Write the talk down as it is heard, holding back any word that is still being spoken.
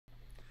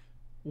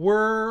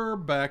We're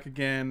back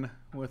again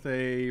with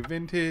a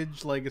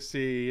vintage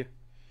legacy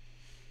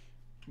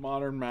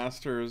modern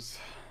masters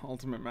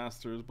ultimate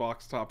masters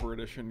box topper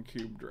edition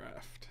cube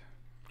draft.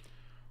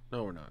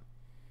 No, we're not.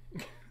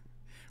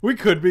 We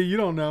could be, you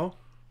don't know.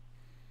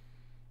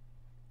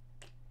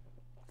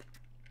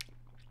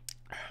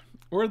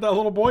 Where'd that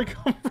little boy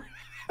come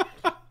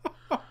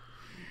from?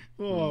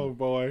 Oh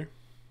boy.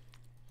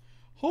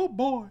 Oh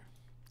boy.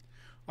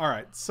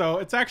 Alright, so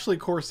it's actually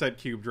core set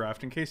cube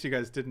draft, in case you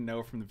guys didn't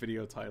know from the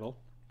video title.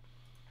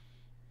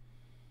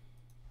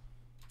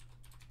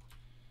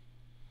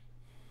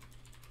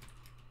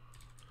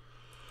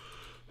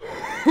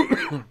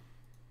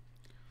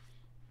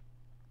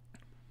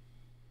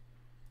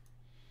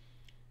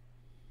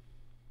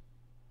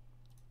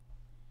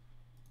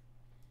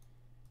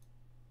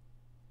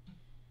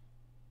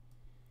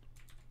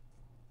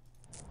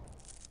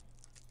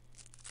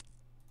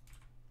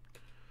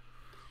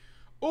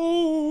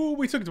 Oh,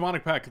 we took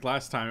Demonic Pact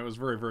last time. It was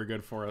very, very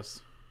good for us.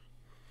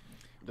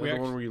 That's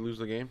the one where you lose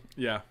the game?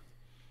 Yeah.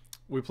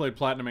 We played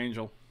Platinum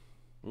Angel.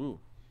 Ooh.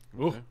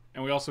 Okay. Ooh.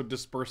 And we also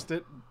dispersed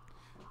it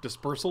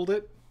before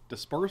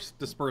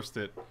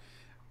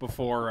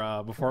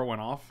it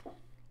went off.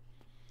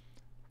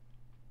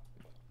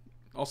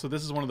 Also,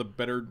 this is one of the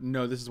better...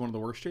 No, this is one of the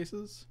worst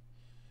Jaces.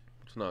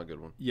 It's not a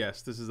good one.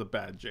 Yes, this is a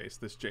bad Jace.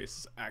 This Jace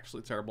is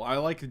actually terrible. I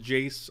like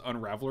Jace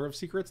Unraveler of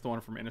Secrets, the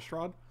one from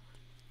Innistrad.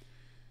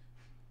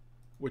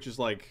 Which is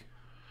like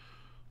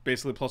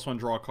basically +1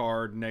 draw a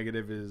card,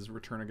 negative is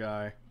return a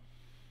guy.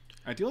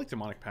 I do like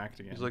Demonic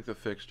Pact again. He's like the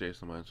fixed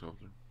Jason Mind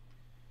Sculptor.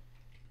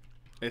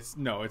 It's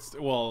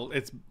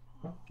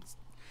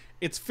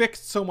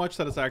fixed so much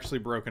that it's actually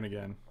broken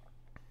again.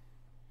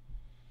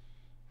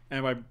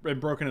 And by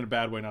broken in a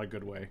bad way, not a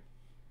good way.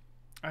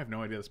 I have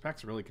no idea. This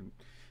pack's really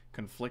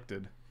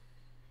conflicted.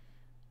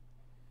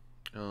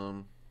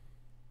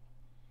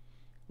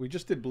 We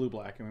just did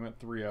blue-black and we went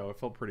 3-0. It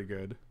felt pretty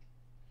good.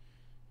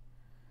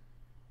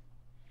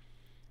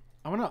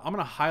 I'm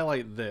gonna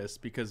highlight this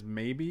because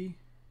maybe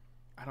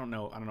I don't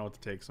know what to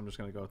take, so I'm just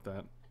gonna go with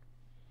that.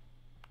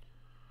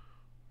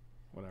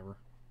 Whatever.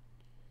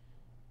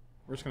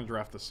 We're just gonna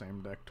draft the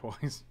same deck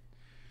twice.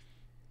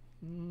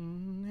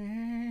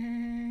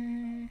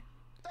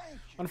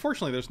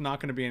 Unfortunately, there's not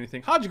gonna be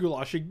anything. Haji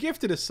Gulash, you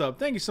gifted a sub.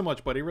 Thank you so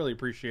much, buddy. Really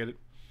appreciate it.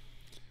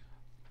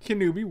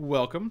 Kinubi,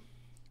 welcome.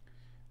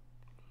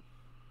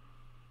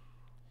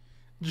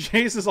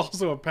 Jace is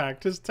also a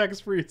pact. His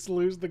text reads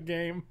lose the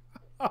game.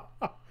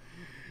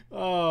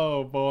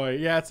 Oh boy,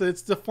 yeah,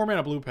 it's the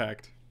 4-mana blue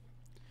pact.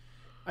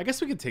 I guess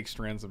we could take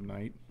Strands of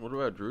Night. What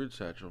about Druid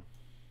Satchel?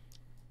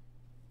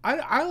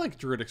 I like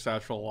Druidic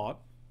Satchel a lot.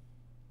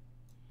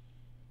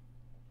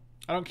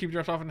 I don't keep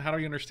draft often. How do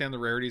you understand the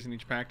rarities in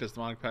each pack? Does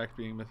Demonic Pact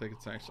being mythic?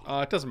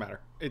 It doesn't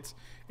matter. It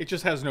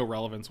just has no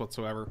relevance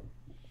whatsoever.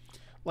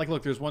 Like,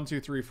 look, there's 1, 2,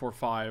 3, 4,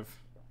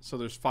 5. So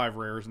there's 5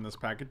 rares in this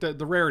pack.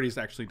 The rarities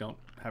actually don't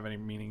have any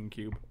meaning in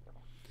cube.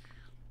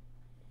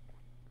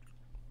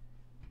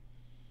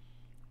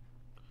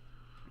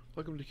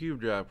 Welcome to Cube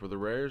Draft, where the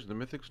rares and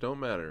the mythics don't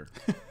matter.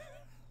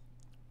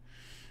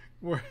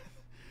 where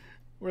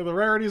the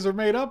rarities are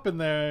made up and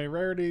the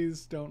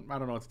rarities don't... I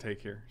don't know what to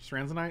take here.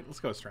 Strands of Night? Let's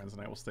go Strands of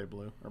Night. We'll stay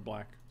blue. Or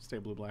black. Stay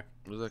blue-black.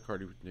 What does that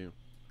card even do?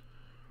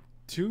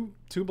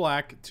 2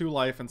 black, 2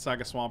 life, and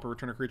Saga Swamp, or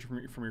return a creature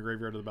from your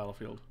graveyard to the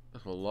battlefield.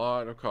 That's a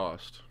lot of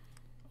cost.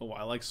 Oh,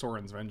 I like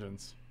Sorin's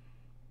Vengeance.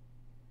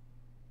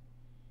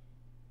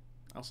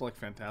 I also like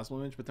Phantasmal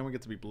Image, but then we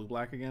get to be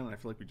blue-black again, and I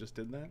feel like we just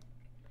did that.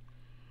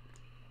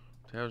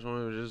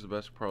 Phantasmal Image is the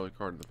best probably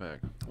card in the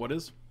pack. What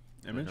is?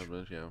 Image?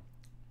 Image, yeah.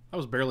 That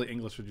was barely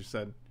English what you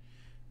said.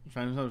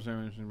 Phantasmal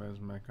Image is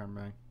my card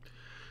back.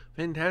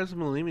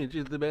 Phantasmal Image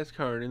is the best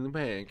card in the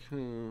pack.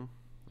 There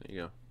you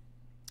go.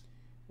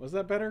 Was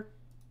that better?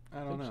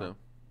 I don't know. So.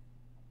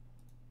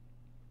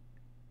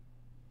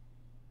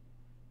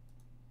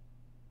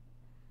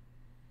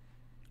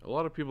 A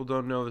lot of people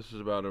don't know this is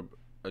about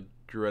a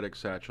Druidic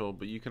Satchel,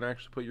 but you can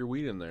actually put your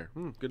wheat in there.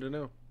 Good to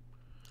know.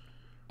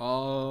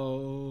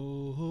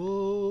 Oh,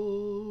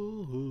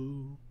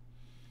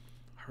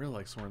 I really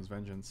like Sorin's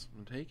Vengeance.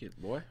 Take it,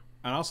 boy.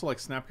 I also like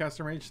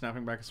Snapcaster Mage,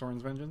 snapping back a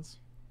Sorin's Vengeance.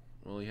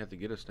 Well, you have to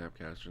get a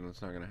Snapcaster, and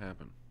that's not going to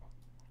happen.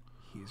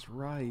 He's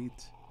right.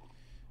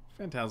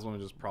 Phantasmal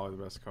Image is probably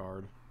the best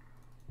card.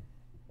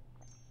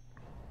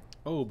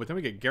 Oh, but then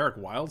we get Garruk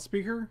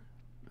Wildspeaker?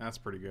 That's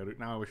pretty good.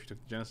 Now I wish we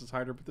took the Genesis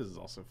Hydra, but this is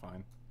also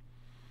fine.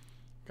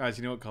 Guys,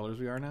 you know what colors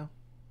we are now?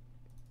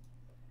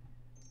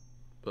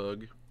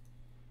 Bug.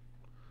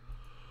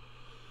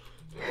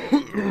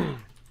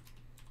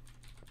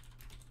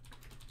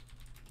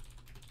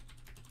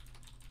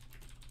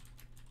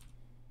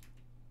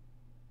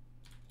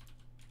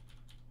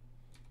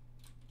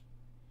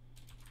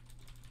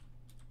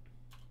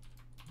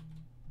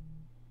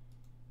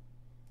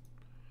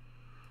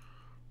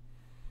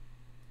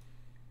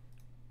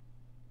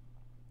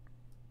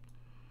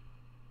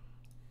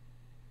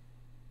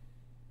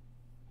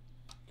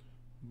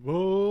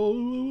 Whoa.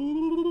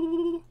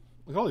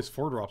 Look at all these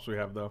 4-drops we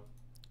have, though.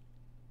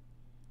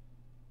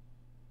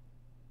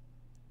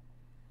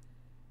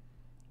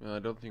 I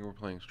don't think we're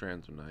playing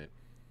Strands of Night.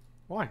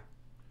 Why?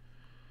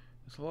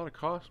 It's a lot of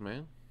cost,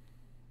 man.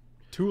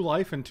 2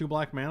 life and 2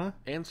 black mana?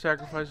 And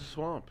sacrifice a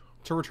swamp.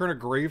 To return a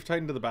Grave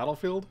Titan to the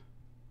battlefield?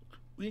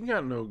 You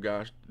got no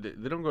gosh.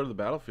 They don't go to the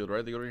battlefield,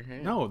 right? They go to your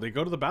hand. No, they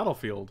go to the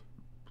battlefield.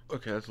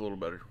 Okay, that's a little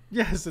better.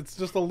 Yes, it's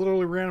just a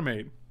literally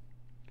reanimate.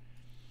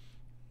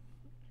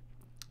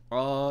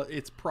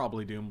 It's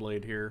probably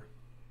Doomblade here.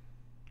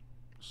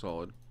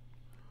 Solid.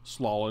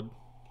 Slolid.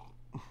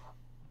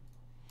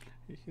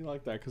 You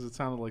like that because it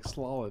sounded like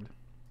Slolid.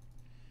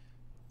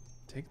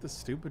 Take the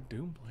stupid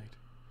Doomblade.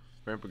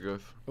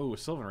 Rampagoth. Oh,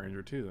 Sylvan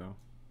Ranger too, though.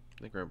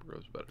 I think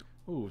Rampagoth's better.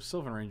 Oh,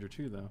 Sylvan Ranger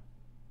too, though.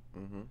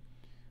 Mm-hmm.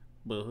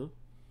 Buh.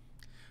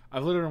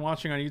 I've literally been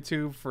watching on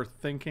YouTube for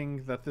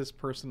thinking that this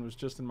person was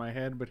just in my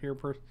head, but here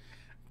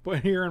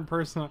in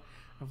person,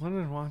 I've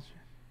literally been watching.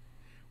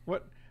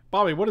 What,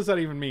 Bobby? What does that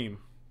even mean?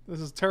 This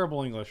is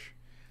terrible English.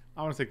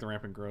 I want to take the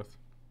Rampant Growth.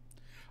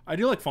 I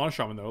do like Fauna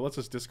Shaman though. Let's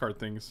just discard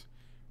things.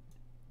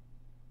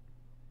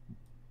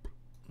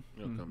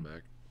 He'll come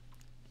back.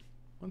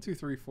 1, 2,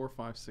 3, 4,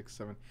 5, 6,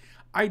 7.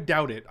 I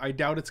doubt it. I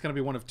doubt it's going to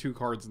be one of 2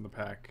 cards in the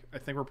pack. I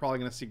think we're probably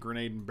going to see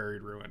Grenade and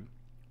Buried Ruin.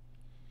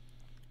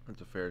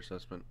 That's a fair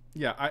assessment.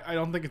 Yeah, I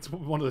don't think it's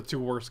one of the 2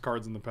 worst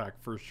cards in the pack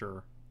for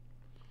sure.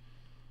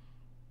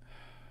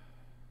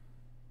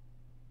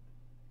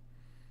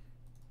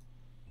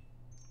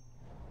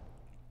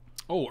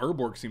 Oh,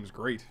 Urborg seems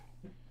great.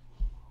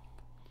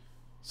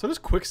 So does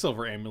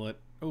Quicksilver Amulet.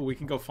 Oh, we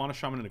can go Fauna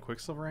Shaman into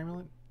Quicksilver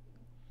Amulet?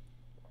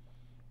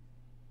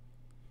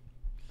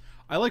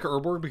 I like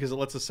Urborg because it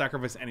lets us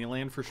sacrifice any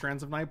land for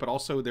Strands of Night, but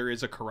also there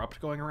is a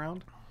Corrupt going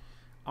around.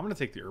 I'm going to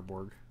take the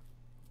Urborg.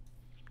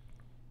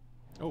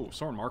 Oh,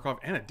 Soren Markov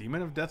and a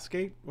Demon of Death's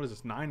Gate? What is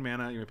this? 9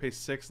 mana. You may pay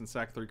 6 and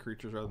sack 3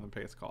 creatures rather than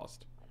pay its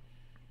cost.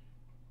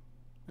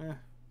 I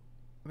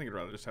think I'd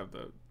rather just have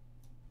the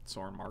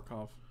Soren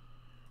Markov.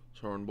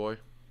 Soren boy.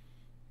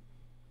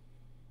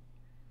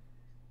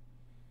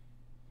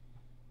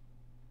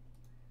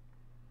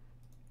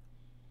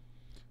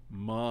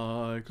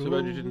 Michael. Too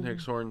bad you didn't take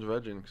Soren's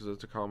Vegeon, because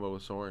it's a combo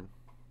with Soren.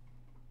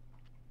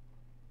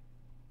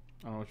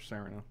 I don't know what you're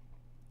saying right now.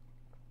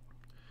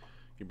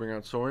 You bring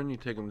out Soren, you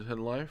take him to 10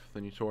 life,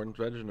 then you Soren's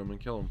Vegeon him and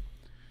kill him.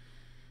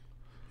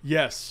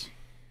 Yes.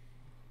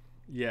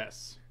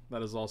 Yes.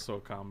 That is also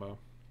a combo.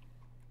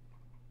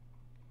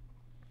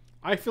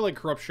 I feel like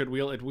Corrupt should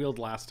wheel. It wheeled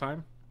last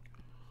time.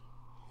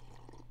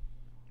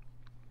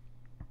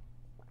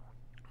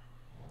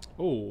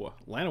 Oh,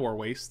 Llanowar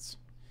Wastes.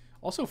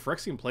 Also,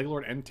 Phyrexian Plague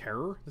Lord and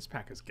Terror. This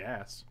pack is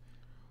gas.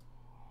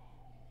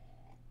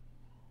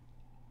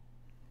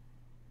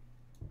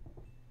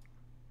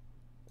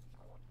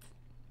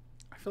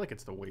 I feel like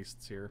it's the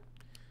Wastes here.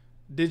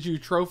 Did you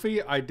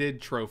trophy? I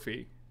did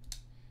trophy.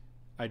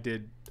 I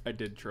did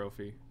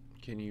trophy.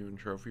 Can you even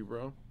trophy,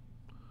 bro?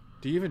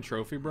 Do you even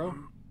trophy, bro?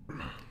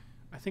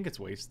 I think it's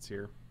Wastes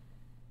here.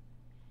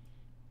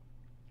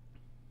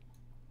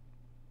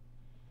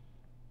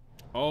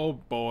 Oh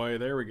boy,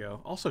 there we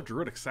go. Also,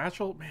 Druidic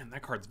Satchel. Man,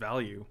 that card's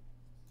value.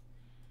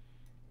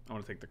 I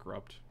want to take the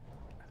Corrupt.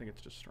 I think it's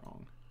just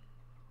strong.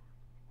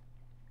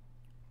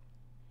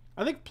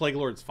 I think Plague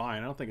Lord's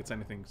fine. I don't think it's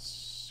anything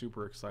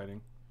super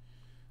exciting.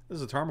 This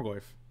is a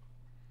Tarmogoyf.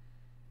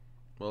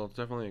 Well, it's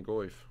definitely a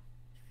Goyf.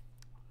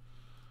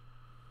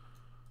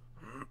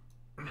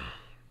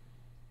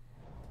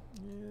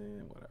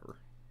 Yeah, whatever.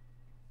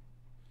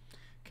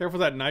 Careful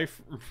with that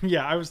knife.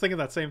 Yeah, I was thinking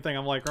that same thing.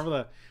 I'm like, remember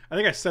that? I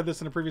think I said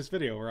this in a previous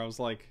video where I was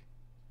like,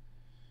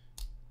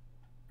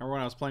 remember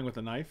when I was playing with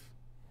the knife?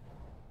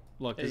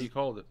 Look, Hey, you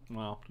called it.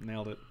 Well,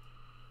 nailed it.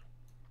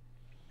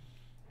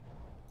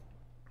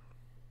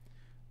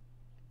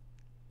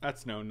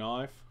 That's no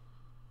knife.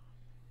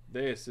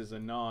 This is a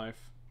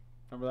knife.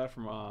 Remember that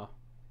from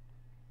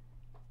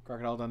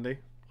Crocodile Dundee?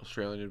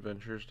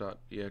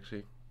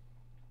 AustralianAdventures.exe.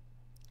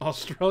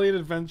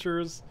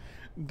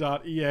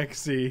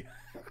 AustralianAdventures.exe.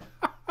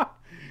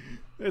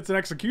 It's an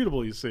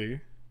executable, you see.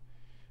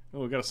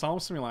 Oh, we got a Solemn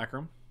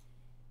Simulacrum.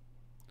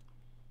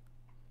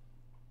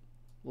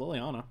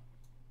 Liliana.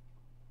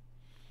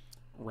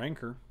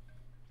 Rancor.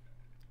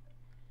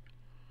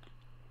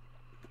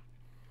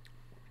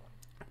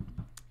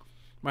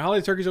 My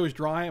holiday turkey's always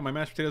dry and my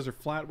mashed potatoes are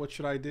flat. What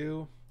should I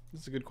do?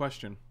 This is a good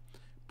question.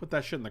 Put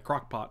that shit in the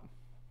crock pot.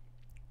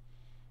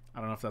 I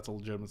don't know if that's a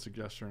legitimate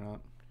suggestion or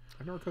not.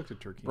 I've never cooked a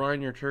turkey.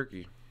 Brine your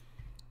turkey.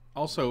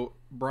 Also,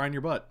 brine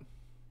your butt.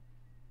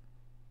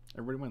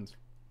 Everybody wins.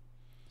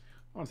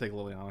 I want to take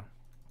Liliana.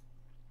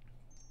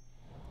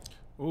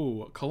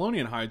 Ooh,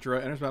 Colonian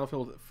Hydra enters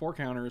battlefield with 4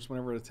 counters.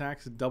 Whenever it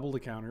attacks, double the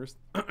counters.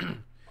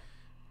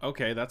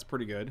 Okay, that's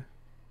pretty good.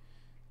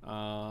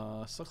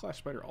 Silklash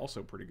Spider,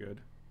 also pretty good.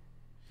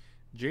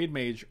 Jade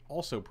Mage,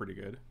 also pretty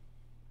good.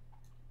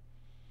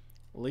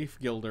 Leaf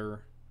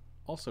Gilder,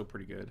 also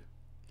pretty good.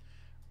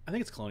 I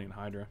think it's Colonian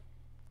Hydra.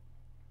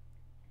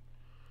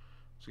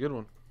 It's a good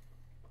one.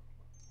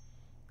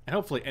 And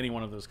hopefully any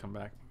one of those come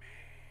back.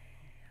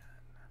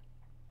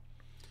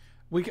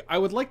 Man. I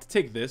would like to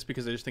take this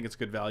because I just think it's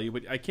good value,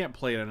 but I can't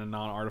play it in a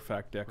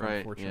non-artifact deck, Right,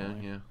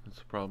 unfortunately. yeah, that's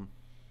the problem.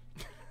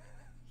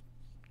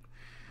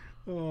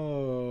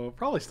 Oh,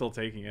 probably still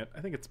taking it.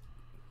 I think it's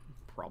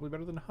probably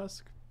better than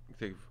Husk. You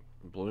think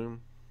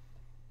Bloom?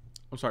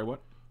 I'm sorry,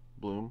 what?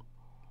 Bloom?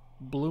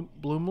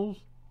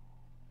 Bloomels?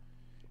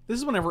 This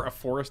is whenever a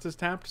forest is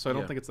tapped, so I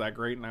don't Yeah. think it's that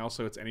great, and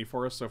also it's any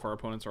forest, so if our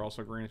opponents are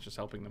also green, it's just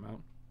helping them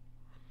out.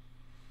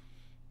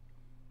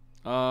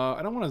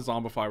 I don't want to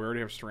zombify. We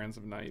already have Strands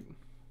of Night.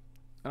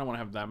 I don't want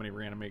to have that many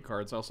reanimate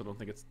cards. I also don't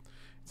think it's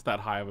that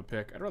high of a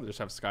pick. I'd rather just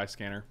have Sky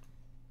Scanner.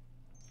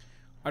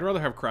 I'd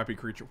rather have crappy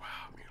creature.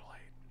 Wow,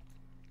 Mutilate.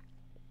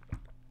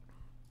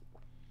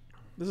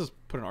 This is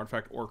put an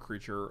artifact or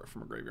creature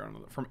from a graveyard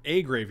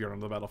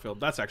onto the battlefield.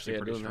 That's actually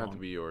pretty strong. It doesn't have to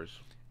be yours.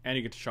 And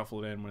you get to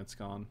shuffle it in when it's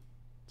gone.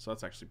 So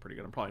that's actually pretty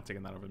good. I'm probably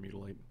taking that over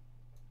Mutilate.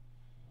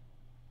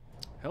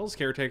 Hell's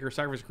Caretaker.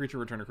 Sacrifice a creature,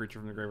 return a creature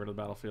from the graveyard to the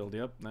battlefield.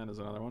 Yep, that is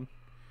another one.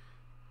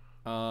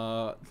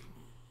 Why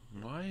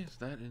is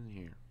that in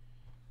here?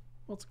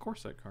 Well, it's a core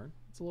set card.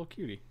 It's a little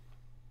cutie.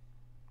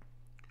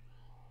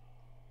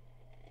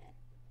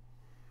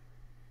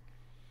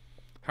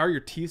 How are your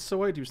teeth so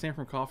white? Do you stand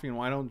from coffee and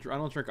why I don't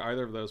drink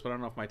either of those, but I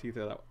don't know if my teeth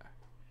are that. I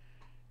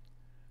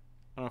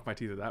don't know if my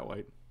teeth are that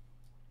white.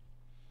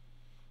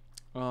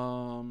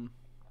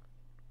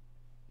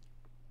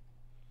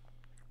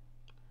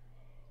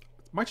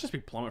 It might just be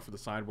Plummet for the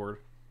sideboard.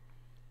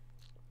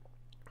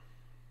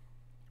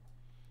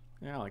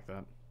 Yeah, I like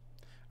that.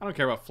 I don't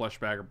care about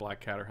Fleshbag or Black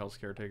Cat or Hell's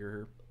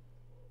Caretaker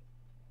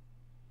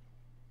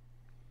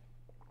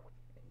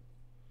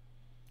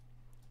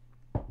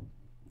here.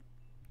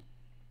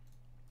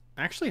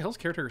 Actually, Hell's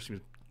Caretaker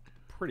seems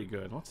pretty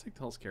good. Let's take the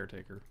Hell's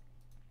Caretaker.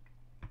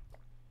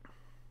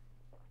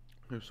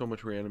 There's so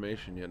much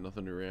reanimation, yet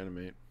nothing to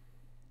reanimate.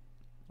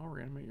 I'll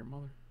reanimate your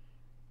mother.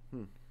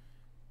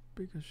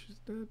 Because she's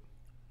dead.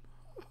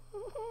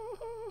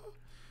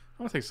 I'm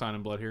gonna take Sign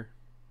in Blood here.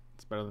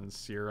 It's better than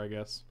Seer, I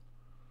guess.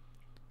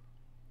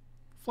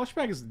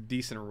 Fleshbag is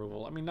decent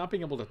removal. I mean, not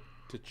being able to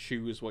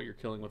choose what you're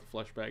killing with a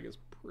Fleshbag is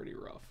pretty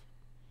rough.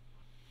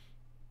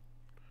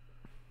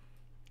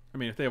 I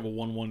mean, if they have a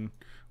 1/1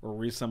 or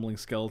reassembling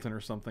skeleton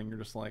or something, you're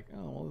just like,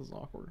 oh, well, this is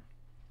awkward.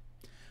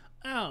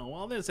 Oh,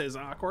 well, this is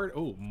awkward.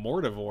 Oh,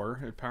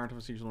 Mordivore. Power into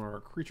each one of our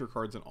creature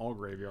cards in all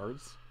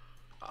graveyards.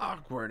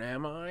 Awkward,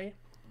 am I?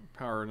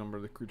 Power number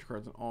of the creature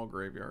cards in all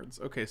graveyards.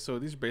 Okay, so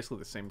these are basically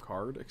the same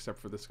card, except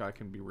for this guy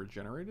can be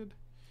regenerated.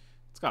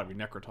 It's got to be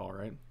Necrotal,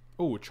 right?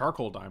 Oh,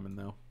 Charcoal Diamond,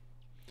 though.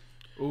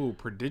 Oh,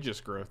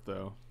 Prodigious Growth,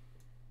 though.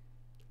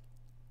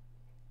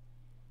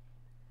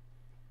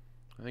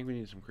 I think we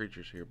need some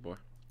creatures here, boy.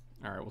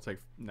 All right, we'll take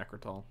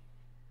Necrotal.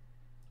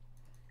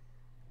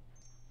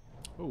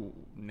 Oh,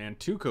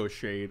 Nantuko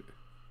Shade.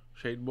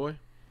 Shade boy?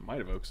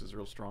 Might of Oaks is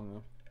real strong,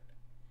 though.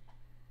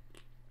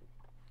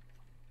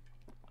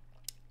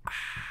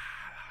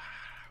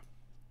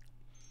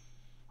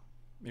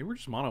 Maybe we're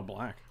just mono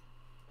black.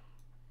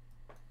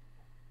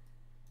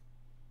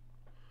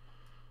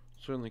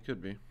 Certainly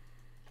could be.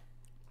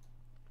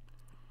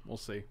 We'll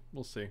see.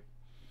 We'll see.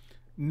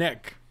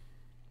 Neck.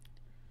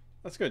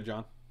 That's good,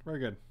 John. Very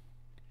good.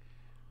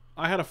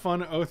 I had a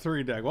fun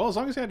 03 deck. Well, as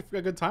long as you had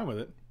a good time with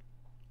it.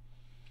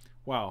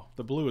 Wow,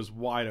 the blue is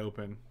wide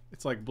open.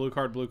 It's like blue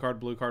card, blue card,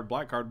 blue card,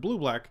 black card, blue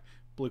black,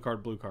 blue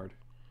card, blue card.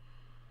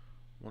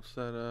 What's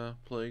that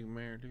Plague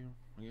Mare do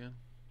again?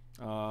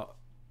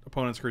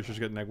 Opponent's creatures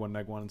get neg 1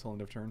 until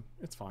end of turn.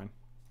 It's fine.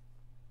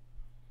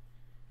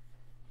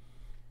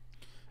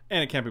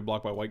 And it can't be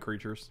blocked by white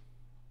creatures.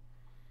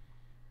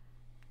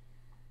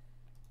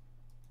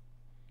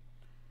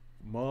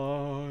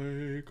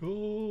 Michael.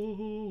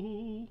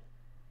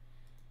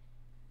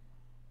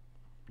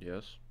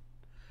 Yes.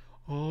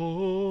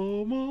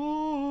 Oh,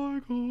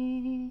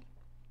 Michael.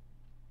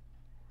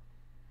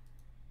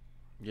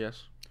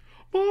 Yes.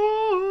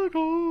 Michael.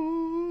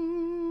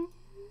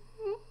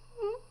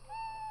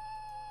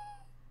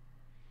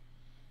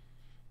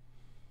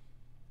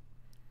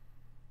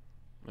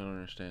 I don't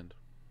understand.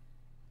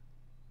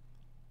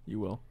 You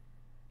will.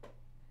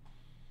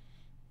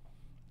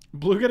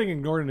 Blue getting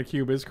ignored in a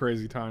cube is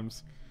crazy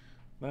times.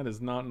 That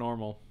is not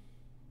normal.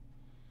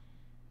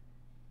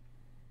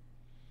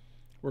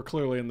 We're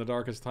clearly in the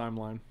darkest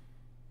timeline.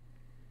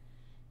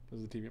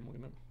 There's the TV I'm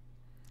looking at.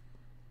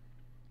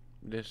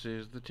 This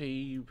is the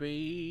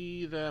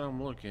TV that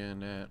I'm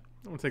looking at.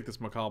 I'm gonna take this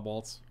Macabre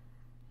Waltz.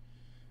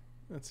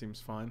 That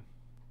seems fine.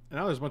 And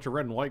now there's a bunch of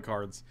red and white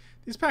cards.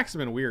 These packs have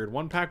been weird.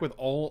 One pack with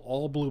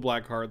all blue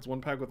black cards.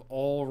 One pack with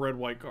all red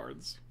white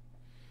cards.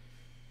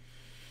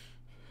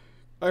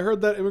 I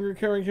heard that immigrant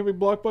caravan can be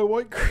blocked by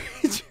white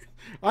creatures.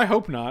 I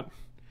hope not.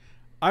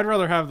 I'd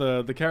rather have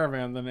the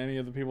caravan than any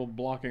of the people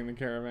blocking the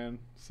caravan.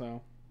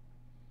 So.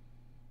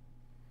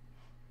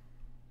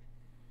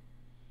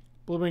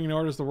 Blue being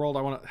ignored is the world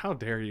I want to... How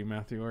dare you,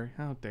 Matthew Ori?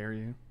 How dare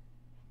you?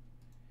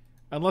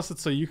 Unless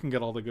it's so you can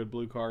get all the good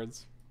blue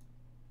cards.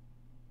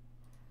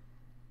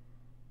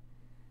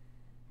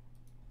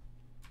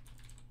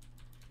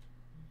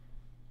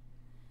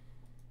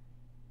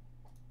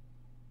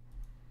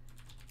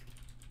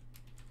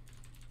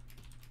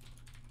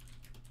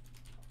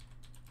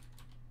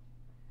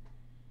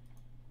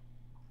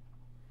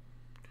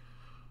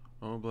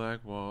 Oh,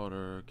 black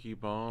water,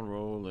 keep on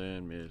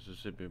rolling,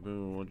 Mississippi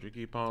moon, won't you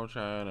keep on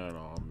shining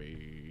on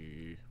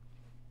me?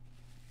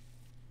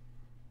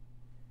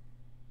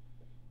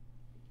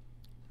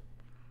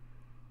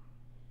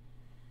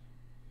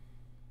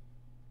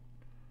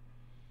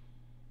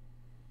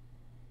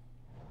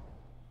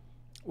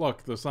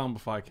 Look, the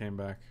Zombify came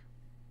back.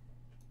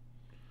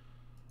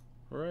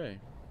 Hooray.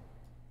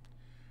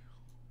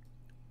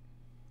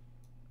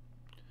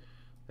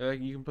 Yeah,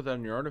 you can put that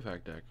in your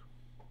artifact deck.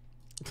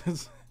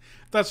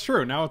 That's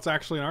true. Now it's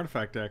actually an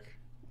artifact deck.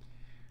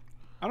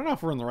 I don't know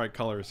if we're in the right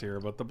colors here,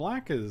 but the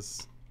black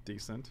is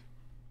decent.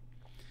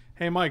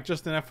 Hey, Mike,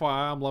 just an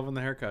FYI, I'm loving the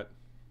haircut.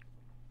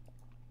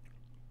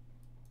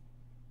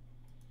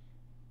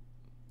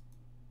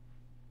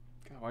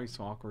 God, why are you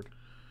so awkward?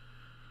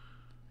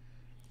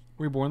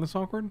 Were you born this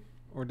awkward?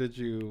 Or did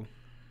you...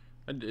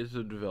 It's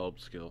a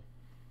developed skill.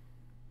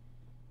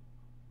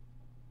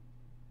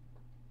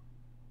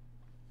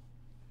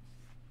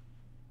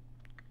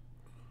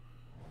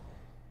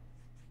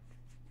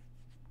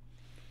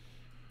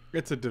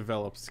 It's a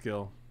developed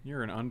skill.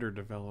 You're an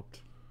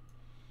underdeveloped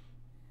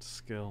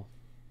skill.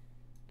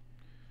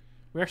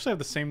 We actually have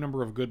the same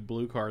number of good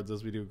blue cards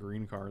as we do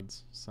green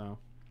cards, so...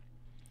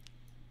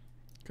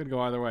 Could go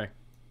either way.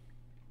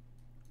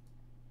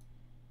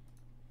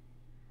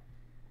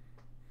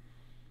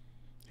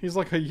 He's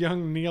like a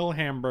young Neil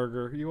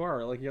Hamburger. You are.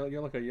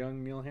 You're like a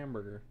young Neil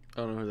Hamburger.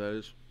 I don't know who that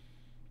is.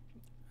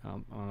 I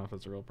don't know if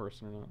it's a real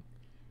person or not.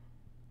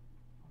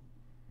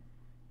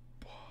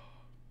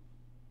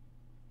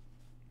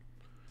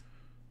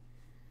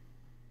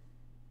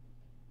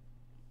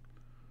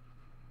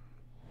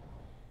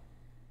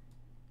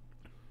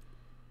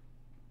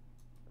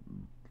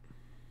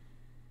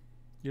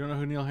 You don't know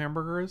who Neil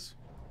Hamburger is?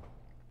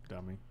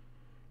 Dummy.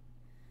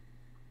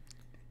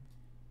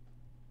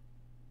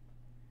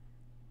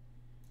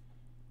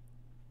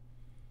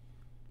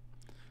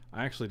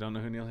 I actually don't know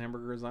who Neil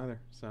Hamburger is either,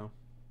 so.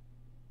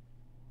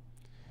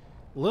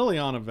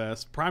 Liliana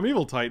Vest,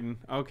 Primeval Titan.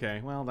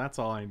 Okay, well, that's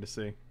all I need to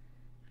see.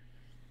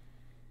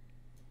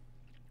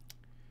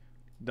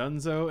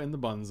 Dunzo and the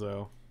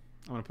Bunzo.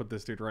 I'm going to put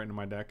this dude right into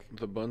my deck.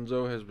 The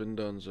Bunzo has been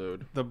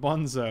dunzoed. The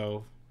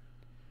Bunzo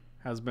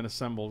has been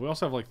assembled. We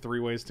also have like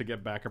 3 ways to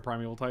get back a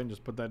Primeval Titan.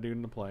 Just put that dude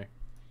into play.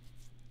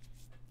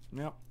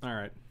 Yep.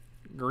 Alright.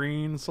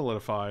 Green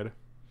solidified.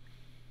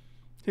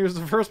 He was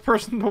the first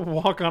person to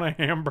walk on a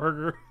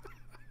hamburger.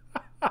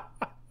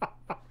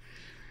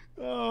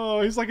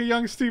 Oh, he's like a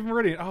young Steve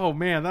Meridian. Oh,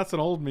 man, that's an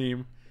old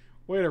meme.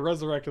 Way to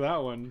resurrect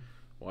that one.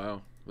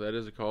 Wow. That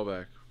is a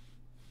callback.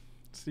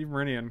 Steve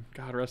Meridian.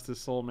 God rest his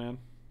soul, man.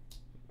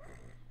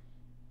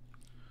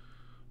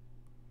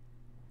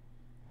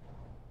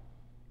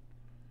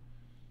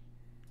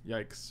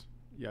 Yikes.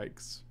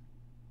 Yikes.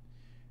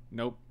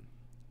 Nope.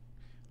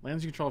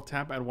 Lands you control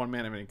tap, add 1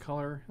 mana of any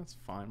color. That's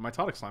fine.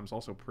 Mitotic Slime's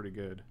also pretty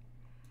good.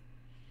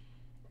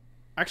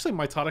 Actually,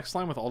 Mitotic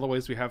Slime with all the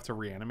ways we have to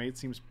reanimate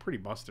seems pretty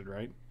busted,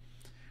 right?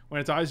 When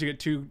it dies, you get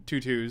 2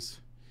 2/2s.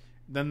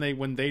 Then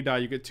when they die,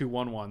 you get 2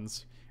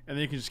 1/1s. And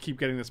then you can just keep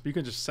getting this. But you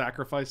can just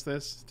sacrifice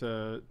this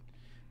to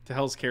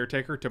Hell's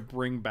Caretaker to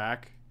bring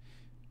back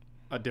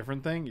a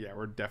different thing. Yeah,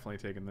 we're definitely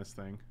taking this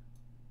thing.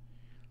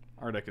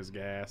 Our deck is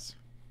gas.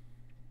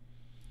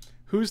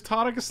 Who's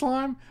Todic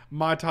Slime?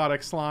 My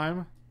Todic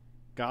Slime.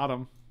 Got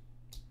him.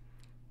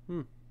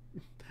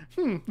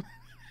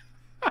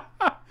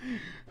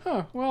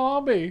 Huh, well,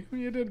 I'll be.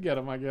 You did get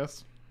him, I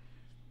guess.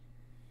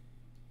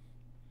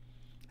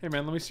 Hey,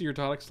 man, let me see your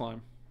Todic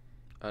Slime.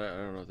 I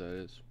don't know what that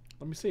is.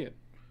 Let me see it.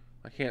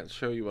 I can't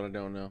show you what I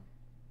don't know.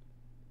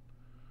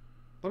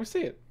 Let me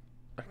see it.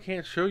 I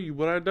can't show you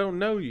what I don't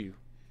know you.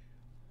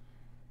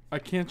 I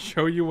can't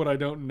show you what I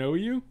don't know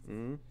you?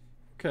 Mm-hmm.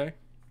 Okay.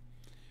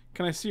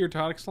 Can I see your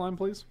Todic Slime,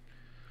 please?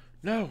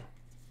 No.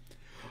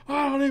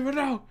 I don't even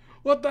know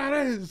what that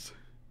is.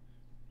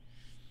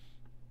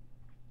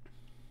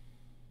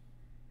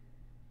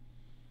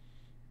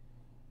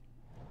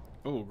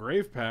 Oh,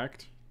 Grave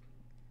Pact.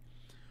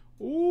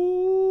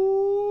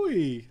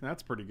 Ooh,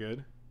 that's pretty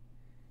good.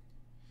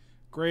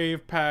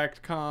 Grave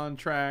Pact,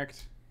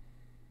 Contract.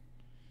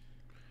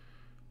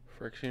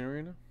 Phyrexian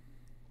Arena?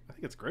 I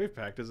think it's Grave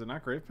Pact. Is it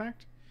not Grave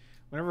Pact?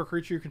 Whenever a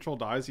creature you control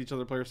dies, each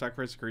other player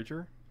sacrifices a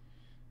creature.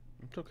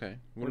 It's okay.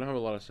 We don't have a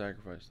lot of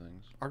sacrifice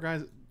things. Our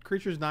guys,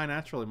 creatures die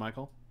naturally,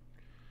 Michael.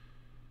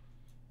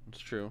 It's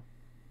true.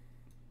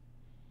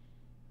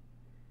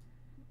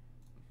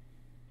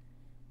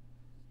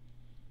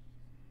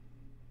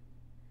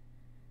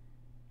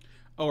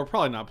 Oh, we're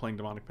probably not playing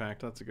Demonic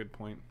Pact. That's a good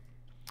point.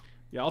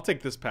 Yeah, I'll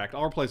take this pact.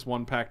 I'll replace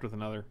one pact with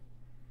another.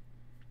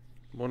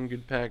 One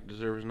good pack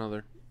deserves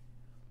another.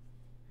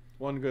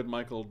 One good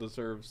Michael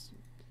deserves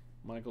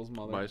Michael's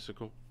mother.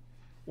 Bicycle.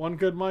 One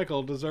good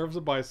Michael deserves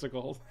a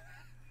bicycle.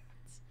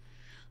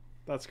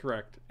 That's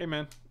correct. Hey,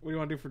 man, what do you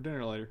want to do for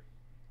dinner later?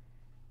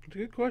 It's a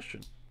good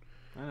question.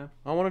 I know.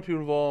 I wanted to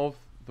involve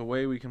the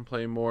way we can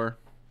play more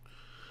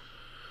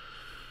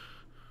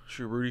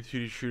Shooty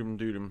Tooty Shoot 'em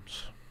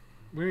Doodums.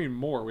 We need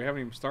more. We haven't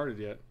even started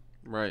yet.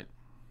 Right.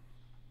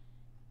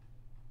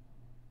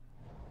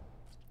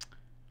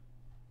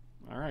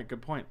 All right,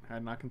 good point. I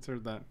had not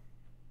considered that.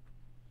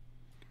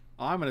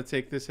 I'm going to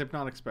take this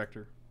Hypnotic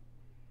Spectre.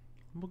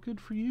 Well,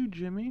 good for you,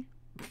 Jimmy.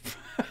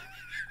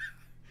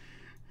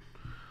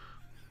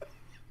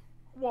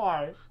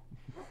 Why?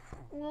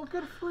 Well,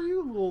 good for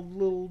you,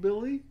 little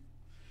Billy.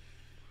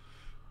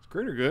 It's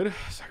great or good.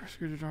 Sacrifice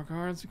draw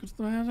cards. Equals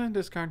the hands and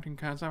discounting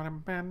cards.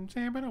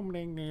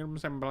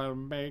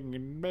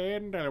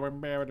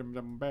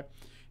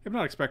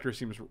 Hypnotic Spectre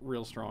seems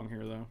real strong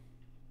here, though.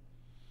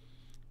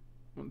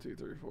 1, 2,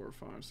 3, 4,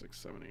 5, 6,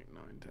 7, 8,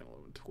 9, 10,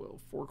 11, 12.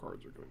 4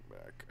 cards are coming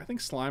back. I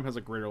think Slime has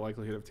a greater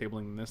likelihood of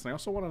tabling than this. And I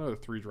also want another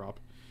 3-drop.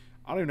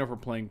 I don't even know if we're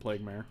playing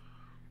Plague Mare.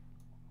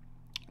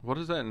 What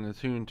is that in the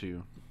tune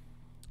to?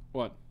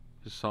 What?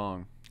 His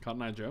song.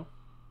 Cotton Eye Joe?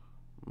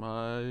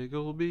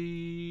 Michael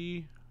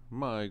B.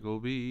 Michael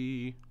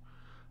B.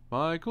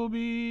 Michael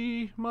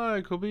B.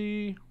 Michael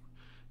B.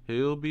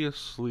 He'll be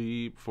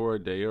asleep for a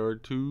day or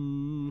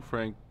two.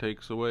 Frank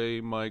takes away.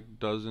 Mike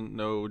doesn't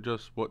know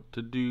just what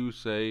to do.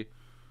 Say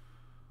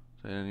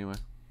it anyway.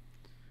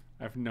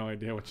 I have no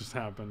idea what just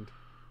happened.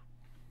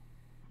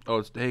 Oh,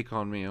 it's Take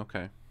on Me.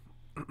 Okay.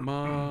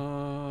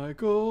 Michael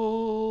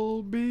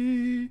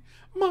B.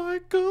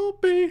 Michael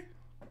B.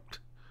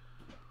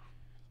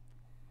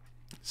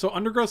 So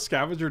Undergrowth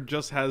Scavenger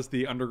just has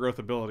the Undergrowth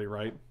ability,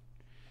 right?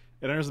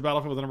 It enters the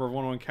battlefield with a number of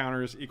 1/1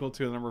 counters equal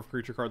to the number of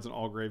creature cards in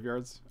all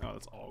graveyards. Oh,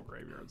 that's all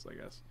graveyards, I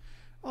guess.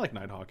 I like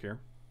Nighthawk here.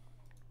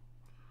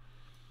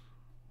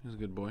 He's a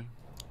good boy.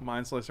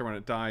 Mind Slicer, when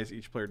it dies,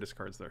 each player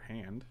discards their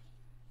hand.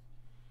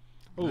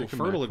 Oh, They come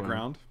Fertile back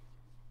Ground.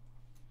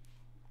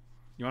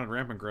 You wanted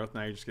Rampant Growth,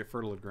 now you just get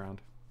Fertile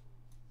Ground.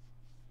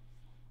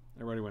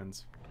 Everybody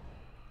wins.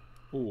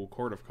 Ooh,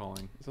 Court of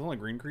Calling. Is that only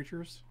green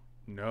creatures?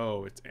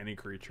 No, it's any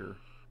creature.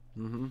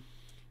 Mm-hmm.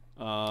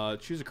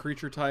 Choose a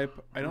creature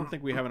type. I don't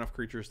think we have enough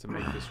creatures to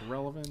make this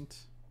relevant.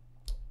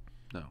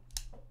 No.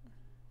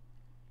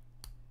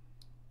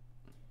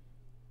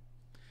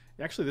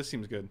 Actually, this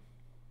seems good.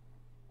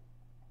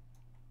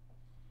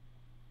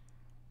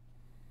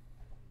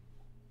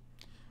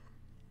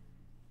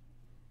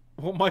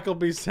 What Michael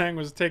B. sang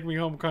was "Take Me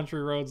Home,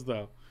 Country Roads,"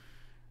 though.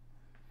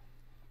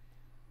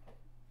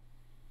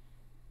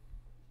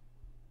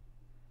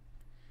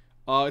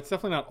 It's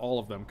definitely not all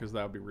of them, because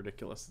that would be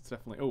ridiculous. It's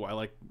definitely... Oh, I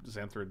like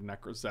Zathrid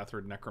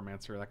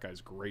Necromancer. That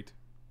guy's great.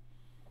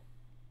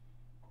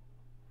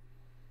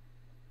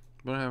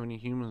 We don't have any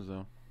humans,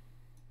 though.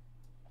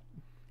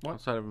 What?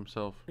 Outside of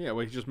himself. Yeah,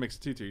 well, he just makes a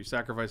 2/2. You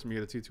sacrifice him, you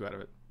get a 2/2 out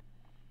of it.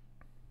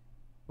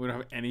 We don't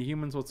have any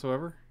humans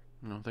whatsoever?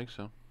 I don't think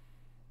so.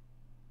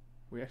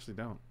 We actually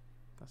don't.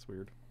 That's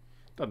weird.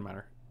 Doesn't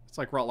matter. It's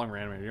like Rotlong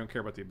Reanimator. You don't care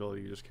about the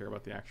ability, you just care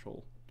about the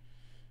actual...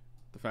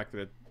 The fact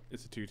that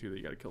it's a 2/2 that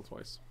you gotta kill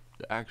twice.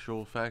 The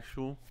actual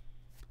factual?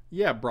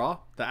 Yeah, brah.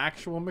 The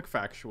actual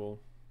McFactual.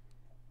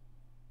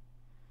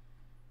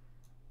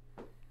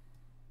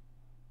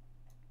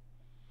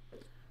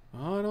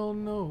 I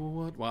don't know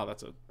what... Wow,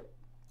 that's a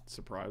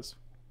surprise.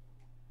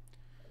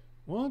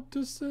 What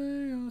to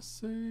say, I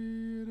say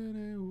it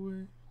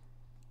anyway.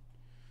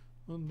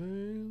 One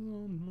day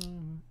on my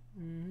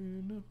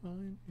way to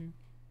find you.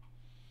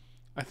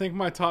 I think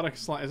my Tonic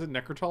Slime... Is it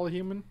Necrotal a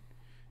human?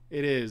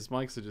 It is.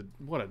 Mike's such a...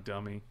 What a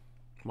dummy.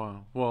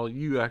 Wow. Well,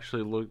 you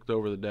actually looked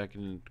over the deck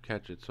and didn't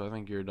catch it, so I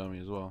think you're a dummy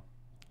as well.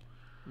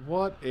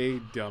 What a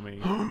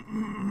dummy. I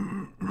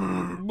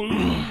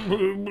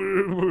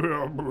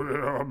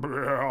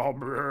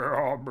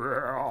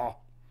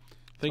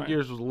think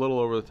yours was a little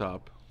over the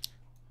top.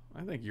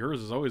 I think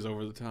yours is always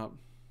over the top.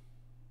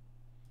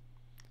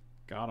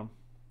 Got him.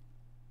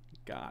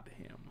 Got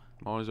him.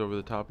 I'm always over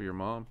the top of your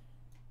mom.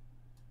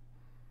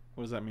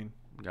 What does that mean?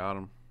 Got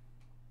him.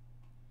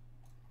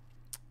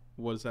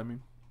 What does that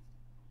mean?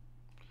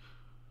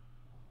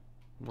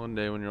 One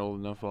day when you're old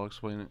enough, I'll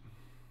explain it.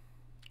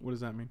 What does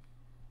that mean?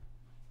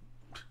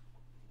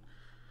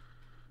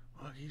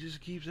 Look, he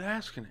just keeps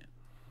asking it.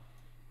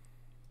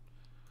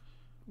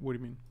 What do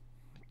you mean?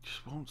 He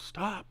just won't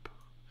stop.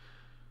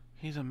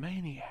 He's a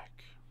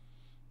maniac.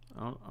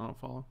 I don't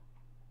follow.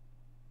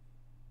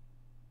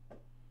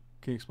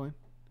 Can you explain?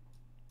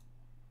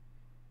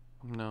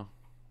 No.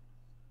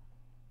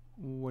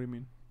 What do you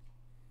mean?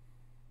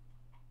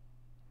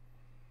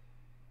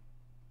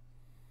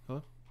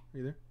 Hello? Are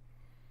you there?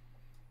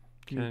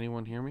 Can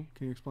anyone hear me?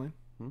 Can you explain?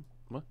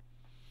 What?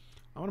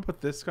 I want to put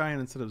this guy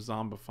in instead of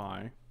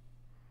Zombify.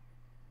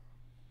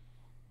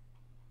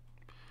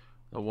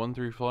 A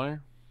 1/3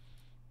 flyer?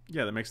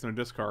 Yeah, that makes them a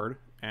discard,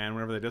 and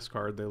whenever they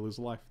discard, they lose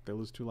a life. They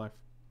lose 2 life.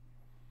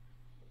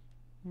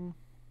 And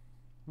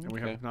we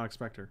have Hypnotic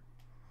Spectre.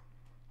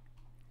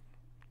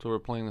 So we're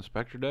playing the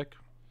Spectre deck?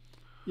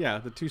 Yeah,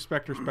 the 2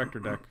 Spectre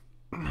deck.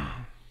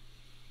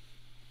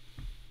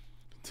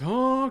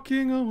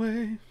 Talking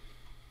away,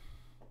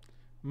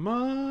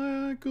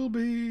 Michael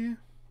B.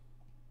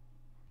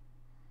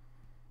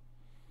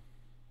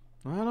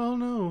 I don't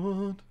know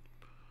what.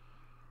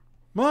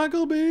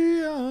 Michael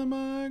B.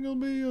 Michael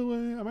B.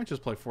 away. I might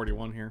just play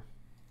 41 here.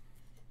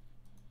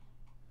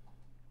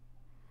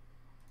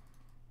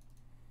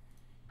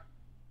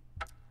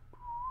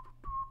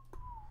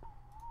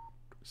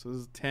 So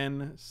this is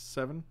 10,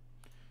 7.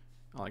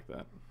 I like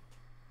that.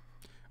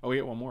 Oh, we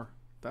get one more.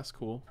 That's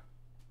cool.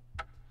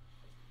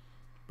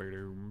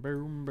 Boom,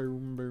 boom,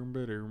 boom, boom,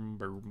 boom,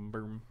 boom,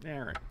 boom. Yeah,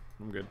 all right.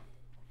 I'm good.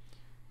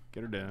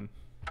 Get her done.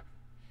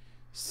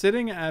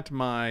 Sitting at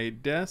my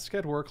desk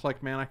at work,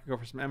 like, man, I could go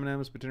for some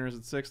M&Ms, but dinner's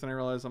at 6, and I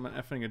realized I'm an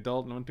effing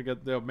adult and I went to get,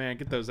 oh, man,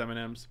 get those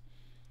M&Ms.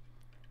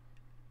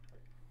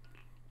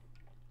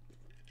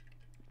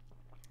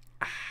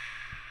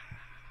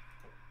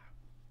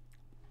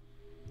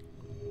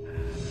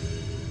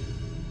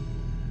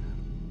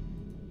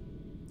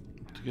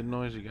 It's a good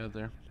noise you got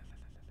there.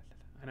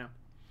 I know.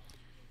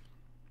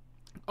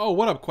 Oh,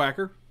 what up,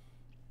 Quacker?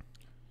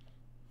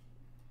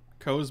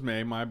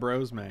 Cosme, my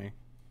bros may.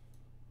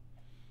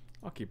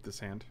 I'll keep this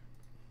hand.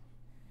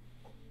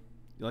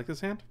 You like this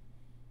hand?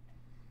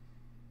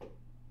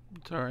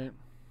 It's alright.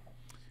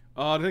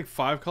 I think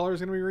 5 colors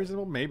is going to be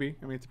reasonable. Maybe.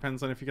 I mean, it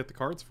depends on if you get the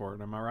cards for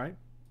it. Am I right?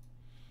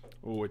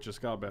 Oh, it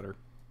just got better.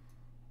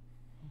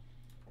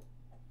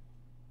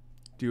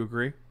 Do you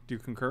agree? Do you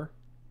concur?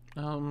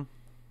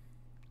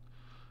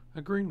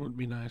 A green would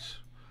be nice.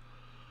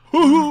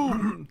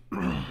 There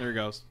he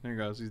goes. There he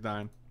goes. He's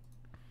dying.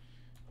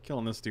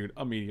 Killing this dude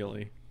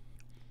immediately.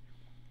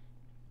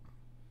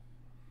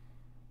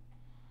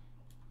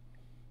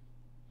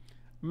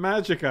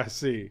 Magic, I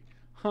see.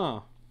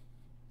 Huh.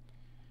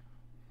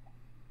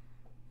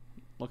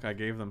 Look, I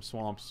gave them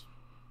swamps.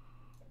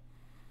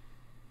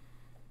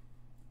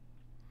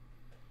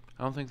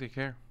 I don't think they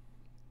care.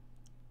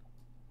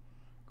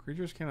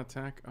 Creatures can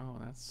attack. Oh,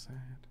 that's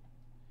sad.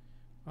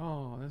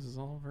 Oh, this is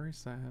all very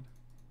sad.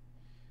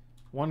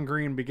 1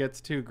 green begets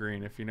 2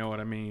 green, if you know what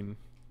I mean.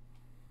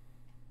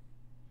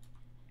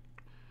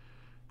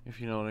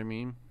 If you know what I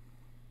mean.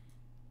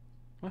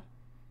 What?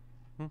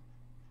 What?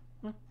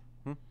 What?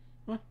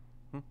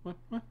 What?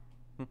 What?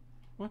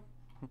 What?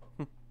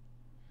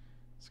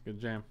 It's a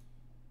good jam.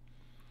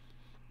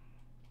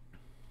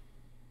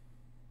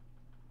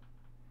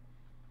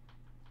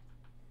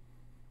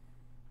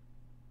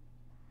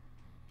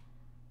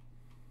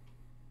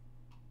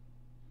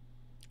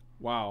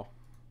 Wow.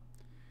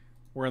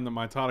 We're in the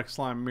mitotic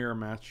slime mirror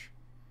match.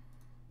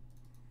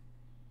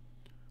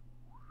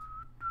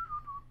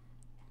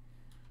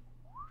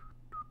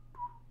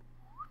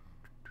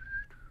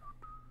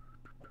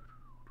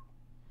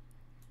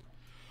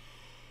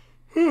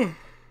 You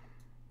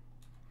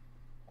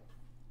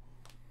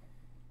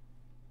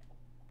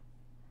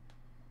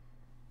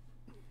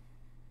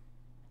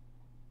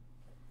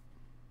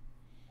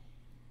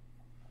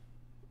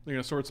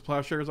gonna Swords to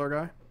Plowshares, our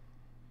guy?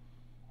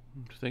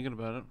 I'm just thinking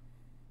about it.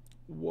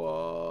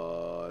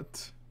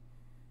 What?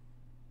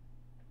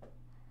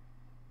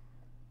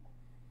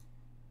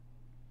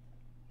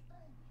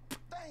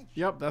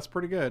 Yep, that's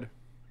pretty good.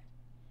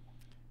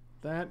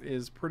 That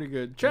is pretty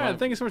good. Chad,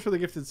 thank you so much for the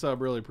gifted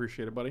sub. Really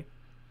appreciate it, buddy.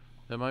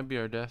 That might be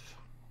our death.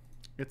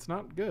 It's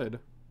not good.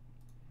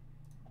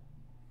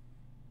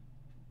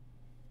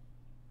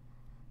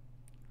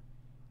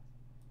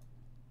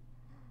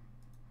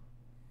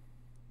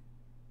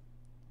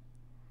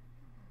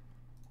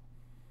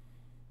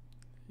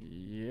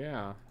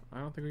 Yeah, I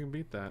don't think we can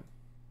beat that.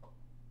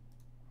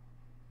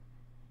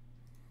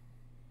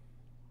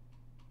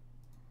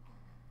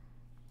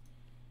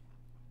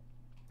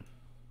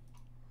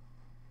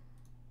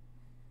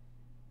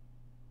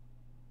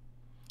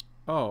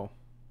 Oh.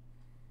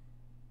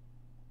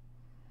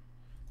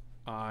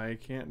 I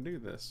can't do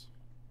this.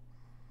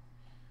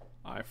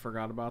 I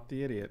forgot about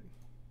the idiot.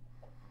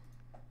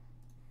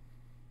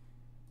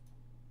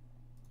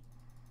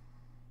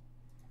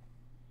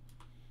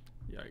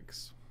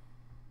 Yikes.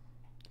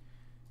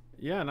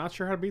 Yeah, not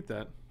sure how to beat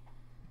that.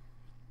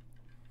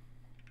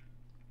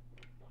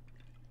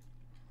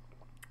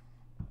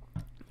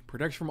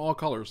 Protection from all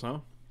colors, huh?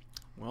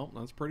 Well,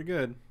 that's pretty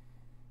good.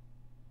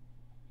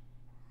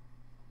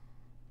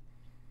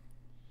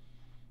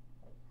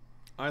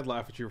 I'd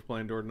laugh at you for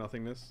playing Door to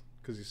Nothingness,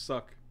 because you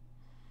suck.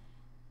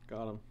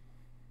 Got him.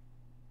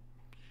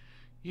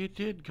 You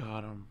did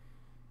got him.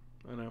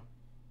 I know.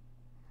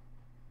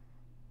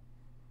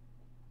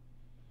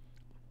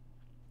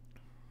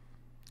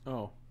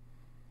 Oh.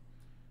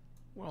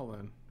 Well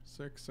then.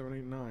 6, 7,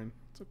 8, 9.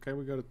 It's okay,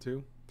 we got a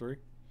 2, 3.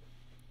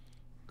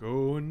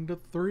 Going to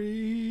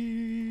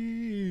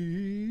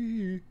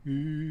 3.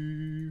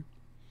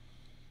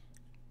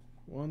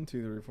 1,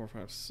 2, 3, 4,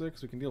 5,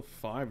 6. We can deal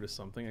 5 to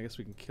something. I guess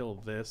we can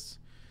kill this.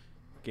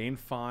 Gain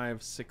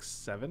 5, 6,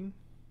 7.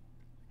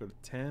 Go to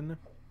 10.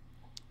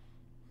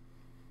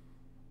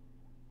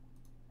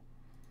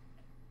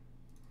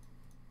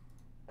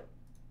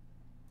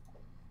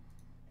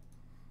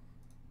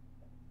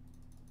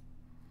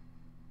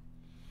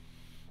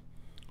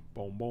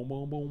 Boom, boom,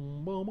 boom,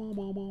 boom, boom, boom,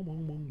 boom, boom,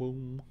 boom, boom,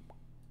 boom.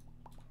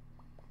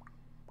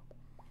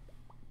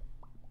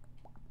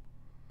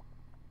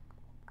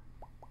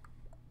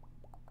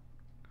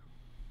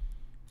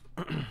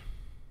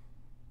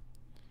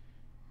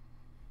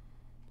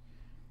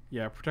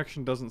 Yeah,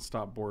 protection doesn't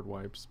stop board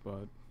wipes,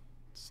 but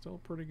it's still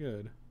pretty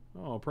good.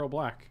 Oh, pro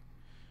black.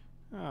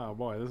 Oh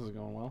boy, this is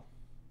going well.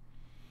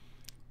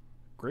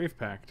 Grave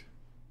Pact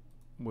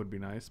would be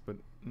nice, but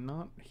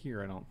not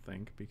here, I don't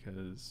think,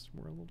 because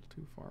we're a little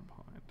too far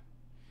behind.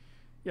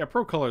 Yeah,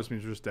 Pro Colors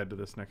means we're just dead to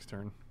this next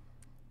turn.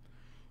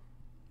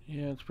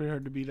 Yeah, it's pretty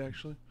hard to beat,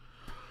 actually.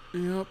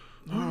 Yep.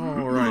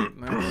 Alright,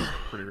 that's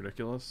pretty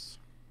ridiculous.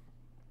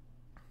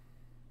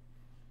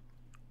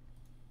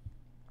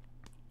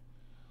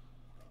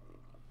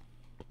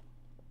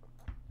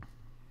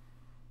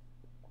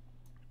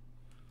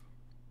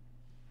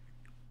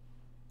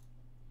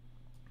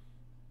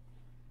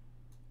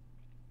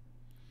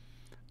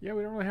 Yeah,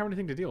 we don't really have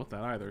anything to deal with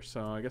that either,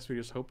 so I guess we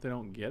just hope they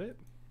don't get it.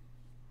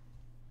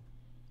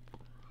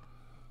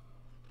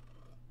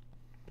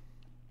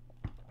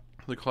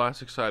 The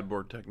classic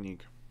sideboard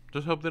technique.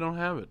 Just hope they don't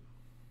have it.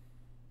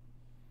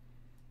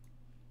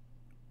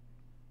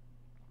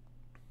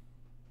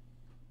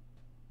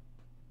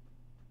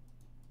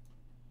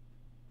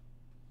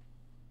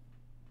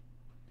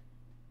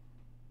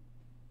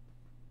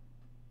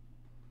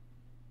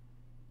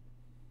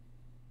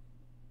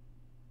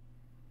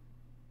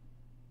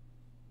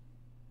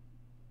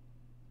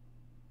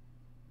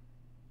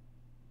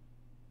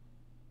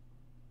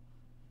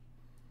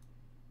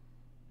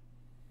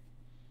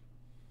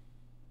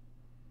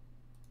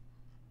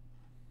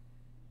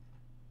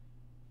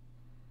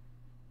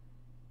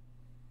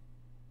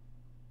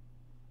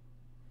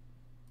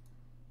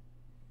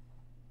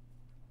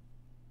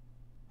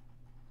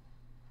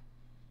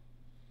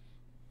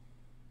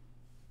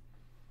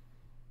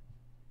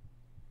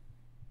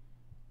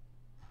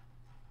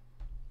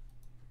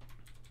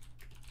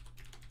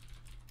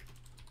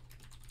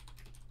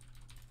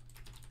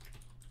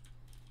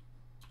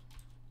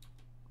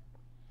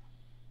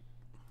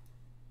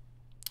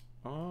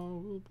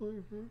 Oh, we'll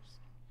play first.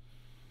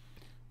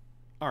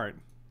 Alright,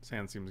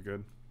 sand seems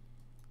good.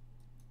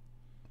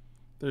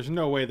 There's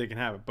no way they can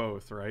have it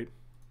both, right?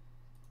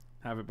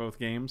 Have it both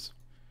games?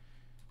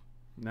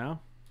 No?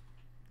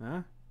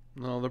 Huh?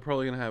 No, they're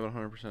probably going to have it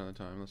 100% of the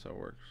time. That's how it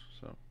works.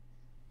 So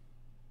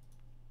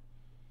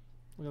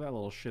Look at that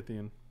little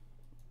Scythian.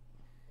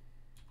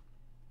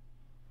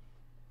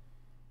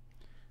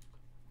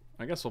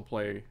 I guess we'll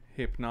play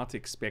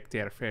Hypnotic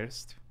Spectre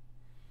first.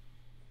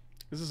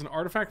 Is this an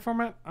artifact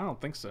format? I don't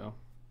think so.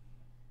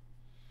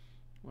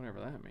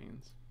 Whatever that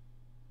means.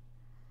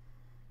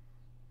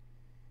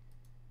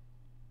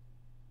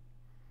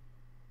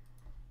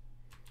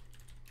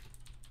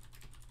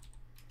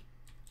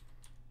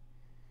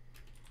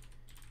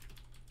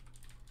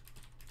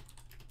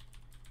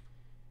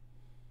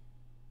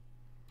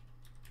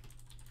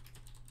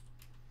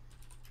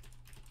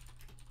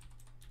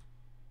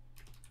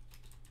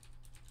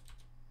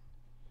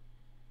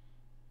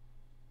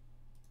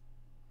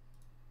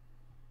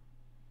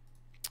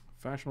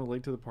 Fashionable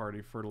late to the party,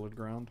 fertile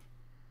ground.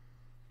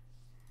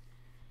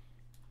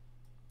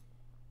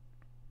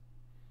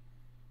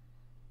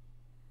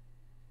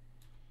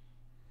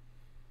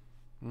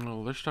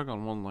 no, they're stuck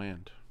on one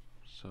land.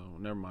 So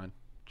never mind.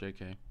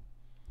 JK.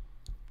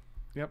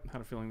 Yep,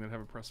 had a feeling they'd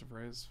have oppressive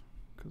raise.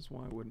 Because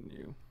why wouldn't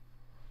you?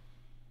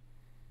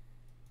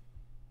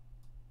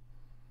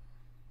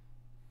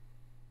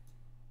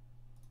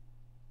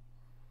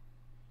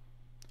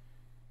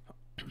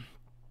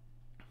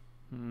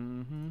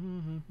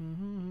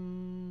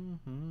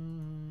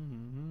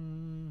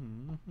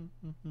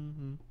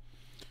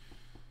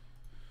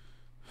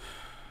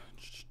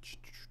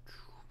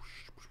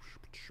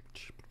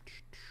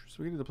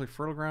 So we can either play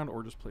Fertile Ground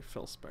or just play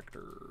Fell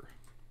Spectre.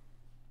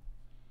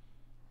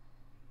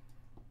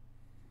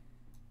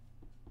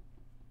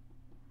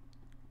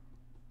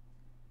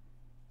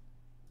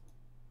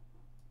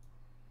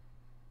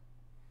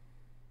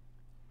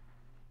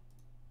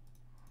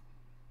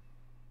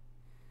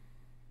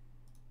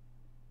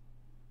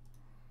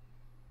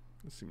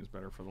 This seems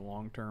better for the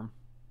long term.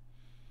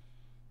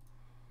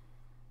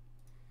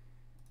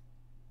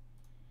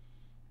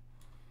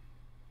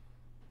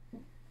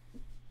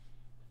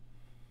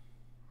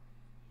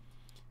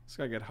 This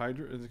guy get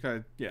Hydra. This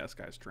guy, yeah, this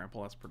guy's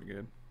Trample. That's pretty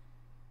good.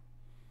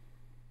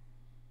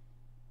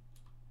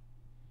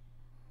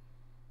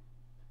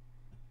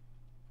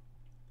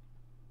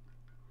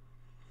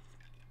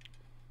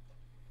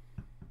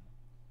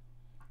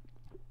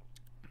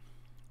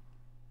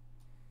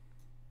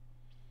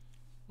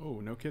 Oh,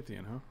 no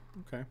Kithian, huh?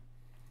 Okay.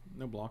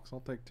 No blocks.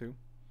 I'll take two.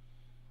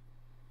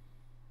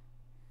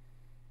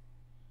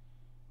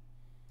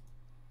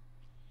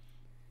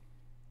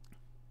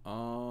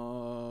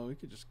 We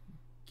could just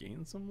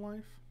gain some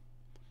life.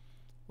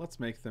 Let's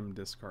make them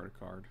discard a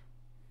card.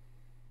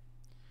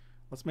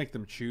 Let's make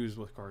them choose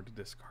what card to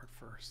discard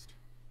first.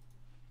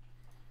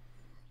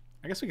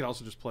 I guess we could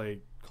also just play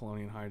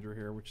Colonian Hydra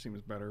here, which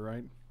seems better,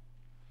 right?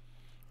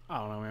 I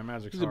don't know, man.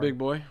 Magic's He's hard. a big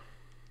boy.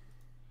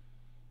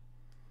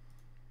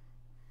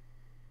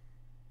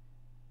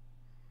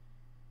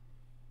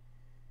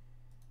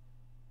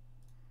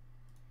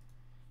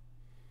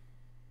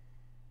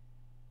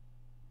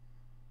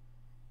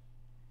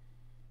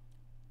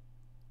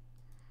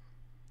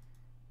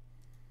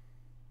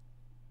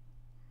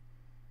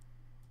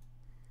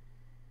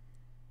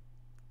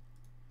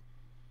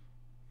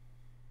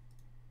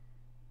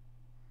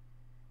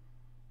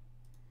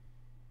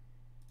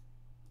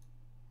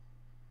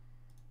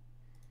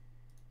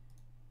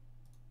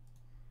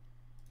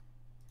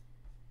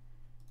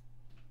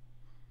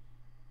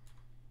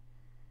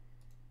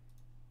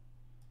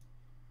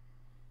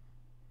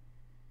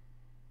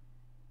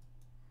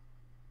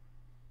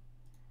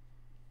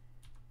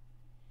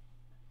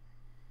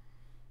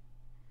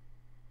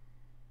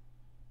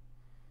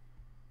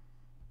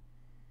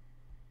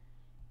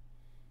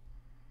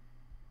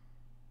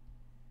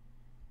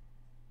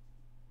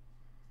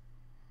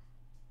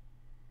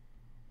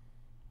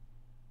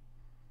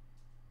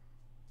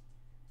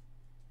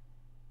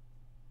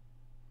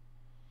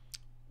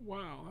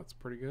 Wow, that's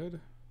pretty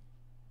good.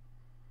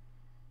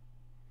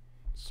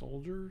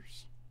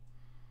 Soldiers.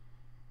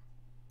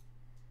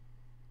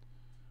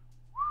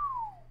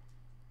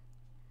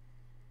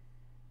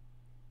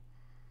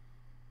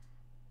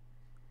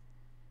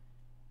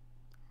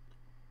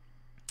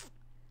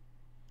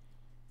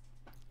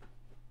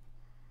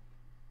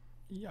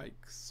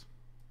 Yikes.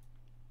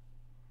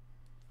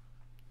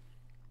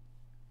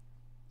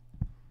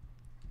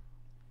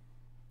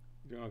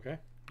 Doing okay?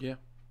 Yeah.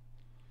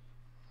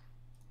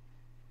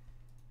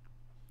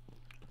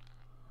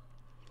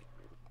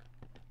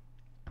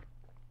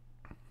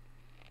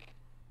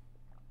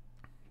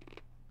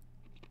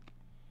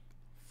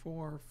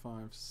 Four,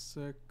 5,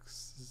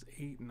 6,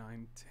 8,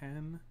 9,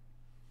 10,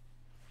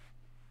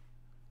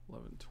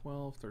 11,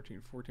 12,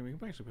 13, 14. We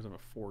can actually put them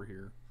at 4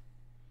 here.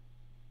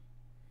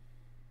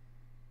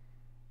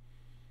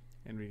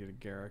 And we get a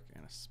Garrick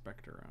and a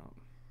Spectre out.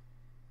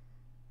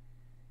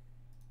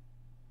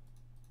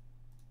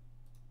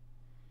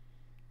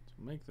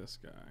 So make this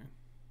guy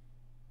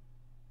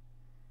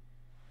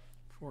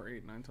 4,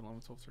 8, 9, 10,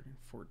 11, 12, 13,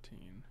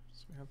 14.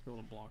 So we have to be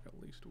able to block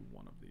at least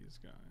one of these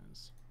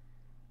guys.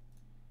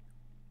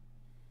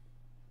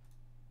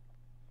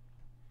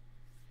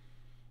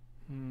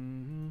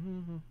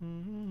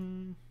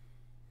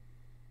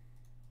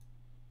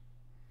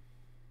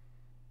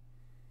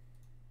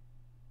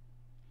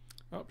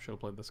 Oh, should have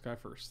played this guy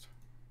first.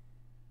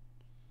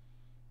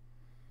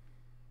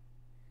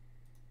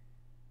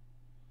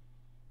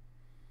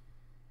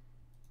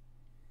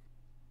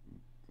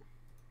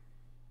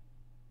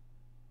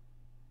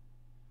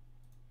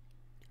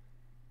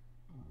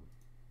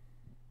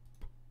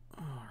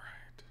 All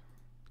right.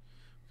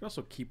 We can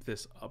also keep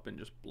this up and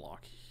just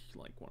block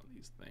like one of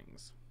these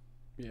things.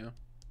 Yeah.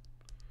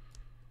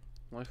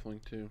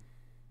 Lifelink too.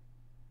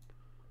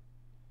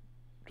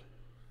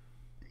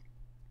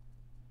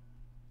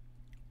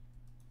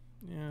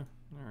 Yeah,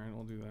 alright,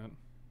 we'll do that.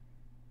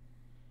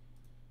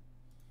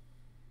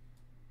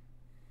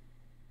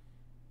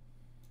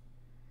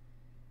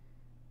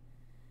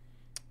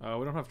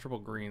 We don't have triple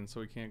green, so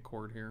we can't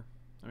cord here.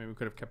 I mean, we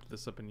could have kept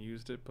this up and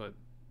used it, but...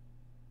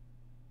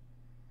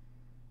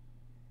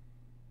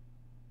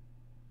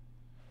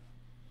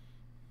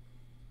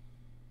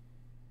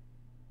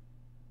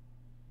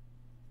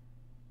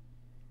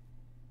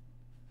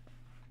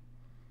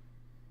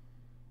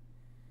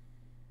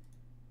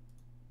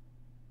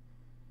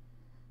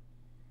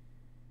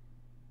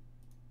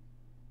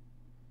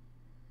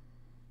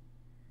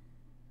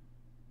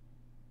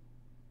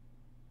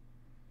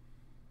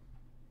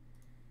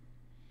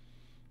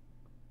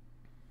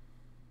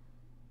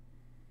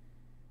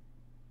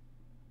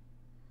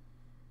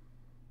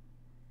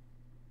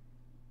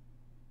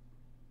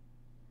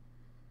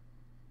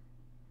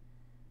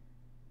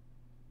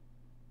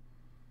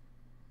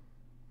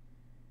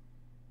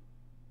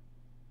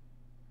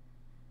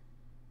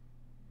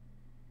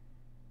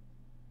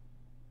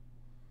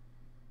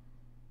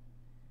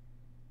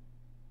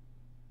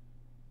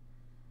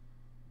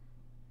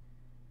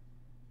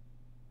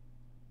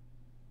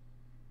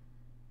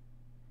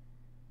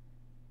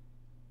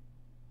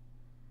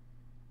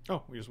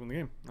 Oh, we just won the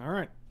game.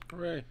 Alright.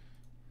 Hooray.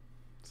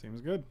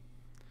 Seems good.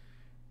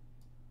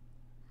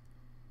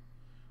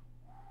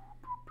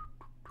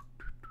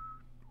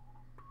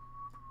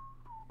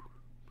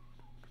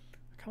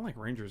 I kind of like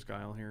Ranger's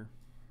Guile here.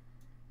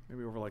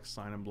 Maybe over like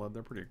Sign and Blood.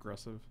 They're pretty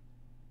aggressive.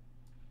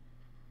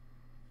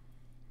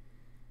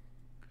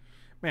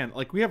 Man,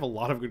 like we have a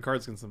lot of good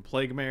cards against them.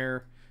 Plague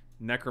Mare,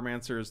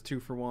 Necromancer is 2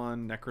 for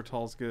 1.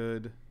 Necrotal's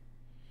good.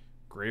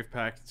 Grave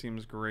Pact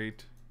seems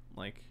great.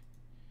 Like,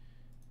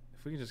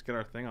 if we can just get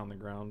our thing on the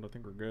ground, I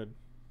think we're good.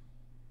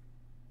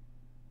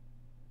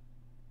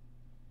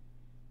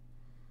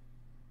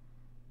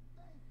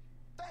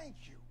 Thank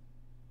you.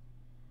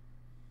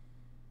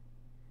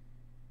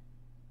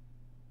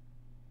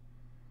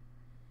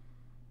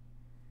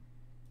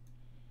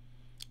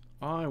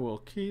 I will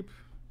keep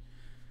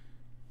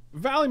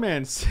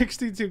Valleyman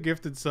 62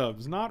 gifted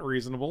subs. Not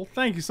reasonable.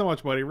 Thank you so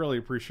much, buddy. Really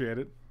appreciate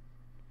it.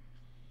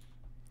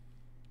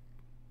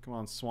 Come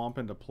on, swamp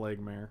into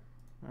Plague Mare.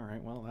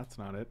 Alright, well, that's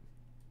not it.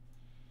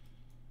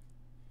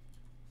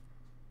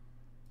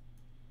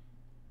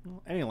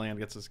 Well, any land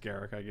gets us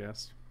Garrick, I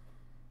guess.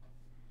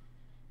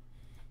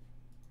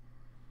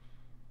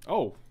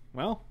 Oh,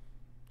 well.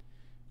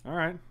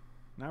 Alright.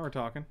 Now we're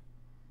talking.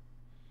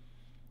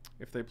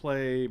 If they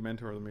play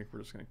Mentor of the Meek, we're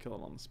just going to kill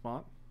it on the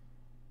spot.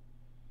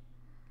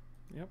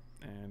 Yep,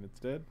 and it's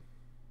dead.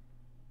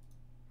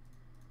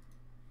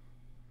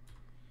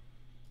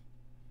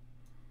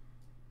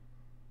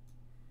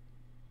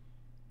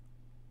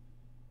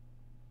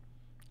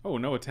 Oh,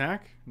 no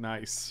attack?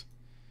 Nice.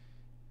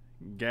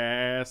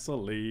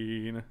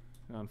 Gasoline.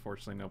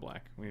 Unfortunately, no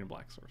black. We need a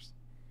black source.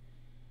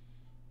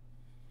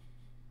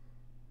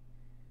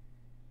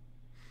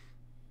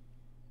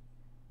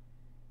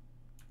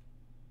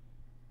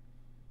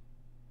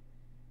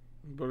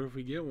 But if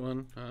we get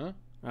one, huh?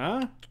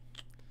 Huh?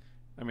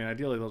 I mean,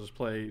 ideally they'll just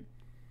play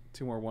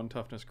 2 more 1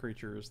 toughness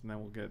creatures, and then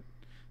we'll get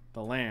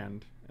the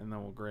land, and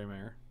then we'll Grey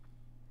Mare.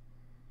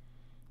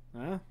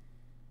 Huh?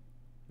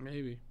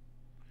 Maybe.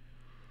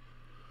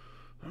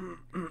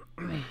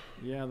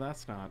 Yeah,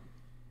 that's not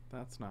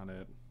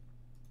it.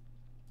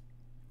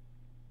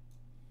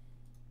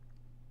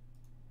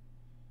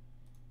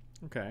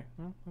 Okay,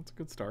 well, that's a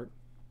good start.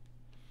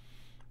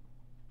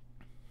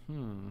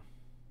 Hmm.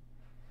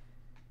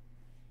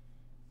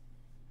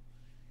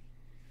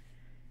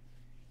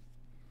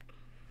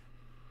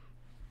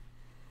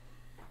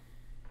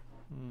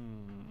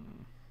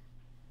 Hmm.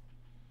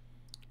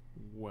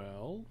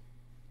 Well.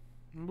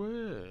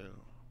 Well.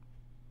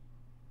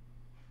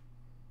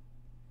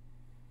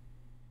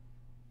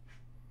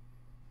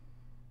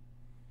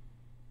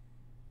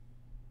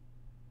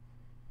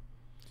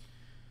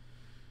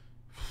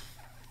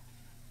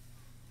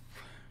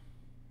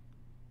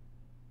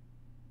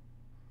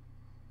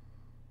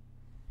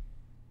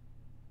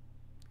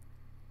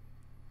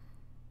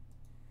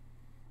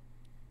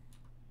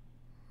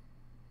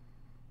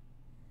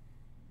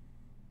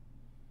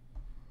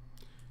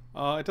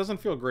 It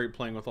doesn't feel great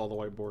playing with all the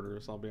white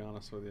borders, I'll be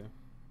honest with you.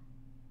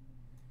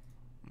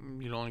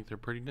 You don't like their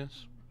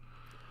prettiness?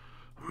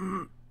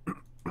 I'm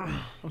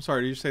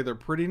sorry, did you say their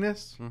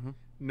prettiness? Mm-hmm.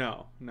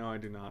 No, I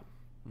do not.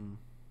 Mm.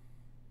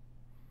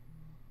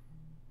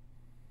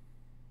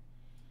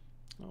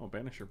 Oh,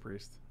 Banisher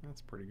Priest.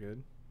 That's pretty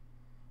good.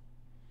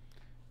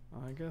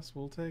 I guess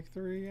we'll take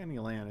 3 any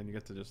land, and you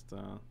get to just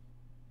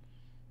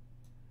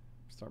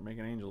start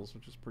making angels,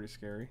 which is pretty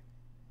scary.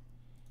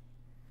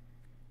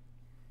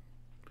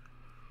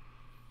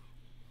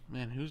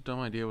 Man, whose dumb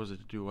idea was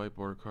it to do white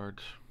border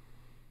cards?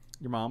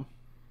 Your mom.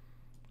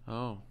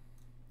 Oh.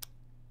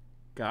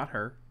 Got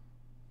her.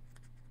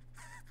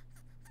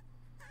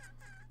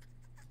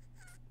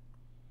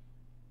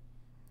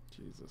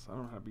 Jesus, I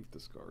don't know how to beat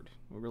this card.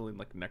 We really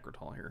like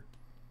Necrotal here.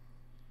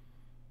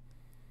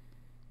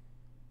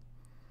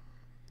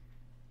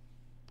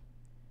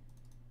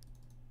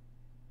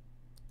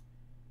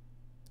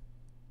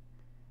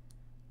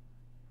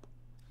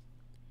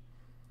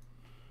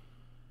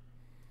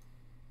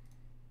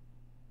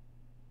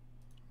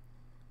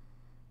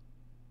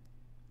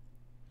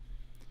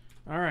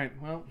 Alright,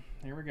 well,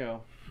 here we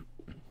go.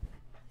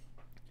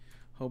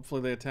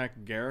 Hopefully they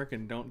attack Garrick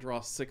and don't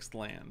draw 6th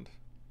land.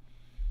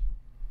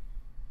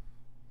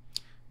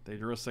 They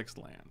drew a 6th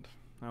land.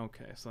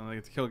 Okay, so they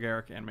get to kill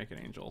Garrick and make an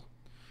angel.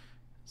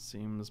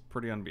 Seems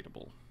pretty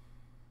unbeatable.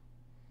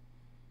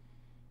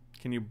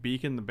 Can you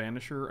beacon the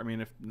Banisher? I mean,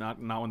 if not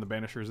when the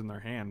Banisher's in their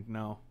hand,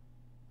 no.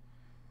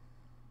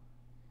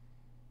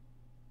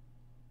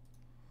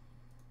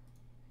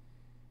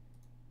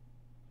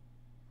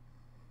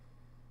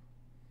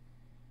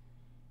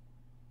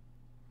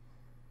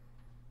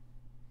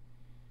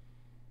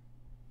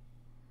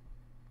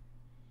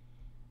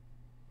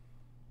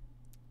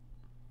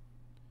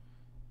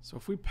 So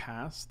if we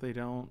pass, they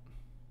don't...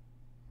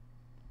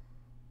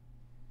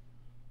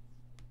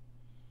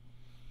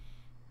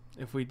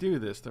 If we do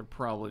this, they're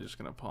probably just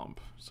going to pump.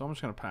 So I'm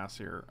just going to pass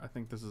here. I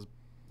think this is...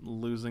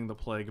 Losing the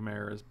Plague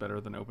Mare is better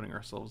than opening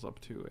ourselves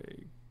up to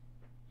a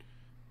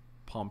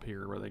pump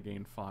here where they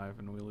gain 5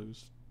 and we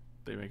lose.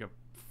 They make a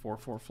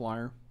 4/4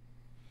 flyer.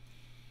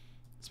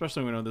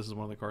 Especially when we know this is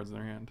one of the cards in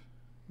their hand.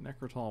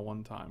 Necrotal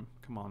 1 time.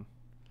 Come on.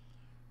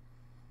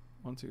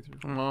 1, 2, 3.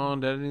 Come on,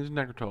 Daddy needs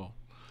Necrotal.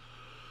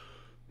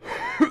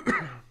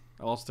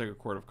 I'll also take a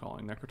Court of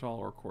Calling. Necrotal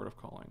or Court of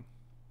Calling.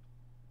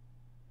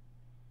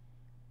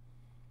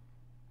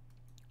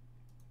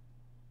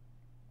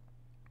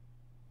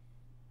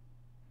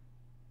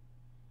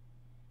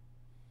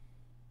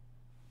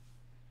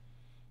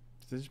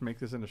 Did they just make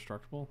this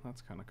indestructible?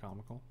 That's kind of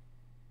comical.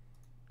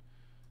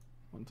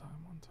 One time.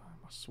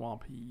 A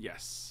swamp.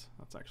 Yes.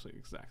 That's actually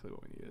exactly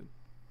what we needed.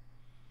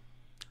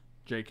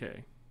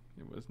 JK.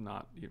 It was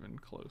not even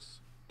close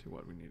to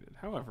what we needed.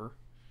 However,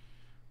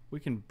 we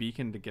can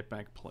beacon to get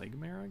back Plague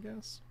Mare, I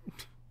guess.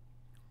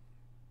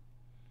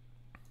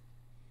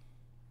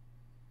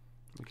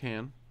 We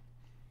can.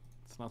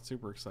 It's not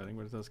super exciting,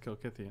 but it does kill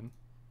Kithian.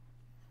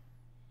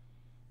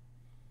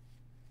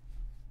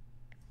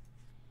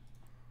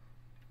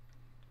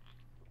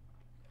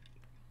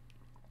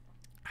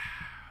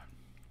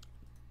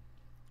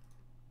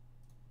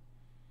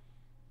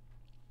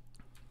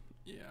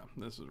 Yeah,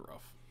 this is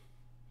rough.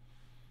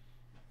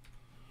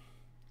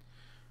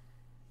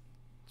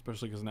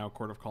 Especially because now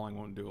Court of Calling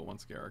won't do it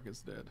once Garrick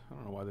is dead. I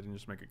don't know why they didn't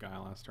just make a guy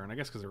last turn. I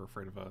guess because they were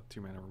afraid of a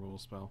 2-mana removal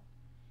spell.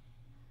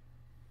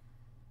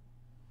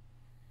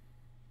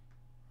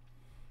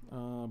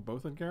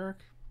 Both at Garrick?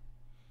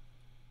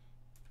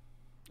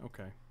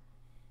 Okay.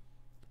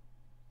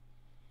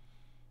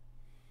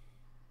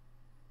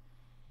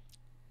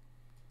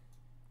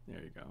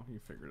 There you go. You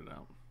figured it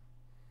out.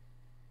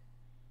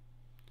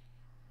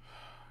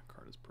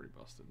 Card is pretty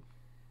busted.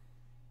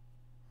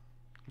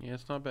 Yeah,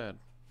 it's not bad.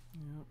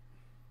 Yep.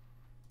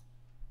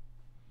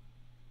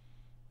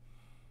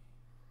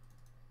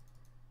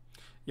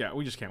 Yeah,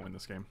 we just can't win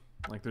this game.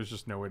 Like, there's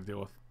just no way to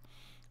deal with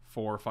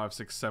 4, 5,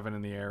 6, 7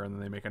 in the air, and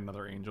then they make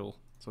another angel.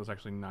 So it's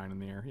actually 9 in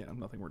the air. Yeah,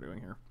 nothing we're doing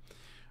here.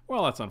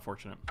 Well, that's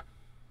unfortunate.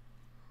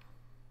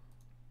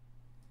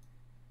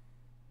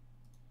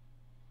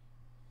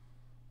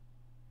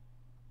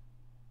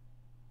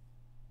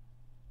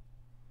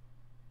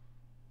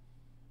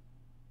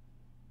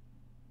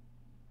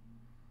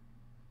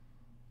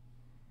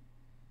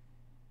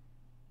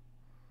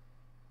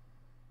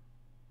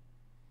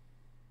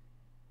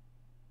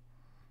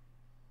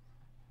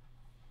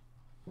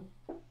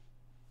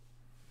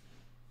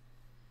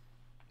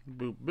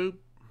 Boop.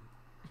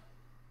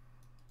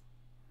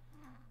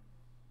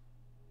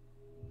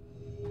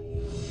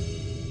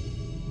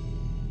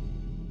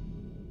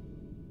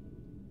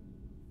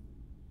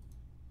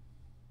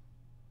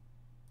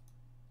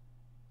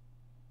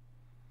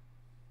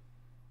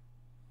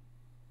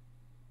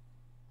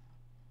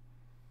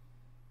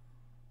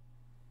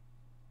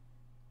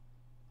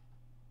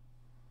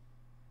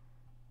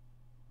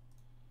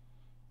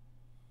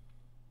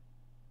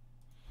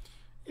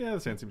 Yeah, the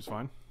sand seems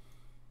fine.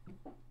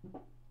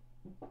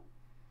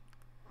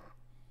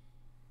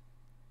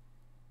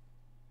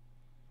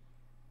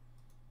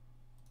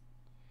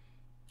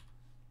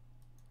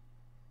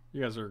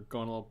 You guys are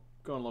going a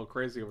little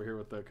crazy over here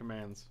with the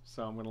commands,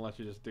 so I'm gonna let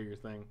you just do your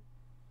thing.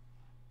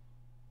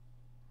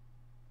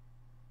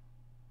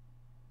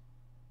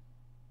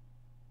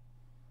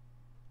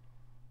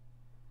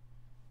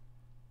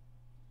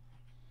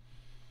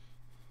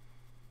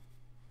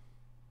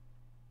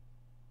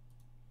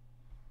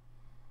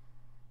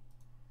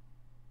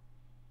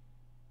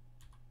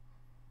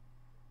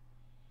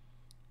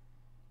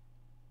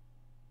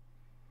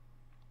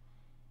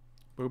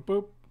 Boop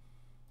boop.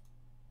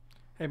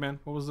 Hey man,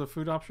 what was the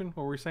food option?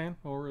 What were we saying?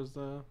 What was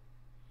the?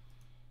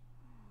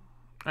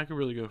 I could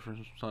really go for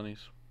some sunnies.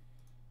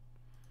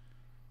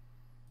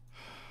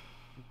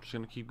 Just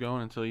gonna keep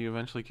going until you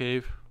eventually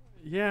cave.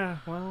 Yeah,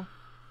 well.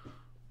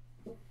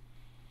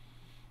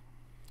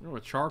 Oh, a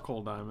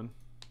charcoal diamond.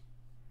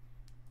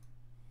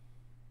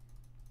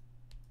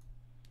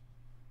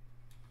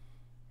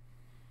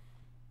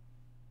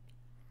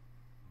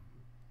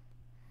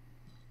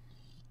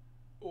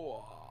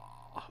 Oh.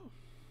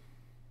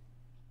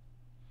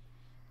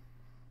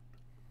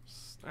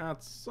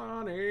 That's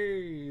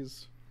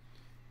sunnies.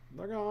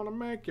 They're gonna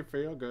make you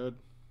feel good.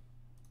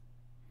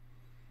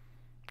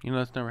 You know,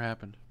 that's never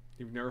happened.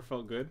 You've never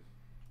felt good?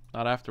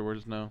 Not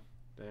afterwards, no.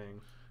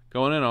 Dang.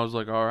 Going in, I was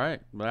like, all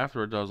right. But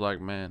afterwards, I was like,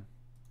 man,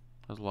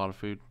 that's a lot of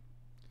food.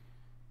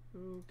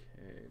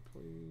 Okay,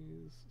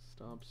 please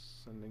stop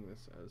sending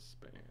this as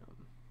spam.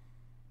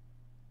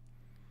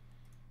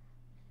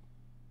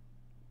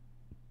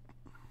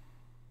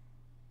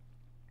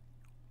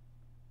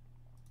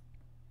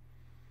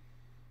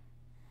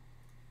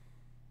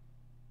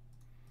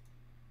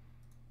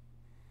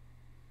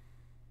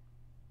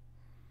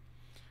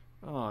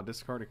 Oh,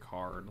 discard a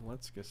card.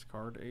 Let's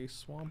discard a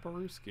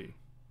Swamparooski.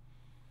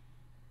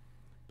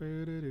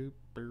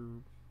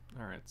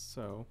 Alright,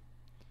 so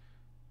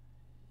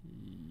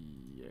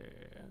yeah.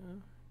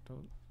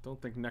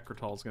 Don't think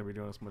Necrotal is gonna be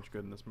doing us much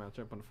good in this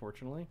matchup,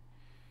 unfortunately.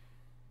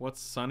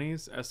 What's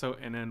Sonny's?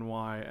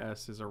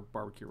 SONNYS is our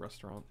barbecue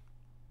restaurant.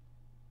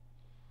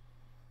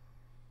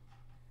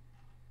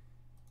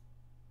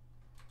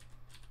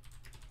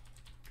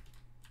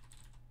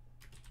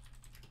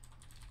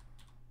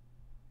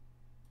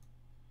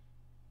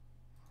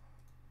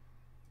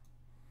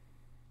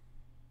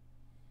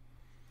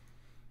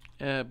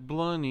 At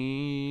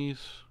Blunnies,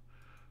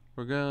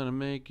 we're gonna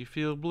make you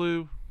feel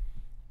blue.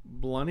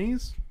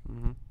 Blunnies?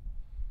 Mm-hmm.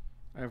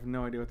 I have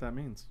no idea what that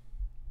means.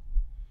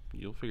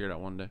 You'll figure it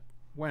out one day.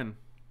 When?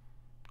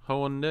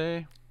 One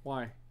day.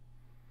 Why?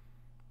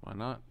 Why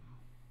not?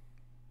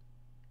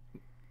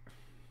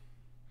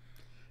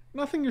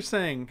 Nothing you're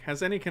saying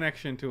has any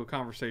connection to a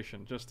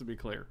conversation, just to be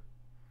clear.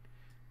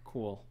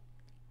 Cool.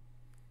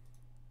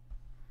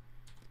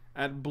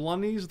 At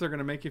Blunnies, they're going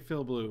to make you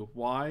feel blue.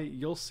 Why?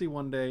 You'll see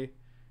one day.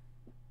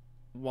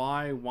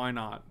 Why? Why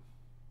not?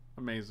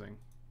 Amazing.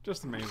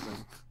 Just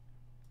amazing.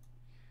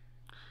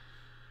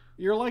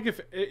 You're like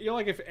if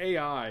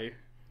AI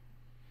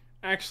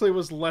actually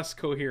was less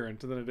coherent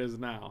than it is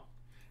now.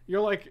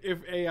 You're like if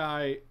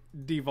AI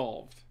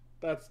devolved.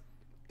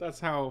 That's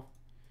how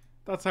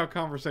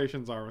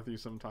conversations are with you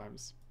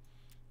sometimes.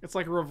 It's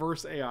like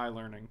reverse AI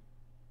learning.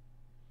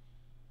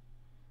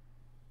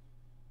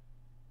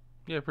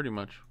 Yeah, pretty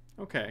much.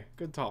 Okay,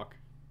 good talk.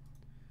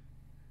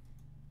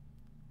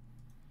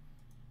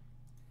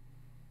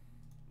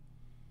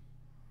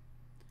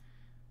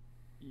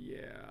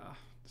 Yeah.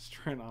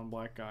 Destroy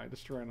non-black guy.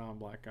 Destroy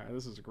non-black guy.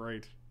 This is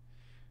great.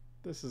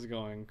 This is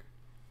going...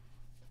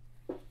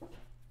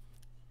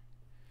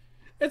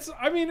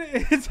 I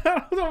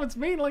don't know what it's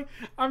mean. Like,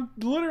 I'm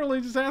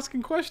literally just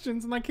asking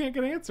questions and I can't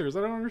get answers.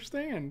 I don't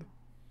understand.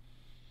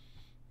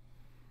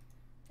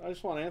 I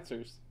just want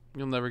answers.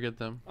 You'll never get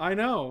them. I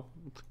know.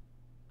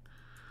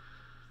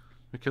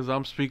 Because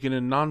I'm speaking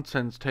in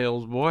nonsense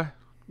tales, boy.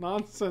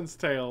 Nonsense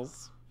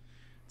tales.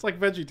 It's like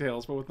Veggie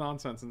Tales, but with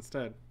nonsense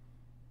instead.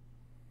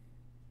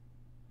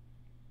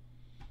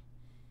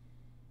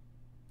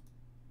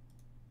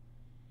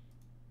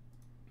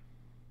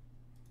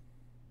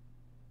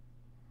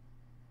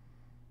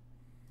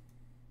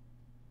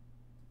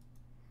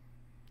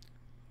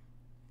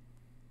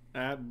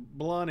 At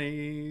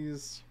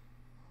Blunnies.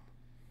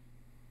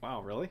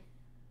 Wow, really?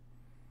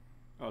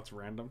 Oh, it's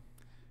random.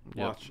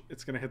 Yep. Watch,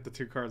 it's gonna hit the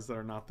two cards that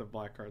are not the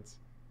black cards.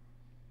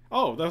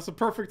 Oh, that's a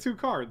perfect two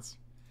cards.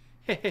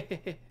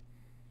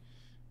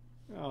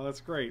 Oh,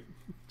 that's great.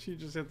 You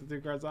just hit the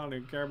 2 cards. I don't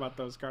even care about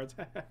those cards.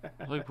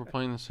 I think we're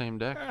playing the same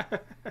deck.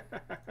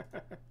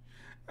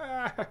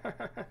 Are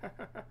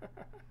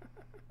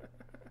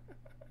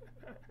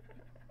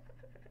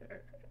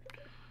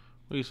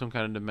you some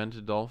kind of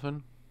demented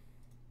dolphin?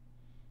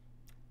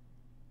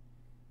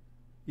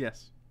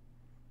 Yes.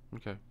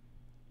 Okay.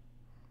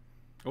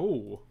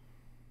 Oh.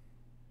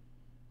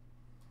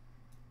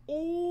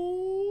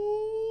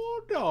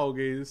 Oh,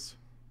 doggies.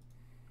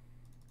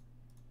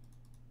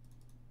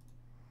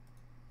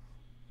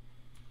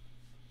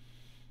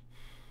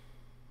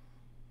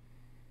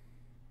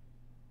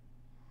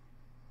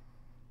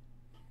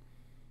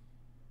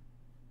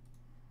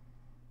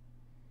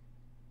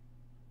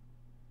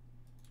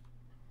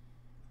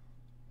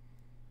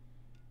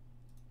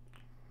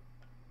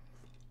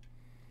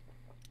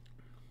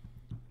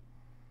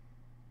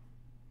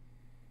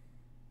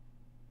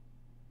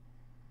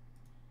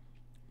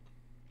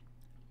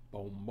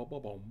 Boom, boom,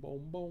 boom,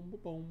 boom, boom,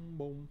 boom,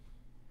 boom.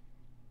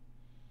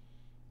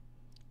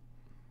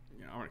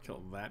 Yeah, I'm gonna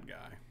kill that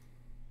guy.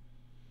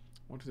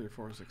 1, 2, 3,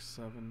 4, 6,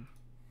 7.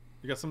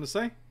 You got something to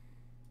say?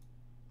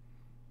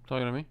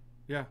 Talking to me?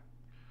 Yeah.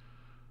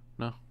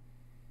 No.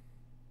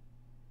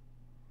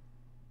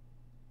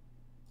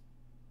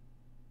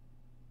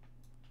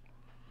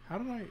 How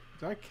did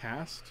I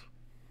cast?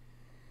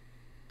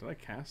 Did I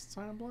cast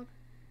Sign of Blood?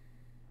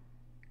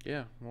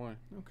 Yeah, why?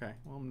 Okay.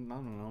 Well, I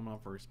don't know. I'm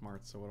not very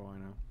smart, so what do I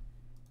know?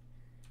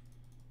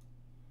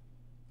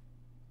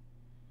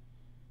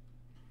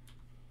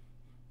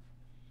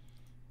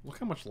 Look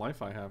how much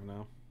life I have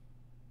now.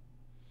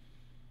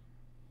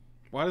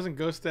 Why doesn't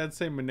Ghost Dad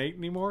say Manate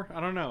anymore? I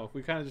don't know.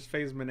 We kind of just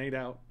phase Manate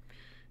out.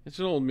 It's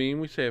an old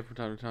meme. We say it from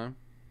time to time.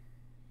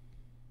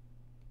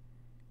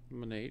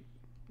 Manate.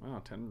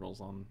 Wow, tendrils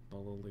on the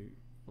little.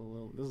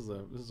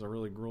 This is a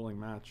really grueling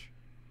match.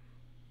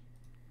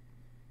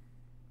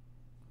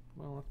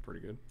 Well, that's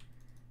pretty good.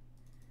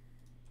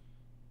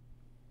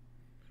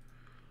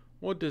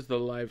 What is the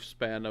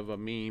lifespan of a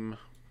meme?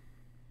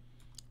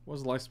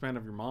 What's the lifespan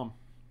of your mom?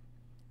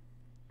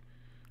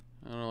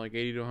 I don't know, like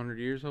 80 to 100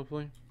 years,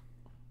 hopefully.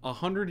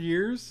 100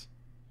 years?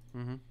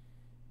 Mm-hmm.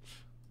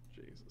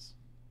 Jesus.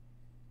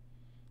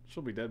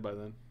 She'll be dead by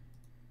then.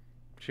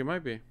 She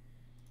might be.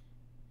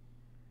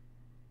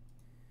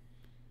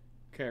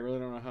 Okay, I really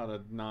don't know how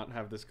to not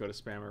have this go to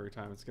spam every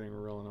time. It's getting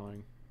real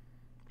annoying.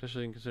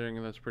 Especially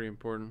considering that's pretty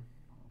important.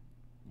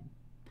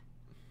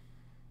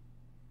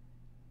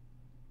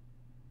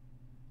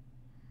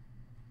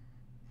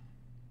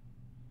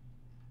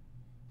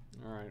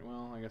 Alright,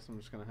 well, I guess I'm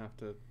just going to have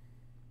to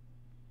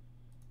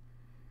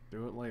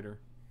do it later.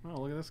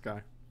 Oh, look at this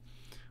guy.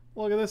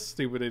 Look at this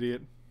stupid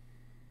idiot.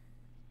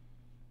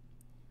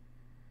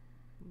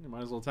 You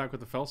might as well attack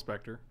with the Fel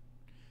Spectre.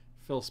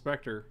 Phil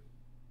Spectre.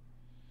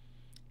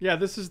 Yeah,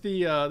 this is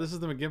the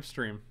McGimp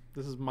stream.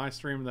 This is my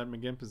stream that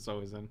McGimp is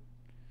always in.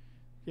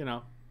 You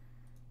know.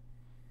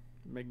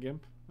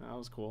 McGimp. That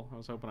was cool. I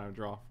was hoping I would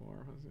draw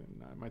for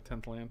my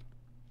 10th land.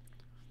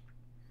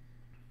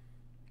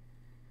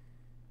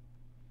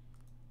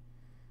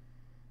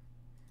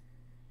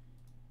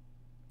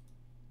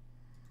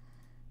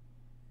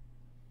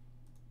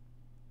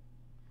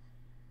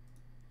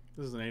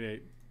 This is an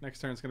 8-8. Next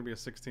turn it's going to be a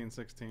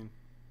 16-16. Do you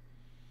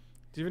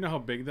even know how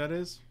big that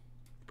is?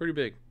 Pretty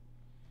big.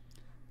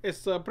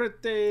 It's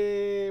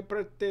pretty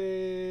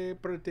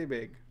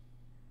big.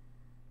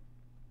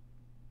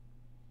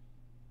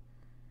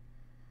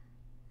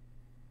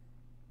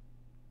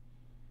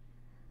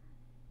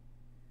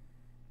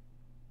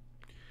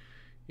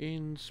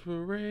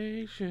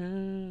 Inspiration.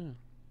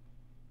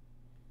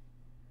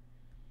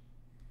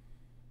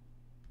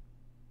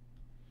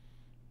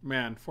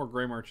 Man, 4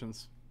 Gray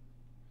Merchants.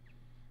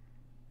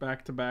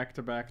 Back to back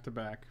to back to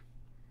back.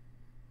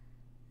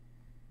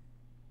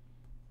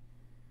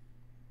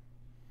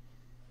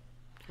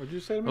 What'd you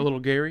say to me? A little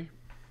Gary.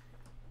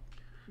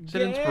 It's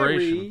an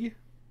inspiration.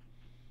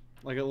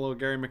 Like a little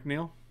Gary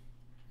McNeil?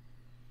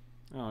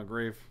 Oh, a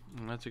grave.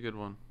 That's a good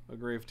one. A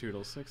grave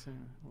toodle. 6,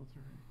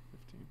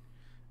 15.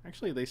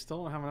 Actually, they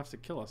still don't have enough to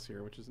kill us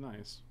here, which is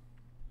nice.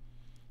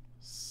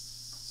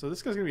 So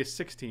this guy's going to be a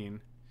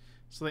 16.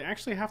 So they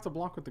actually have to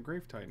block with the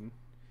Grave Titan.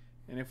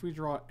 And if we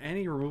draw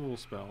any removal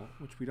spell,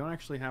 which we don't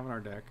actually have in our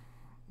deck,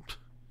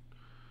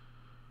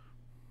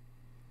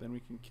 then we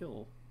can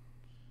kill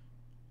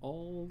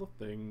all the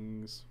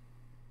things.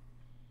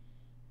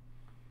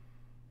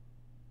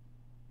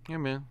 Yeah,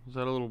 man. Is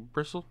that a little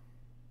bristle?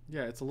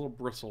 Yeah, it's a little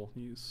bristle.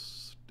 You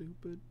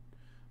stupid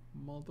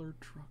mother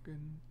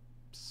trucking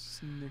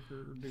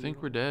snicker. I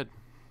think we're dead.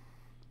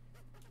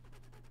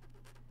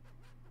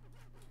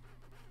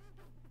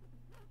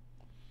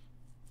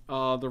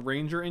 The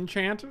Ranger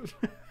enchant?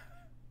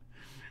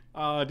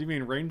 Do you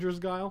mean Ranger's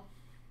Guile?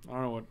 I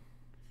don't know what.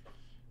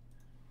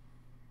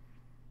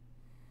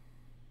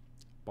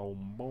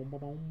 Boom, boom, boom,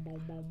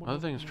 boom, boom, boom. Other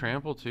things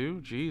trample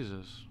too?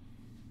 Jesus.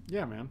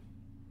 Yeah, man.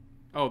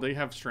 Oh, they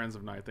have Strands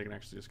of Night. They can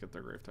actually just get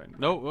their Grave Titan.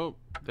 No, oh,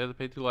 they have to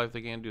pay 2 life.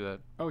 They can't do that.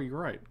 Oh, you're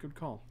right. Good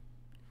call.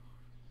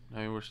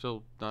 I mean, we're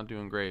still not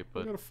doing great,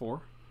 but We got a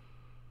 4.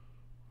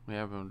 We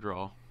have a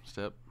draw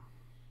step.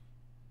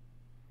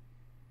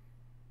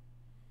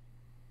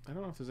 I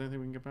don't know if there's anything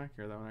we can get back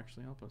here that would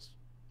actually help us.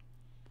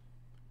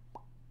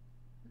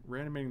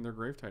 Reanimating their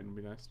Grave Titan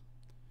would be nice.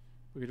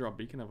 We could draw a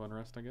Beacon of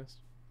Unrest, I guess.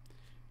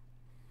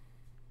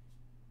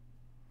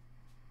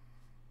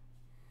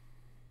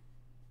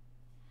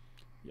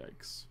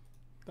 Yikes.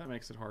 That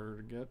makes it harder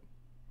to get.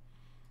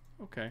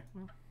 Okay,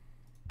 well.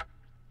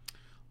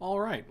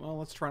 Alright, well,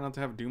 let's try not to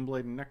have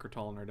Doomblade and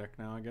Necrotol in our deck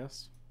now, I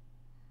guess.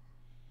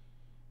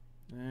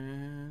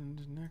 And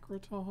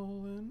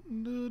Necrotol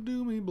and a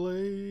Doomy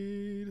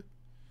Blade.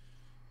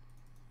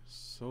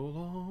 So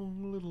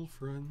long, little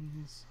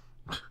friends.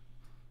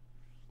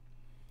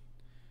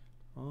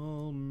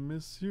 I'll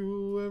miss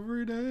you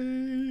every day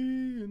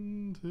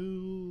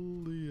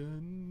until the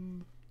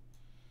end.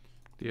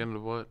 The end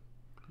of what?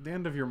 The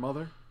end of your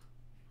mother.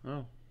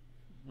 Oh.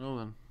 Well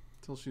then.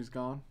 Till she's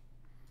gone.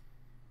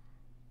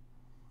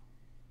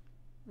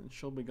 And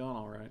she'll be gone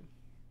alright.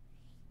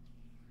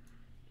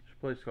 Should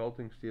play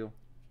Sculpting Steel.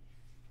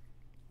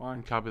 Why?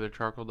 And copy their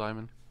Charcoal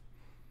Diamond.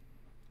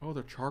 Oh,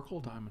 they're Charcoal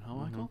Diamond, huh,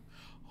 Michael?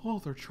 Oh,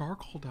 they're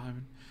Charcoal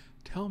Diamond.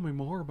 Tell me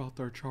more about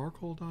their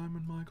Charcoal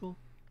Diamond, Michael.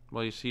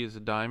 Well, you see, it's a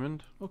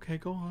diamond. Okay,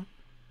 go on.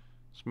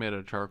 It's made out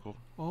of charcoal.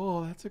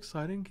 Oh, that's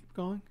exciting. Keep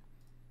going.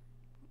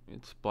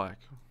 It's black.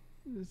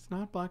 It's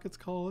not black, it's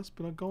colorless,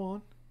 but go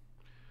on.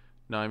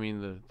 No, I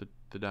mean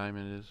the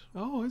diamond is.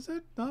 Oh, is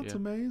it? That's Yeah.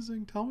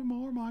 amazing. Tell me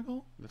more,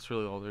 Michael. That's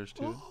really all there is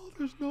to it. Oh,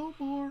 there's no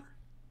more.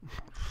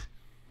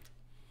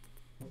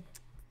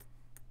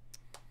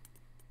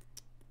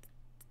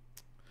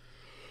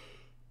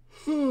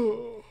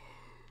 Does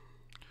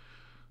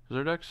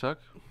their deck suck?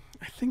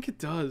 I think it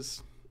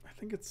does. I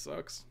think it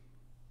sucks.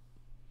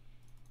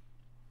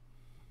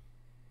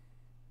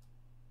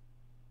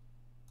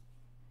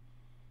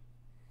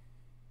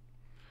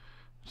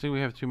 I think we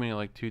have too many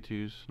like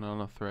 2/2s, not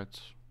enough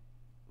threats.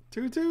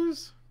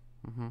 2/2s?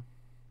 Mm-hmm.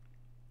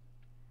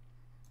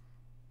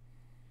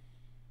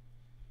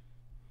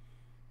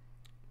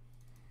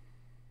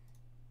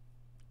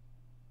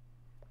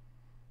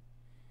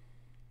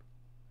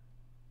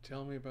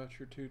 Tell me about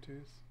your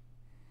 2/2s.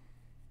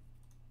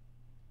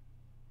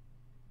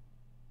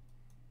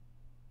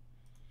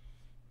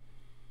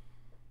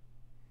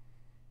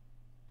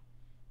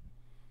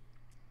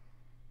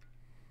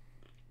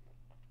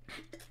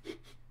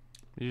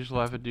 You just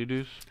laugh at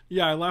doo-doos?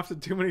 Yeah, I laughed at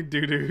too many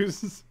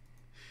doo-doos.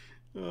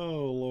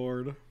 Oh,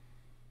 Lord.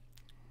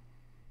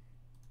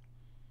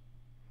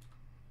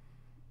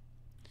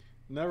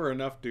 Never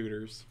enough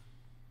dooders.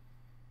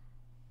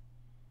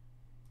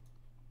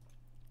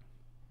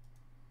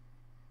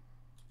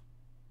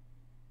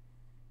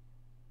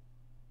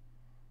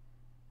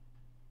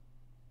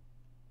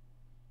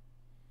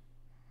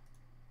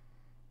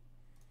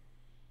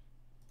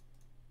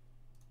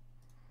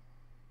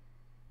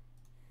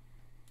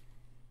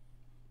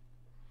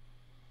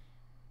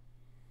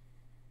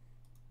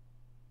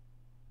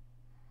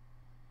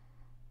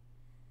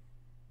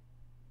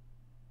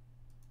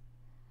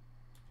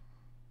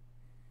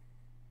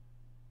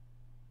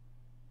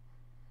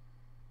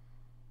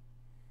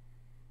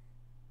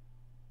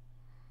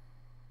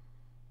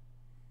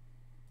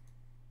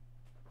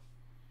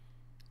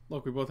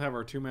 Look, we both have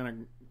our 2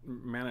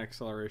 mana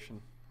acceleration.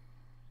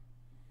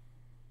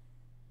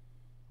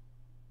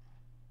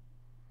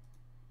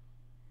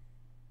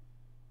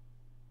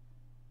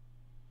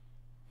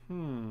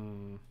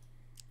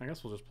 I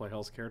guess we'll just play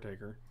Hell's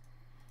Caretaker.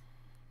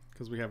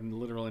 Because we have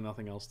literally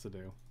nothing else to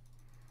do.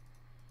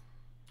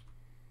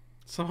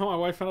 Somehow my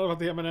wife found out about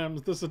the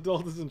M&Ms. This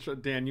adult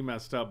isn't... Dan, you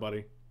messed up,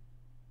 buddy.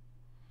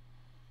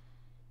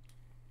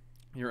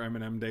 Your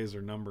M&M days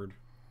are numbered.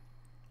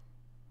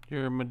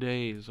 Your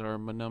days are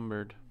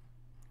numbered.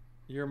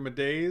 Your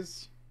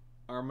days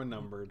are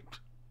numbered.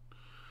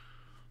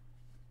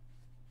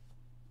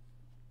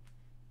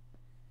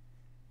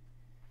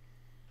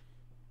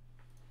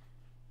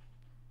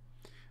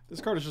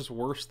 This card is just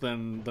worse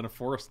than a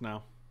forest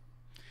now.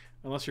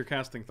 Unless you're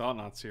casting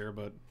Thought-Knots here,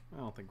 but I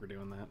don't think we're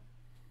doing that.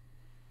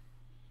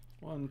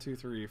 1, 2,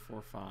 3,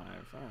 4, 5.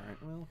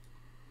 Alright, well.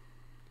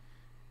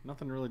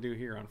 Nothing to really do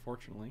here,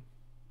 unfortunately.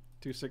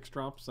 2 6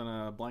 drops and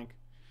a blank.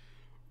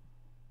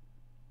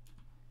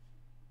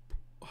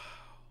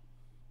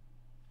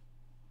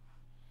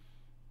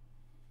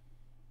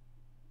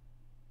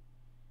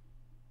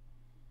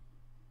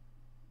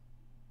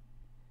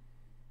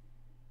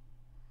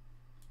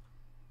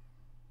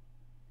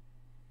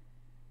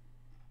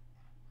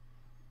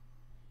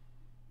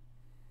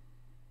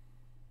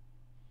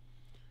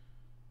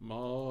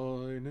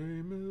 My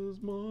name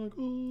is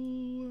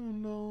Michael,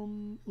 and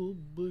I'm a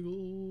big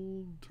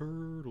old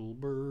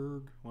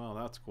Turtleberg. Wow,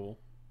 that's cool.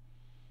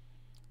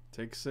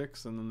 Take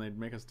 6, and then they'd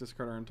make us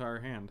discard our entire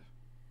hand.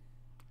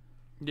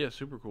 Yeah,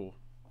 super cool.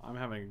 I'm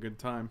having a good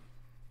time.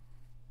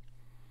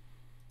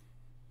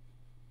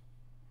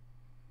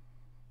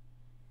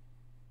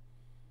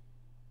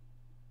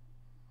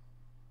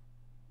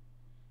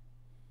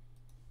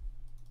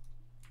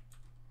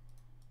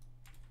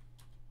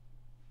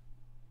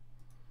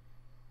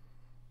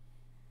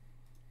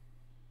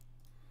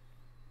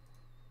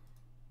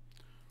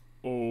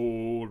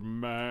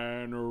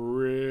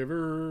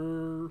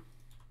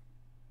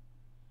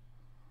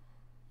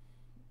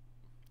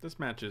 This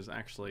match is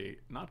actually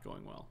not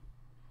going well.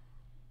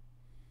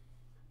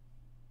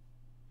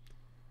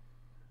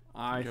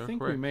 I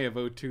think we may have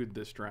O2'd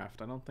this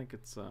draft. I don't think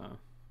it's not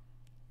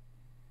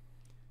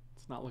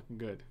looking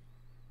good.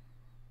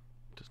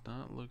 Does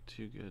not look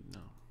too good,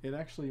 no. It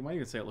actually, you might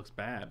even say it looks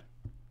bad.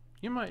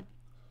 You might.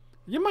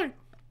 You might.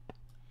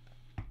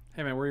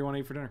 Hey man, where do you want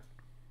to eat for dinner?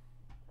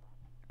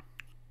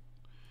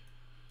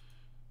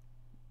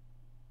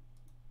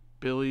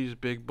 Billy's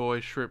Big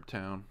Boy Shrimp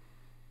Town.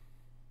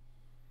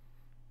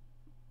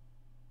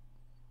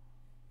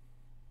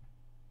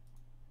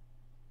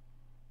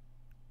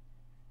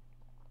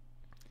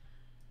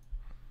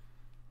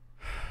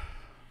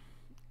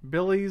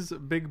 Billy's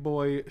Big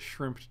Boy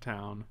Shrimp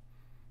Town.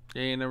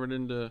 You ain't never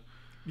been to...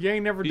 You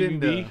ain't never been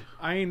B&B? to...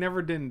 I ain't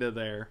never been to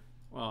there.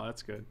 Well,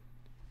 that's good.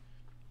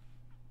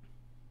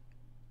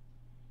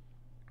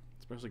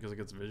 Especially because it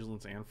gets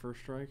Vigilance and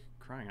First Strike.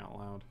 Crying out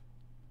loud.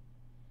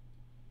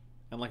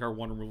 And like our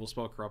one removal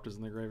spell, Corrupt, is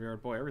in the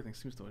graveyard. Boy, everything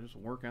seems to just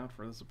work out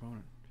for this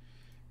opponent.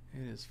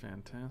 It is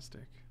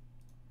fantastic.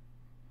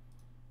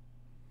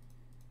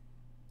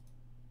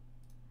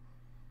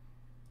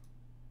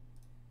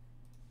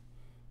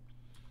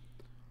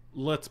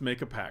 Let's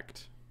make a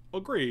pact.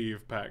 A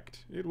grave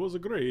pact. It was a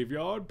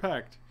graveyard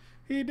pact.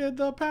 He did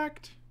the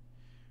pact.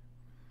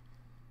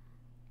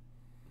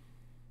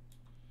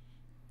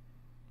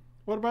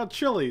 What about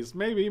Chili's?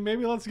 Maybe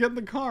let's get in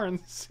the car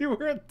and see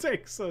where it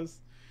takes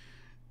us.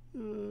 Hey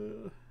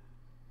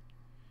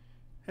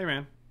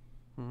man.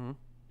 Mm-hmm. You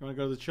want to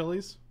go to the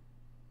Chili's?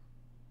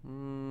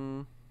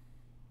 Kind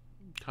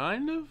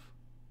of.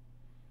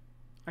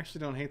 I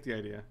actually don't hate the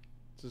idea.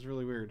 This is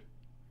really weird.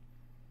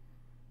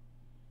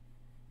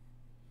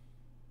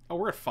 Oh,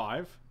 we're at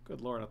 5?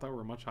 Good lord, I thought we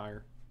were much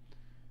higher.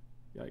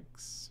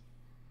 Yikes.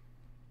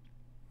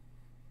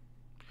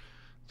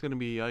 It's gonna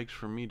be yikes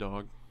for me,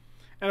 dog.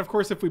 And of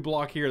course, if we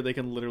block here, they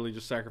can literally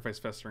just sacrifice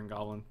Festering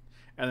Goblin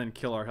and then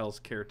kill our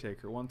Hell's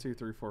Caretaker. 1, 2,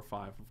 3, 4,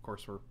 5. Of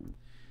course we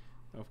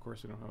don't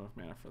have enough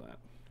mana for that.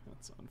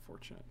 That's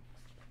unfortunate.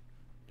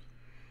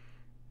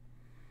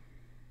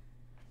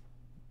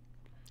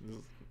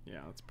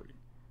 Yeah, that's pretty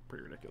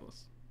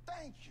ridiculous.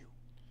 Thank you.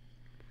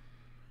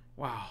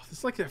 Wow, this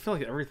is like, I feel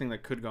like everything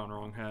that could gone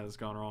wrong has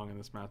gone wrong in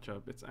this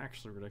matchup. It's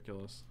actually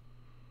ridiculous.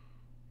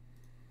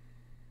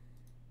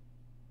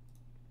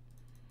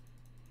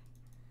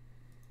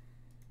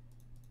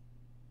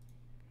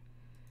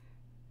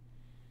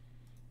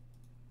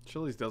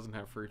 Chili's doesn't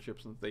have free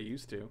chips, and they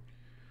used to.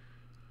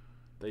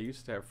 They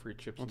used to have free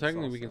chips. Well,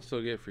 technically, we can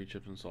still get free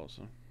chips and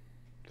salsa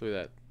through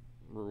that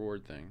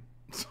reward thing.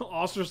 So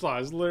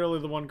ostracized, literally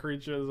the one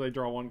creature. They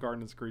draw one card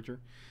and it's a creature.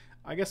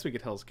 I guess we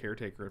could Hell's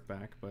Caretaker it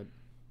back, but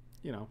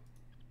you know.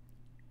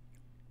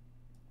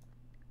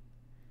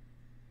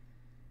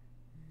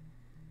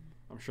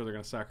 I'm sure they're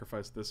gonna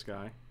sacrifice this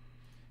guy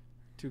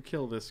to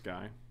kill this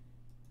guy.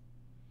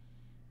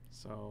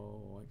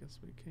 So I guess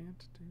we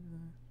can't do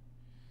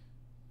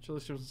that. Chili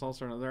chips and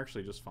salsa, no, they're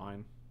actually just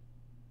fine.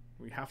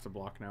 We have to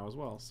block now as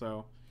well,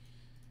 so...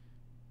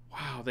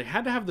 Wow, they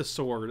had to have the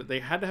sword, they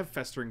had to have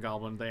Festering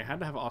Goblin, they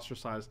had to have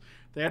Ostracize,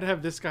 they had to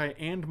have this guy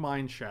and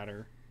Mind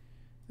Shatter.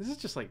 This is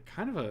just like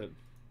kind of a...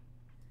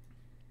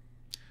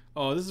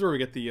 Oh, this is where we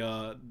get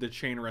the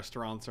chain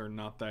restaurants are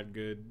not that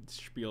good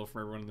spiel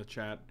from everyone in the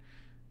chat.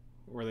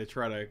 Where they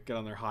try to get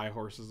on their high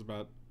horses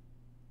about...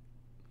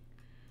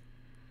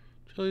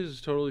 Chili's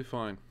is totally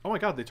fine. Oh my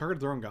god, they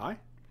targeted their own guy?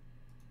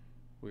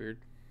 Weird.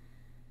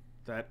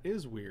 That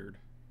is weird.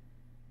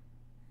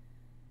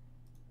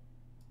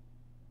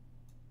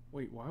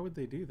 Wait, why would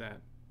they do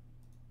that?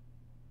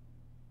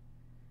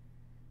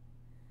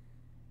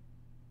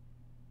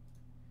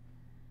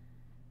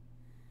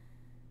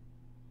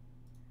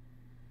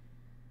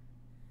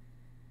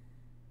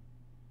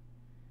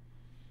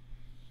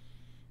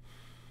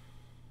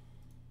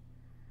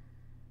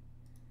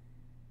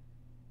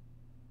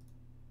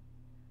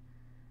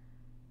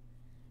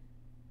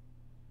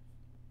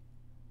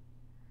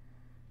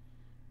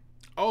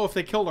 Oh, if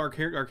they killed our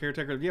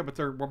caretaker, yeah, but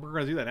we're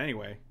going to do that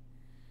anyway.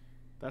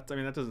 That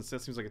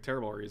seems like a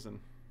terrible reason.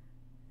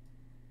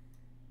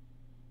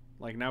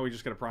 Like, now we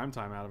just get a prime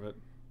time out of it.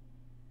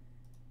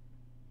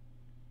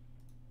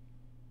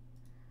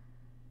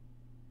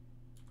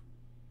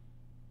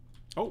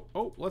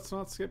 Oh, let's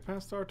not skip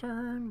past our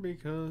turn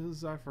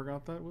because I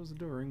forgot that was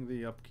during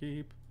the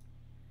upkeep.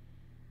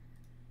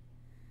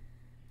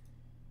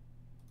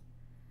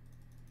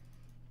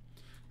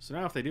 So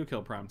now if they do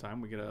kill prime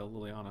time, we get a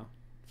Liliana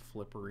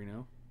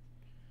Flipperino.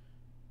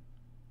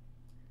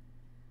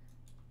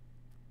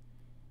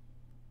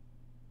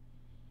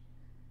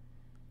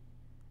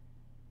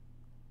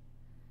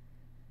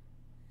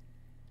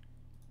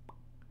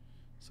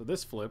 So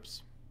this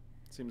flips.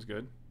 Seems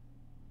good.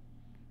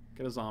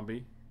 Get a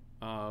zombie.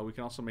 We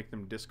can also make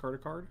them discard a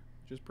card,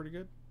 which is pretty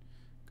good.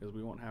 Because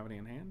we won't have any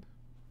in hand.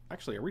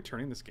 Actually, are we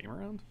turning this game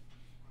around?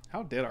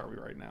 How dead are we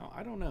right now?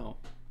 I don't know.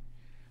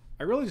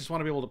 I really just want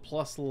to be able to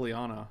plus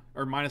Liliana,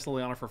 or minus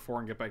Liliana for 4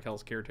 and get back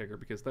Hell's Caretaker,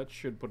 because that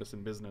should put us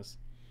in business.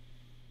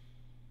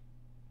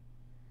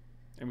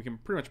 And we can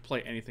pretty much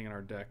play anything in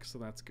our deck, so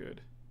that's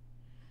good.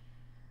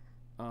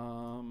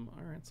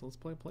 Alright, so let's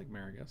play Plague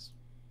Mare, I guess.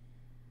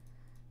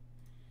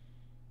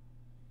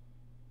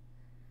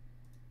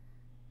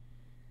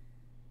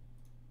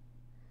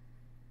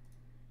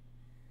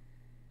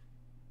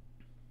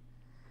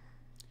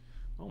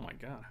 Oh my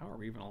god, how are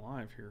we even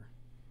alive here?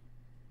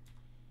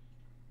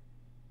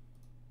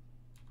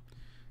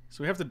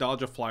 So we have to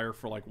dodge a flyer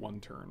for like 1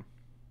 turn.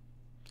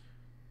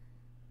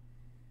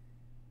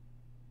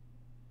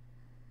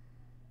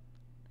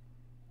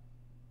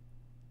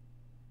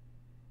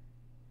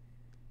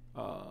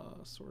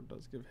 Sword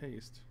does give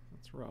haste.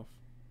 That's rough.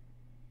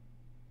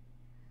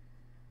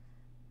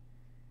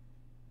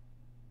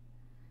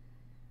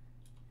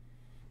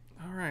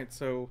 Alright,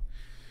 so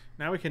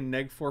now we can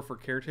neg 4 for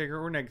Caretaker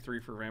or neg 3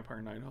 for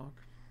Vampire Nighthawk.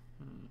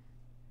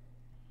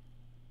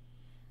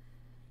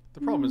 The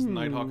problem is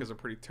Nighthawk is a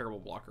pretty terrible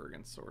blocker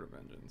against Sword of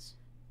Vengeance.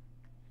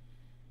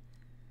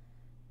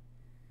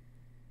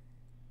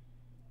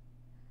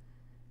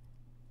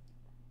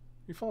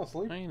 You fall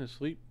asleep? I ain't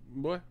asleep,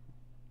 boy.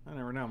 I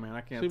never know, man.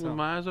 I can't Sleep tell. with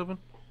my eyes open?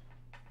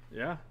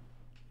 Yeah.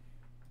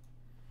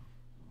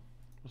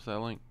 What's that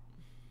link?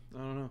 I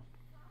don't know.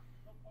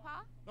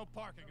 Huh? No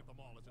parking at the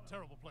mall. It's a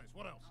terrible place.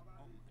 What else?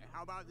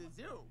 How about the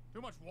zoo?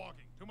 Too much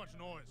walking. Too much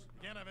noise.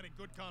 You can't have any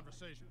good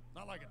conversation.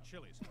 Not like at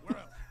Chili's. Where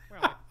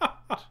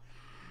else?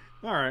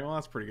 All right, well,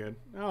 that's pretty good.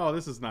 Oh,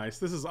 this is nice.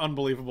 This is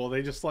unbelievable.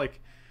 They just, like...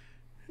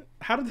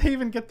 How did they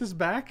even get this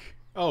back?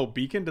 Oh,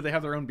 beacon? Do they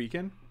have their own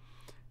beacon?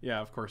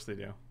 Yeah, of course they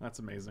do. That's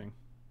amazing.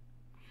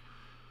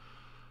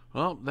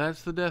 Well,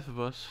 that's the death of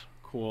us.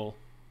 Cool.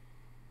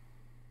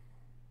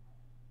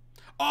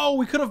 Oh,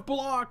 we could have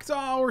blocked!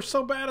 Oh, we're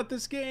so bad at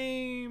this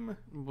game!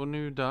 Wouldn't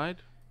you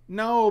died?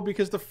 No,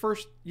 because the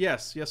first...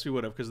 Yes, we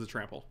would have, because of the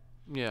trample.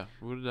 Yeah,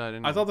 we would have died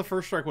anyway. I thought the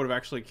first strike would have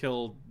actually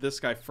killed this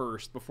guy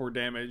first before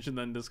damage, and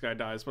then this guy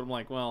dies. But I'm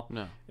like, well,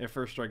 no. If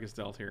first strike is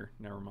dealt here,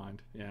 never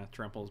mind. Yeah,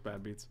 trample is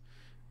bad beats.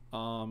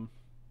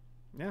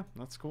 Yeah,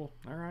 that's cool.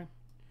 All right.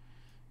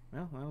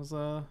 Well,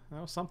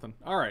 that was something.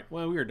 All right.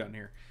 Well, we are done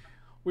here.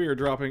 We are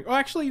dropping. Oh,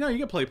 actually, no, you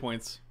get play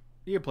points.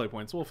 You get play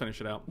points. We'll finish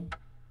it out.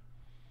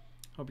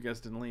 Hope you guys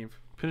didn't leave.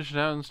 Finish it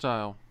out in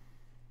style.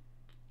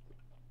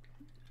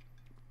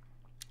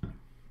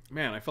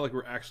 Man, I feel like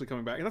we're actually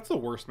coming back. That's the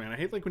worst, man. I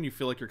hate like when you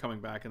feel like you're coming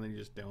back and then you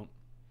just don't.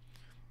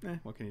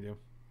 What can you do?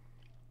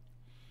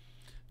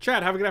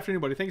 Chad, have a good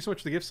afternoon, buddy. Thank you so much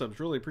for the gift subs.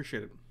 Really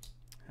appreciate it.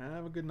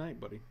 Have a good night,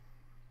 buddy.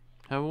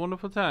 Have a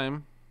wonderful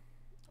time.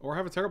 Or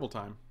have a terrible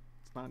time.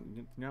 It's not.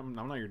 I'm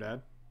not your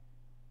dad.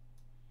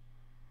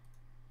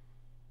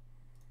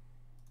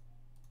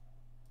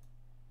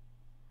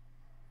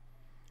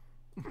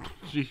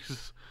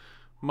 Jesus.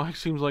 Mike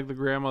seems like the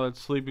grandma that's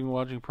sleeping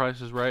watching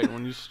Price is Right, and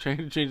when you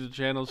change the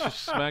channels, she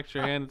smacks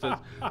your hand and says,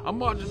 I'm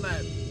watching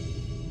that.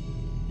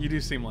 You do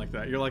seem like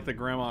that. You're like the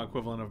grandma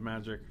equivalent of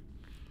magic.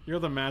 You're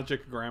the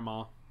magic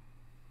grandma.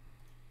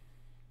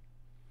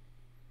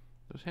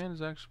 This hand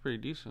is actually pretty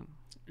decent.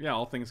 Yeah,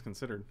 all things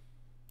considered.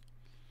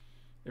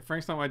 If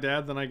Frank's not my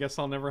dad, then I guess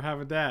I'll never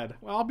have a dad.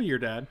 Well, I'll be your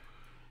dad.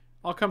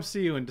 I'll come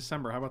see you in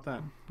December. How about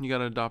that? You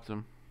gotta adopt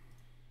him.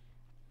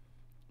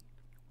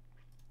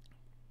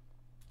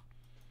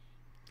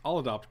 I'll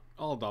adopt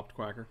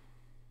Quacker.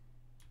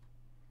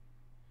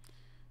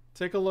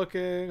 Take a look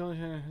at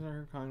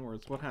her kind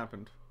words. What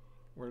happened?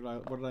 What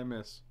did I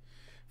miss?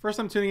 First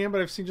time tuning in, but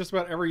I've seen just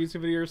about every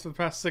YouTube video for the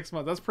past 6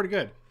 months. That's pretty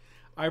good.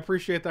 I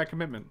appreciate that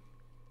commitment.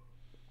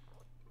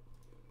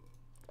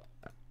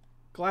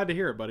 Glad to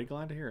hear it, buddy.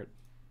 Glad to hear it.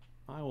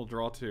 I will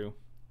draw 2.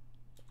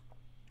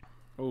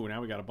 Oh,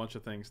 now we got a bunch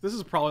of things. This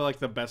is probably like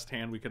the best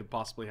hand we could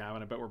possibly have,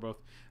 and I bet we're both.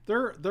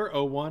 They're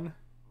 0-1.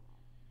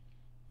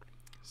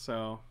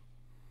 So.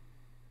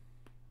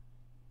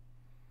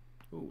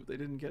 Ooh, they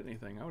didn't get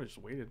anything. I would have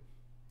just waited.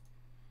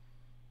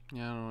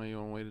 Yeah, I don't know. You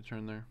want to wait a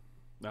turn there?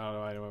 No,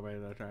 I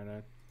waited. I tried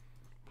that.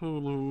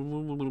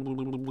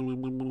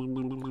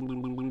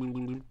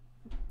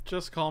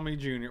 Just call me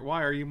Junior.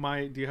 Why are you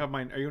my? Do you have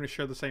my? Are you going to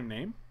share the same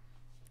name?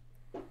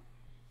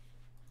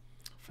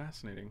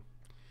 Fascinating.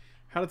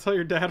 How to tell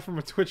your dad from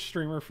a Twitch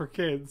streamer for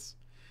kids.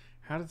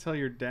 How to tell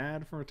your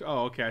dad from a...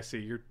 Oh, okay, I see.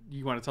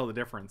 You want to tell the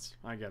difference.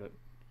 I get it.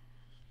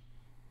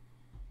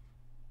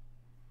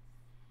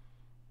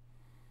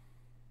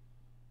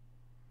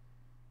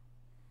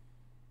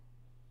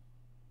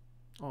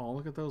 Oh,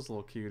 look at those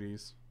little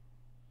cuties.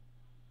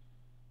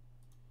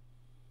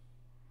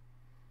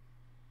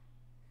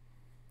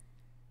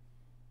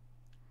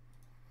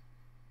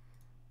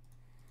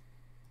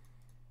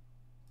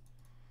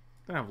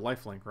 They don't have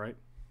lifelink, right?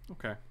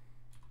 Okay.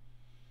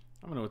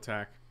 I'm going to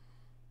attack.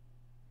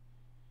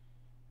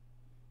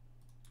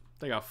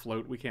 They got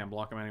float. We can't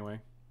block them anyway.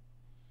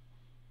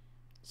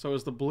 So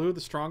is the blue the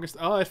strongest?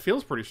 Oh, it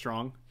feels pretty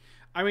strong.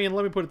 I mean,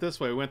 let me put it this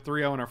way. We went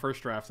 3-0 in our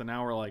first draft, and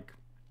now we're like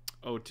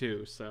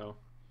 0-2, so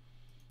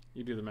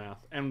you do the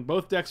math. And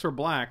both decks were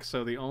black,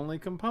 so the only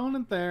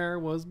component there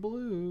was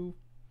blue.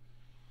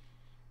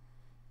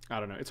 I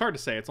don't know. It's hard to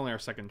say. It's only our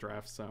second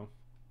draft, so...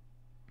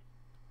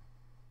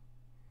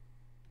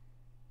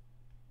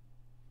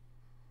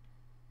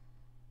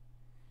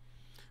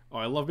 Oh,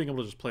 I love being able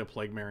to just play a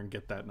Plague Mare and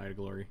get that Night of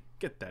Glory.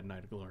 Get that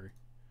Night of Glory.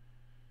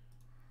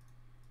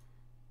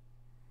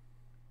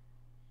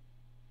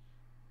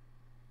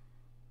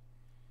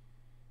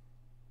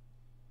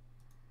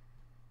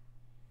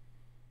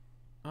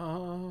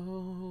 Oh.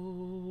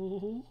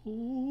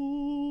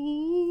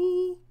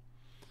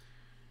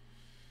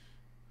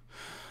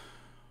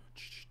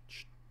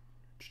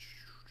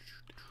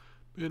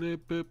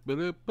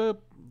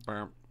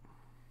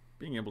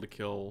 Being able to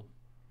kill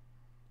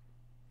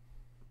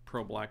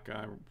pro black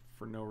guy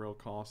for no real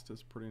cost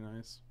is pretty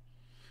nice.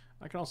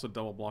 I can also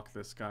double block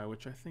this guy,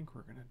 which I think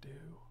we're gonna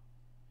do.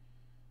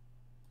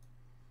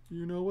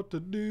 You know what to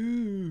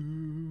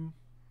do.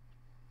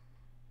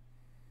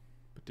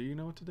 But do you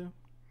know what to do?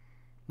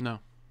 No.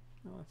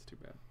 No, that's too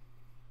bad.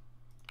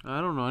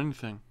 I don't know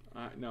anything.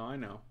 No, I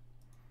know.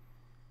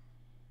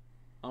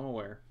 I'm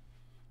aware.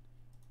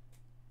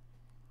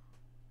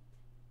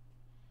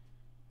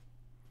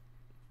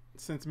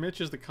 Since Mitch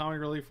is the comic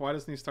relief, why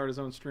doesn't he start his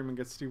own stream and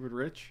get stupid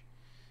rich?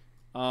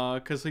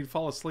 Because he'd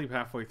fall asleep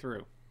halfway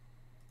through.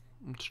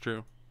 It's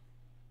true.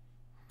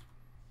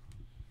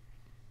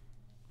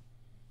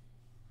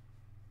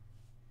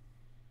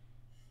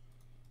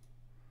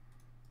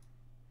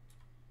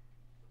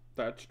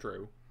 That's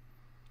true.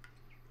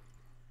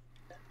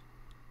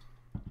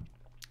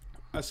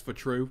 That's for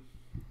true.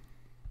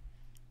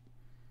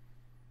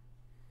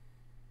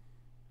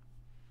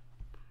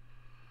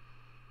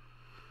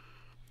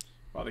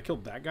 Wow, they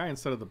killed that guy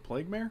instead of the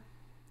Plague Mare?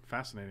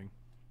 Fascinating.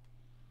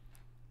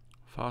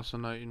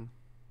 Fascinating.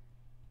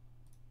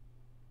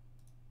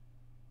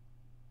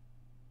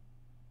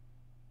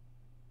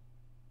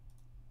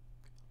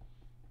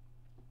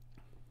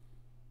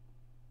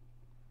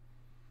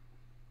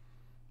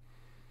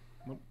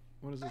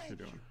 What is this you're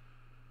doing?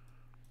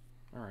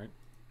 Alright.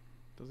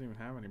 Doesn't even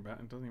have any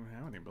it doesn't even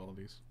have any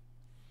abilities.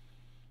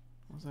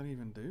 What does that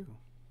even do?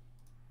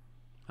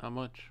 How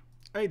much?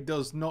 It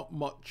does not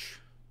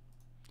much.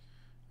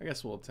 I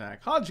guess we'll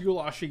attack. Hodge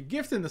Gulashi,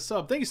 gifting the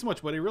sub. Thank you so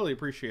much, buddy. Really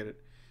appreciate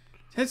it.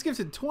 Has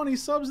gifted 20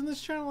 subs in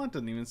this channel? That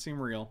doesn't even seem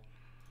real.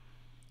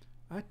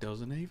 That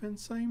doesn't even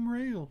seem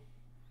real.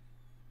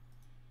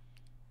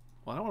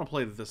 Well, I don't want to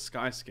play the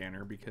Sky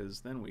Scanner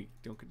because then we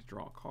don't get to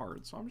draw a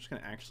card. So I'm just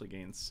going to actually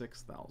gain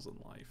 6,000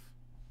 life.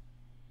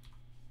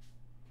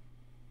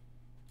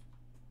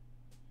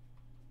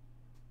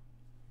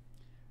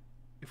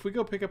 If we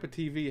go pick up a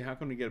TV, how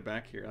can we get it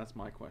back here? That's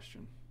my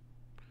question.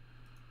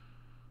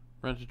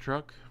 Rent a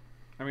truck?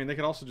 I mean, they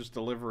could also just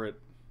deliver it.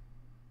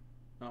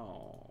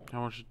 Oh.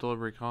 How much does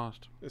delivery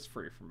cost? It's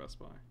free from Best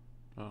Buy.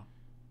 Oh.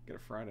 Get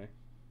it Friday.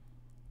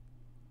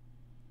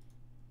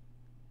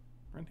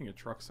 Renting a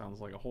truck sounds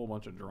like a whole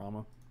bunch of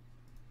drama.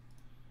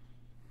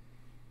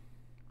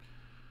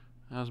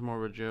 That was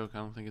more of a joke. I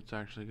don't think it's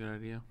actually a good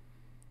idea.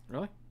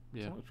 Really?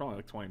 Yeah. It's probably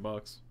like 20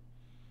 bucks.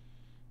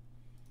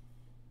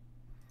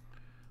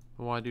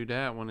 But why do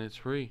that when it's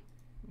free?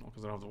 Well,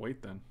 because I don't have to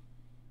wait then.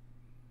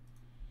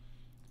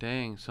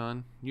 Dang,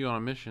 son. You on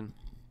a mission.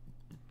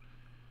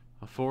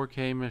 A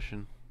 4K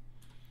mission.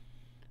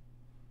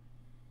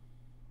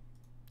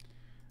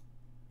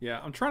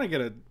 Yeah, I'm trying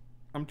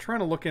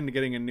to look into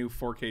getting a new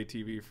 4K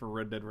TV for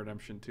Red Dead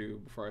Redemption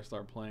 2 before I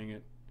start playing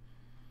it.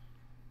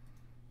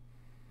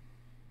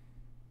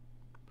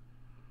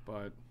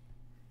 But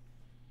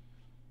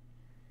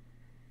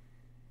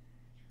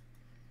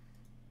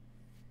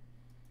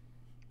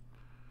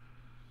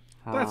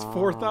that's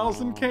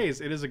 4,000 Ks.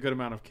 It is a good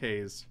amount of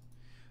Ks.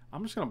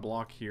 I'm just going to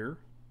block here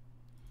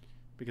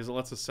because it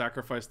lets us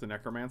sacrifice the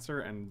Necromancer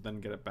and then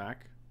get it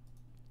back.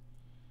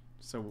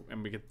 So,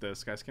 and we get the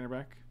Sky Scanner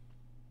back.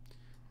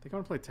 Think I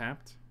want to play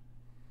tapped?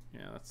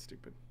 Yeah, that's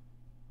stupid.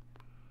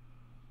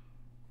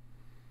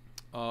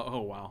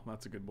 Oh, wow.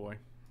 That's a good boy.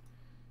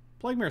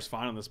 Plague Mare's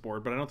fine on this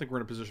board, but I don't think we're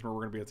in a position where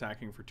we're going to be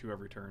attacking for 2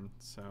 every turn,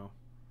 so...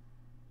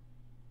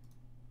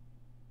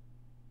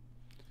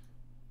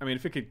 I mean,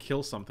 if it could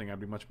kill something, I'd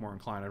be much more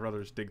inclined. I'd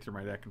rather just dig through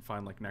my deck and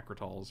find, like,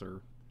 Necrotals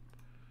or...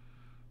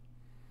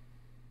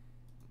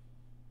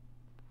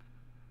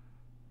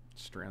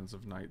 Strands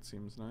of Night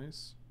seems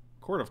nice.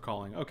 Court of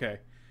Calling. Okay.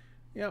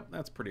 Yep,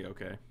 that's pretty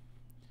okay.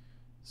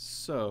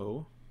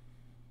 So...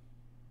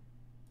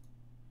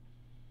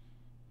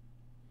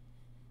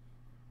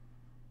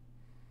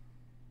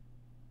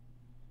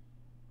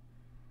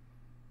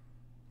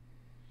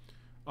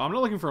 I'm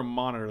not looking for a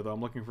monitor, though.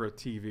 I'm looking for a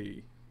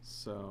TV.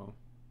 So...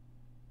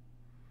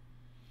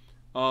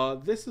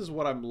 this is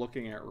what I'm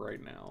looking at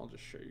right now. I'll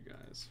just show you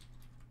guys.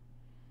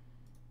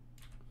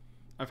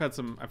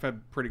 I've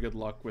had pretty good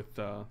luck with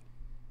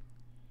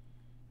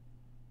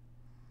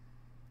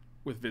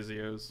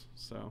Vizios,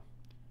 so.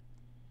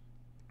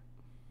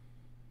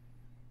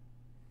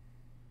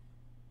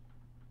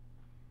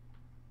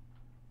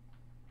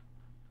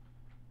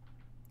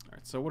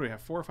 Alright, so what do we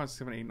have? 4, 5, 6,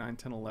 7, 8, 9,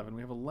 10, 11.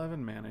 We have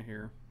 11 mana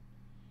here.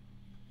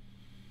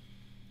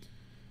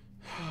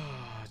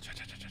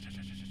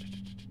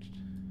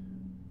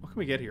 What can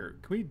we get here?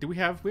 We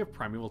have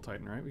Primeval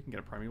Titan, right? We can get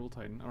a Primeval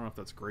Titan. I don't know if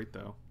that's great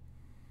though.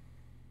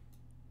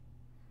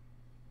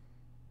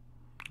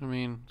 I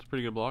mean, it's a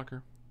pretty good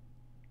blocker.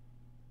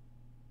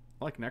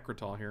 I like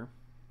Necrotol here.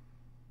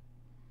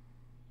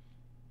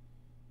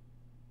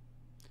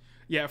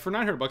 Yeah, for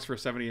 $900 for a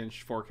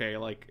 70-inch 4K,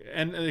 like,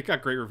 and it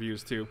got great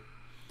reviews too.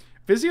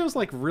 Vizio's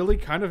like really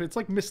kind of, it's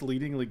like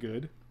misleadingly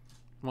good.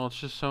 Well, it's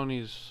just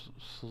Sony's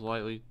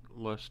slightly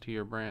less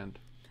tier brand.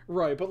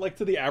 Right, but like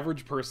to the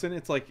average person,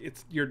 it's like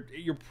you're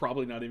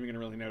probably not even gonna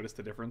really notice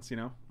the difference, you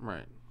know?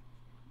 Right.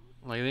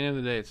 Like at the end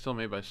of the day, it's still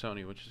made by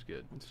Sony, which is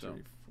good. So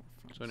 3, 4,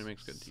 5, Sony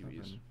makes good 7.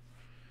 TVs.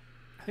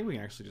 I think we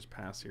can actually just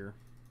pass here.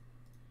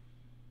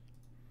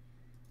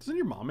 Doesn't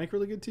your mom make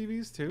really good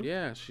TVs too?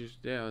 Yeah,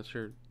 that's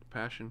her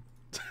passion.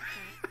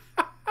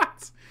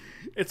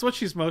 It's what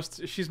she's most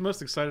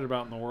excited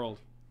about in the world.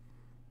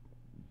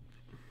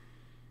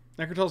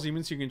 Necrotol's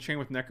demons you can chain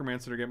with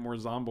Necromancer to get more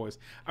Zomboys.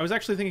 I was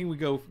actually thinking we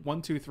go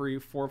 1, 2, 3,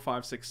 4,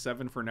 5, 6,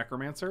 7 for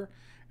Necromancer,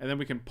 and then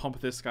we can pump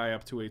this guy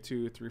up to a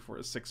 2, 3,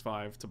 4, 6,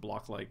 5 to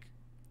block like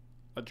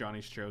a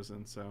Johnny's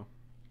Chosen. So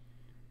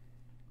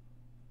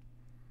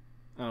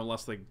I don't know,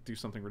 unless they do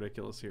something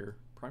ridiculous here.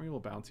 Primeval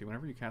Bounty.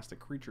 Whenever you cast a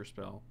creature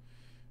spell,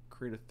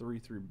 create a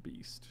 3/3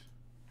 beast.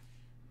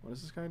 What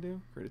does this guy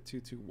do? Create a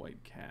 2/2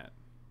 white cat.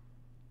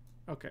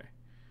 Okay,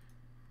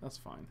 that's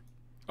fine.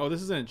 Oh,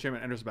 this is an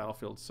enchantment enters the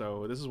battlefield,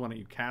 so this is when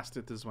you cast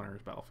it. This is when it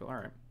enters battlefield. All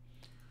right.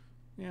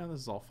 Yeah, this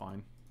is all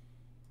fine.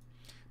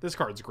 This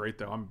card's great,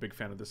 though. I'm a big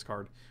fan of this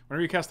card.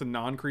 Whenever you cast a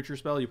non-creature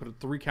spell, you put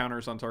 3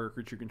 counters on target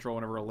creature you control.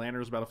 Whenever a land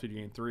enters the battlefield, you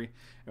gain 3. And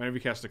whenever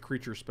you cast a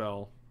creature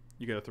spell,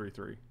 you get a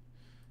 3/3.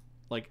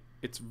 Like,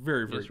 it's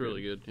very, very It's good.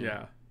 really good.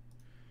 Yeah.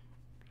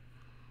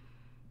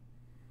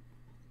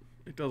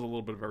 It does a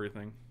little bit of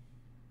everything.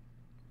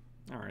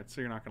 All right,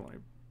 so you're not gonna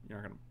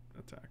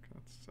attack.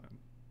 That's sad.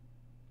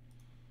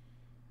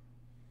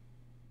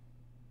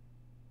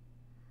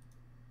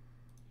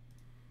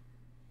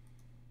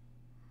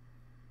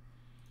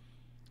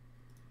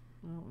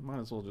 Well, we might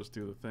as well just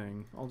do the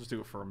thing. I'll just do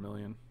it for $1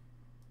 million.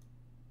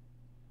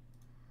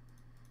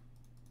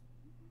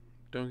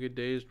 Don't get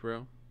dazed,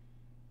 bro.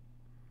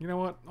 You know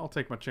what? I'll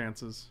take my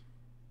chances.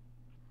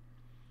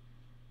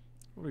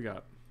 What do we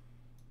got?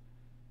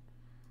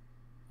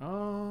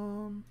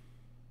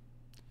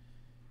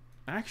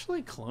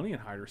 Actually, Colonian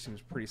Hider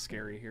seems pretty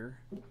scary here.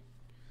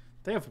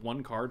 They have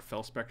 1 card.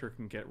 Felspectre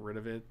can get rid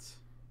of it.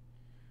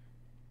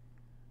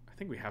 I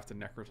think we have to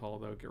Necrotol,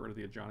 though. Get rid of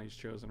the Johnny's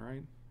Chosen,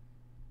 right?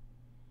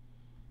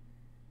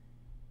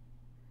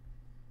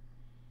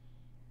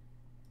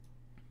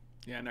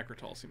 Yeah,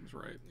 Necrotol seems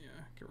right.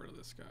 Yeah, get rid of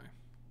this guy.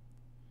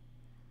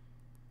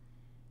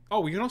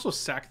 Oh, we can also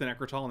sack the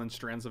Necrotol and then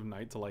Strands of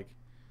Night to, like,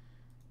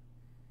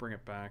 bring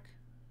it back.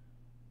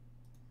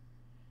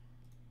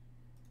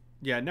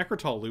 Yeah,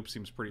 Necrotol loop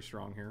seems pretty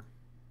strong here.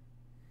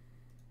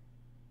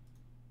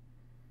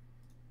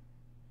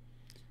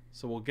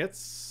 So we'll get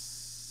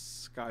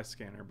Sky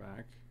Scanner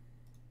back.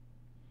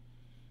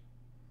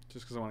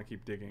 Just because I want to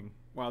keep digging.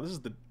 Wow, this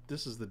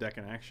is the deck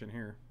in action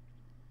here.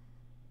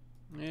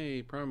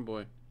 Hey, Prime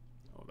Boy.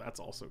 Oh, that's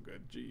also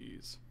good.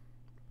 Jeez.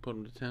 Put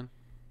him to 10.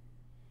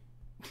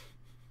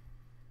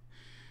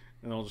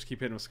 And then we'll just keep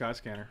hitting with Sky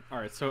Scanner.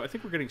 Alright, so I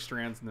think we're getting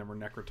Strands and then we're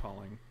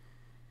Necrotoling.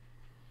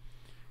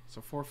 So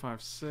 4,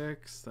 5,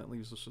 6. That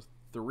leaves us with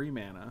 3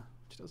 mana,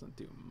 which doesn't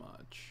do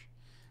much.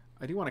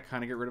 I do want to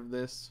kind of get rid of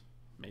this.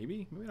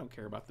 Maybe? Maybe I don't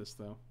care about this,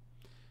 though.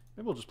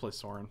 Maybe we'll just play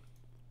Sorin.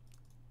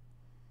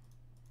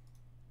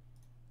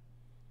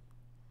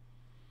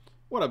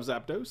 What up,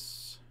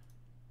 Zapdos?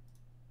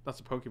 That's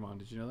a Pokemon.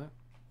 Did you know that?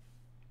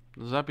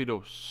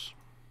 Zapdos.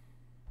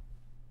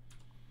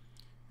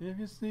 If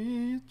you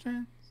see a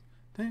chance,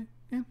 take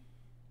it.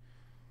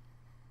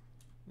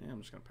 Yeah,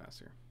 I'm just going to pass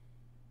here.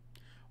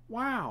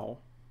 Wow.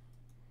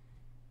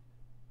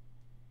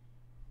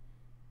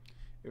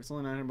 If it's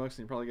only $900 and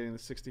you're probably getting the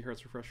 60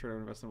 hertz refresh rate, I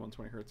would invest in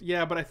 120 hertz.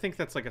 Yeah, but I think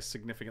that's like a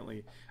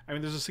significantly... I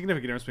mean, there's a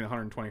significant difference between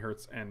 120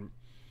 hertz and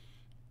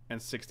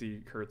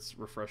 60 hertz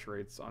refresh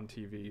rates on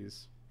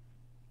TVs.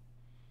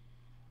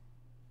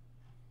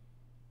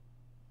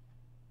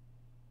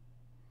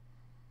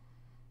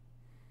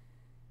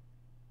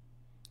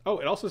 Oh,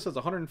 it also says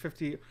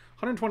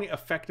 120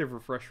 effective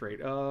refresh rate.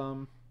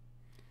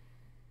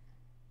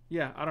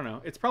 Yeah, I don't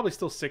know. It's probably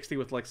still 60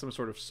 with like some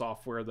sort of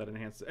software that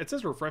enhances. It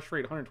says refresh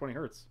rate 120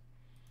 hertz.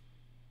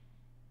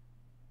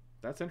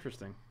 That's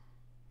interesting.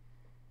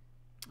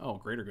 Oh,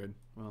 greater good.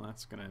 Well,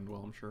 that's going to end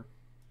well, I'm sure.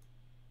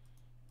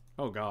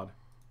 Oh, God.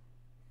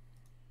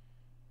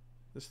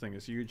 This thing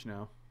is huge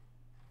now.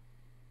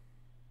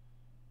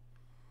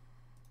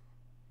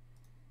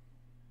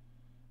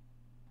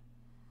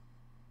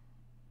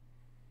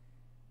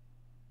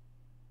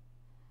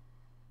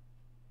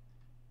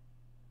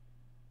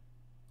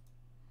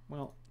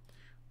 Well,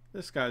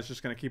 this guy's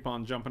just going to keep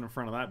on jumping in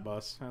front of that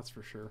bus. That's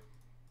for sure.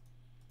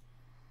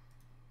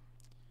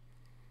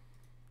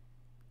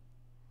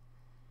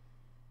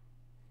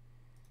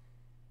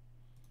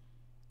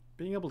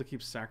 Being able to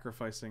keep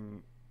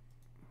sacrificing...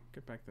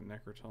 Get back the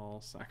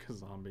Necrotol, sack a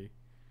zombie.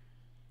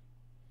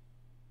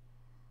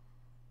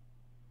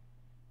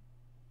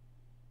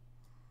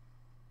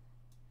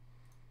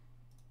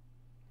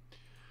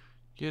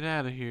 Get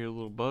out of here,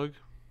 little bug.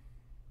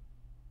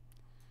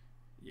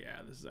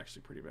 Yeah, this is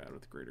actually pretty bad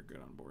with Greater Good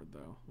on board,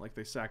 though. Like,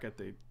 they sack it,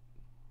 they...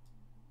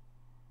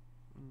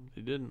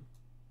 They didn't.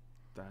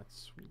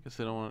 That's... Guess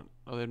they don't want...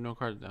 Oh, they have no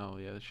cards. Oh,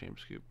 yeah, the shame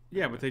scoop.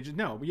 Yeah, Okay. but they just...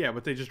 No, yeah,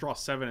 but they just draw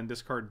 7 and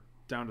discard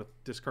down to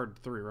discard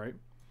 3, right?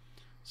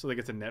 So they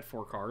get to net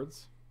 4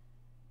 cards.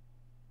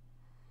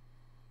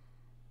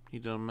 He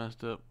done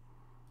messed up.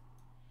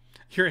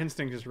 Your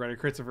instinct is right. It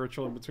creates a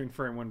virtual in between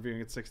frame 1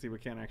 viewing at 60,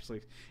 but can't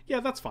actually... Yeah,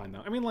 that's fine,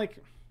 though. I mean, like...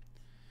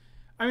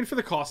 I mean, for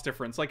the cost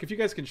difference, like, if you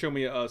guys can show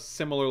me a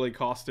similarly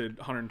costed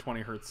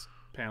 120 hertz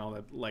panel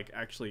that, like,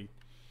 actually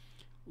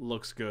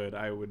looks good,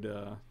 I would,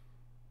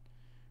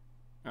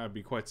 I'd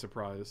be quite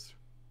surprised.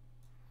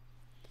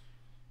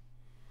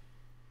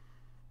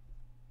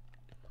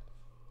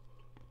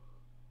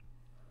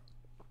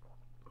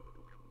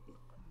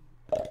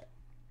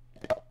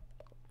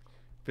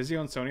 Vizio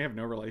and Sony have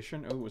no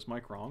relation? Oh, was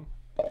Mike wrong?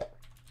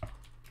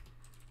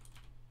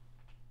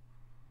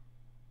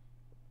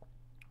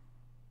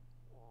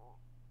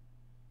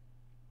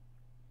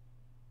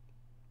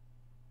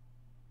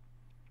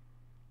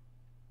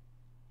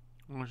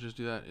 Let's just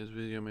do that. Is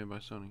video made by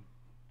Sony?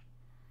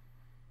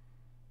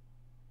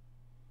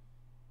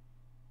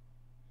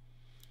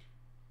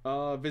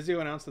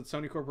 Vizio announced that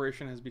Sony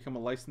Corporation has become a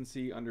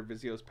licensee under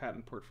Vizio's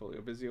patent portfolio.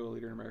 Vizio, a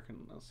leader in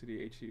American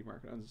LCD HD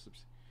market, owns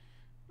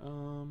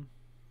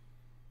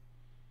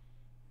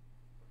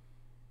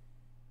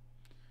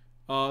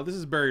this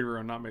is Buried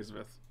Ruin, not Maze of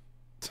Ith.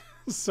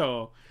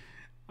 So,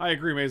 I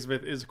agree Maze of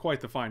Ith is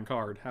quite the fine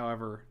card.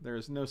 However, there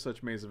is no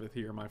such Maze of Ith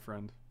here, my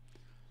friend.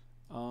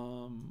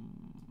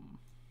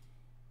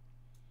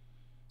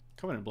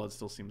 Covenant Blood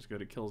still seems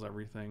good. It kills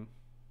everything.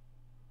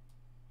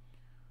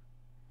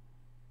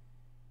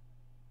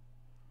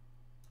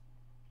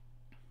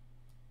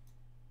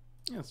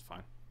 Yeah, that's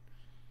fine.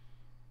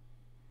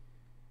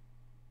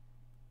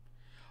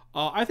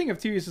 I think of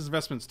TVS as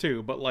investments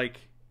too, but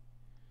like,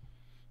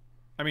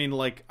 I mean,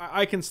 like,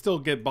 I can still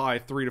get by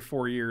 3 to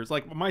 4 years.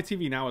 Like, my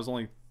TV now is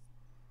only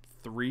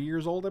 3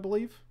 years old, I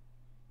believe.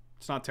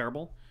 It's not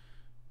terrible,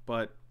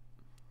 but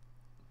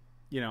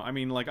you know, I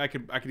mean, like, I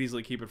could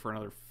easily keep it for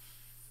another,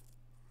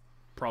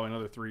 probably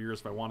another 3 years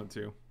if I wanted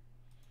to.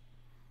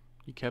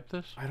 You kept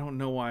this? I don't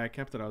know why I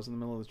kept it. I was in the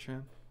middle of the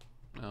chat.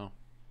 Oh,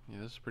 yeah,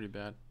 this is pretty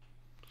bad.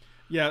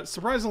 Yeah,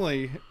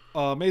 surprisingly,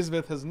 Maze of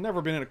Ith has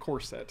never been in a core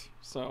set.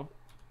 So,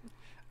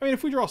 I mean,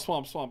 if we draw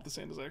Swamp, this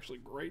hand is actually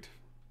great.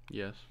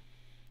 Yes.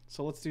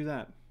 So let's do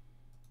that.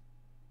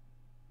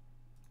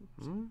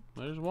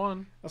 There's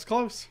one. That's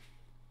close.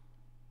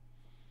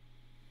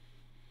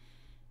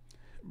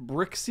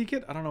 Brick Seek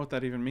It? I don't know what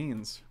that even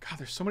means. God,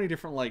 there's so many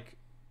different, like,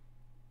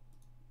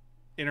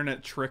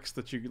 internet tricks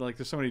that you, like,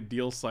 there's so many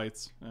deal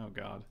sites. Oh,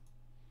 God.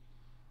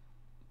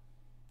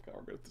 God,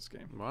 we're good at this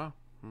game. Wow.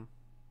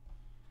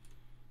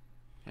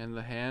 And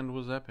the hand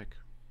was epic.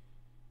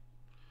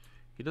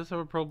 He does have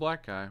a pro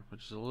black guy,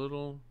 which is a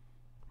little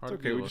hard It's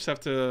okay, to deal we with.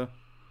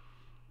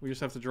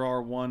 just have to draw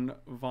our one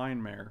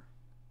Vine Mare.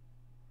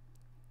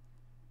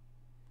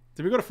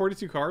 Did we go to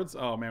 42 cards?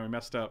 Oh, man, we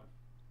messed up.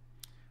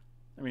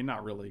 I mean,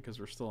 not really,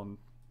 because we're still in...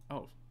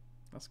 Oh,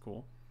 that's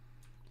cool.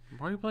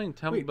 Why are you playing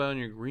Temple Wait, Bell on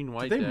your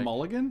green-white Did they deck?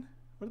 mulligan?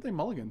 What did they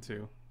mulligan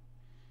to?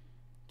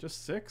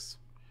 Just 6?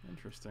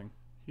 Interesting.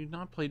 You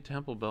not played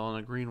Temple Bell on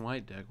a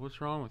green-white deck.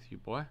 What's wrong with you,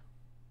 boy?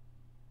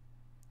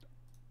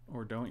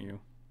 Or don't you?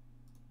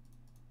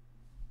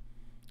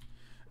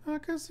 I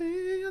can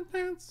see your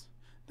pants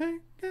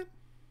naked.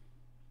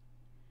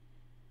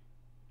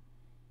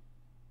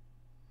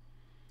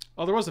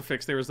 Oh, there was a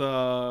fix. There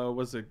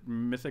was it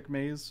Mythic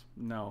Maze?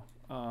 No.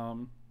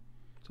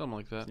 Something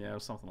like that. Yeah, it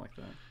was something like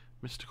that.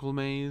 Mystical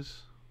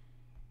Maze.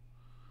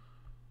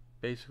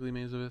 Basically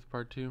Maze of Ith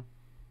Part 2.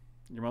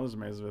 Your Mother's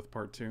Maze of Ith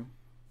Part 2.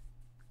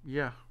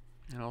 Yeah.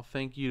 And I'll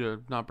thank you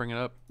to not bring it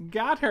up.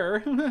 Got her.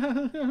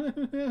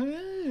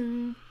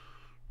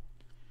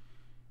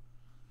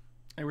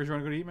 Hey, where'd you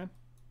want to go to eat, man?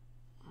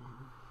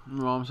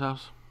 Mom's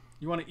house.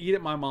 You want to eat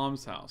at my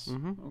mom's house?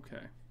 Mm-hmm.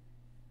 Okay.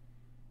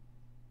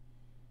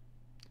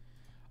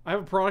 I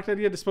have a product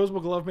idea.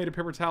 Disposable glove made of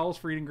paper towels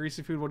for eating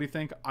greasy food. What do you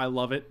think? I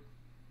love it.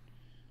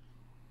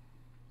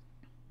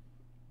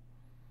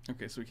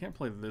 Okay, so we can't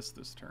play this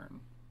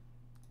turn.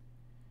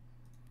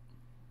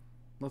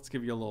 Let's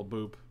give you a little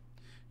boop.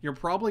 You're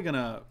probably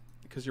gonna...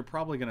 Because you're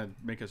probably gonna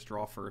make us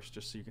draw first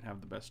just so you can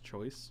have the best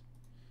choice.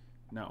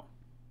 No.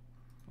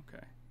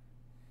 Okay.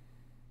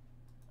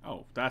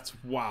 Oh, that's...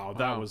 Wow,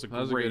 that was a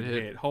great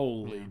hit.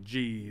 Holy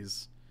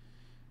jeez.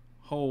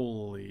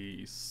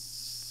 Holy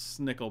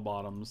snickle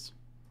bottoms.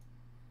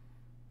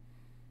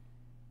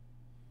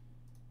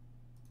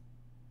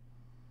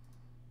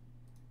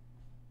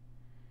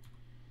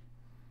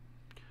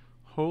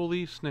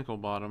 Holy snickle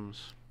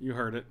bottoms. You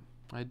heard it.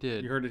 I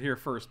did. You heard it here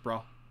first,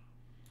 bro.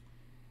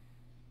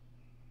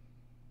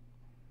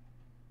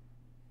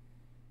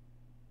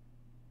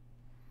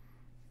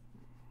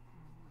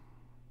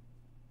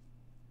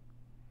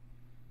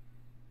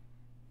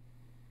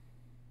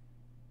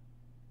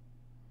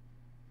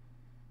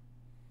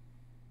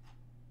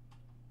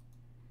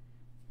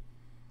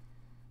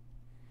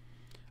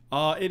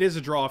 It is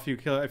a draw if you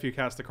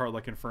cast a card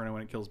like Inferno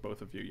and it kills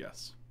both of you.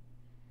 Yes.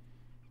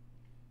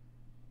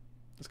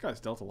 This guy's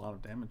dealt a lot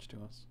of damage to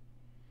us.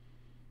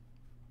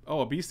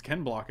 Oh, a beast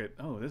can block it.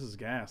 Oh, this is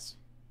gas.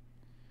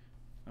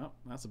 Oh,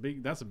 that's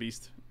a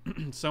beast.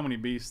 So many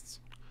beasts.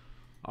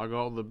 I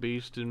got the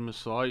beast in my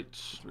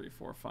sights. 3,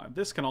 4, 5.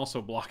 This can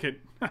also block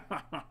it.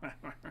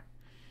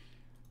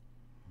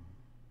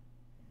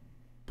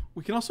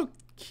 We can also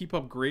keep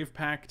up Grave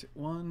Pact.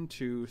 1,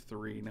 2,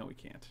 3. No, we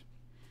can't.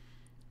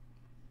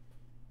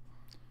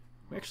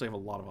 We actually have a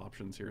lot of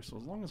options here, so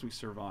as long as we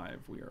survive,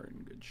 we are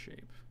in good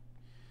shape.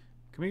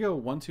 Can we go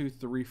 1, 2,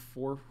 3,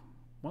 4?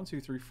 1, 2,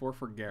 3, 4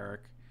 for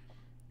Garrick.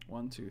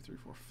 1, 2, 3,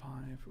 4, 5.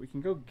 We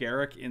can go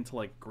Garrick into,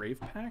 like, Grave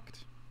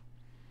Pact.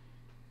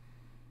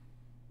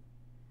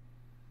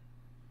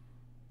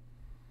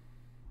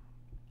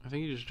 I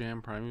think you just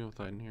jam Primeval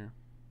Titan here.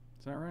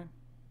 Is that right?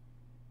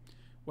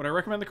 Would I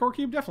recommend the Core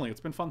Cube? Definitely. It's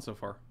been fun so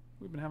far.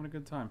 We've been having a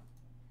good time.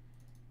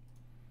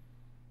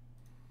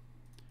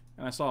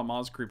 And I saw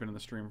Maz creeping in the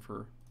stream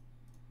for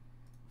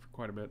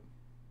quite a bit.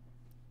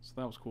 So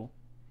that was cool.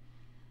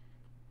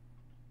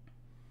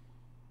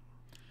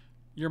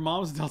 Your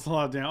mom's dealt a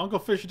lot of damage. Uncle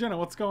Fish Jenna,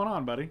 what's going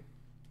on, buddy?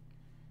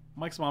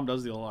 Mike's mom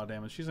does deal a lot of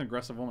damage. She's an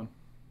aggressive woman.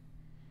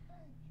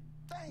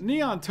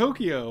 Neon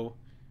Tokyo.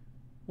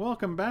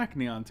 Welcome back,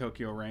 Neon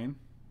Tokyo Rain.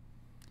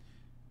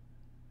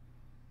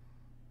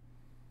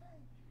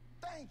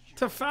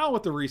 To foul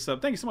with the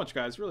resub. Thank you so much,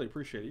 guys. Really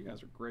appreciate it. You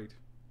guys are great.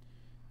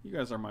 You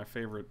guys are my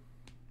favorite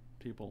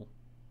people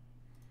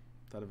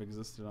that have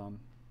existed on.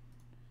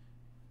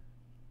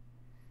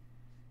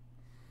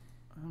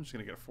 I'm just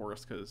gonna get a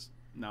forest because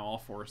now all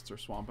forests are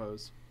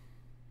swampos.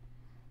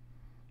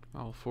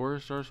 All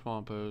forests are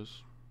swampos.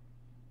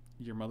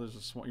 Your mother's a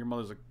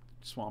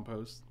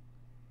swampos.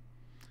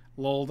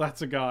 Lol,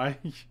 that's a guy.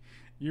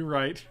 You're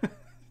right.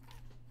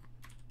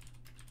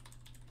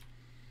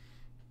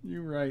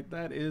 You're right.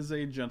 That is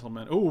a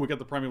gentleman. Oh, we got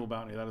the Primeval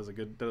Bounty. That is a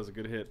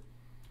good hit.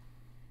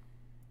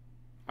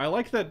 I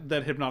like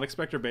that Hypnotic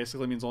Spectre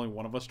basically means only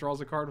one of us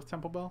draws a card with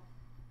Temple Bell.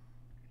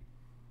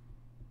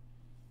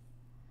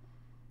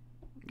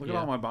 Look at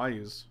all my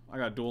bayous. I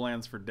got dual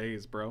lands for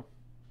days, bro.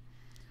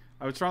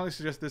 I would strongly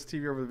suggest this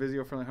TV over the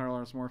Vizio for only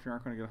 $100 more. If you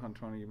aren't going to get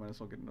 120, you might as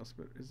well get no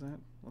split. Is that?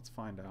 Let's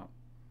find out.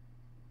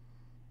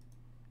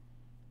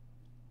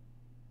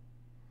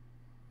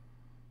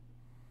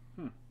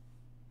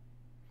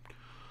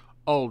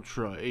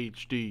 Ultra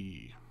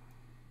HD.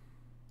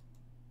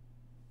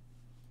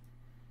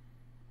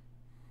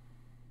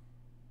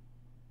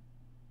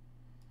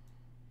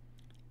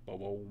 Boom,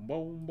 boom,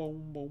 boom,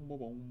 boom, boom,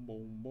 boom,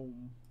 boom,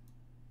 boom.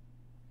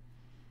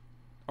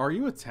 Are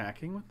you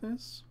attacking with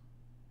this?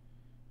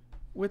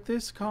 With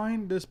this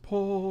kind, this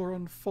poor,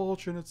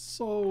 unfortunate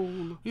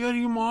soul. You out of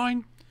your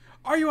mind?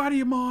 Are you out of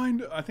your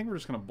mind? I think we're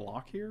just going to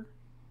block here.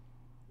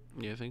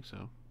 Yeah, I think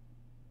so.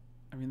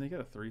 I mean, they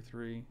get a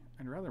 3/3.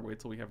 I'd rather wait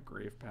till we have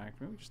Grave Pact.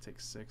 Maybe we just take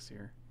 6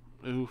 here.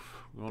 Oof.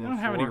 They don't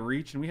have any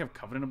reach, and we have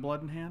Covenant of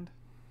Blood in hand.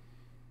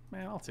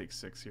 Man, I'll take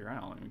 6 here. I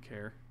don't even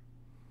care.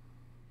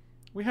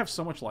 We have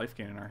so much life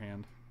gain in our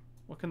hand.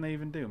 What can they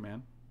even do,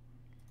 man?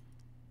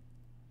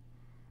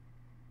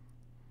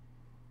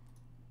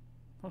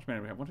 How much mana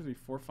do we have? 1, 2, 3,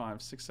 4,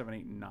 5, 6, 7,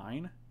 8,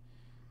 9.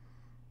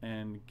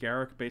 And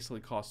Garrick basically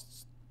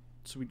costs...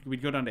 So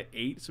we'd go down to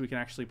 8, so we can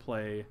actually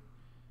play...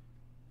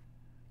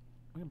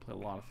 We can play a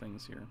lot of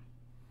things here.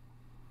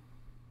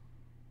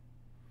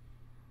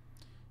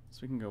 So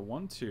we can go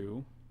 1,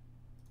 2,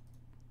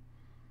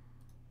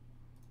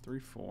 3,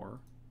 4.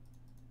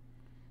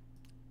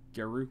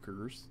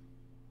 Garukers.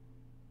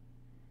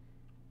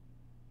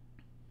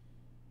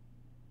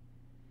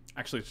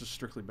 Actually, it's just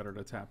strictly better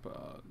to tap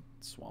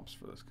swamps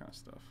for this kind of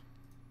stuff.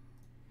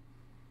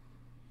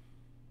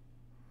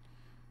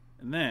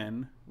 And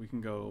then we can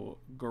go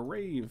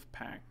Grave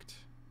Pact.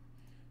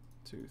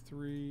 2,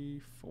 3,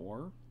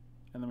 4.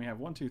 And then we have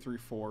 1, 2, 3,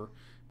 4.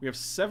 We have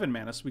 7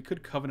 mana, so we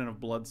could Covenant of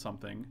Blood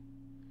something.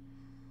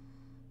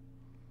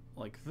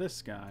 Like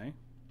this guy.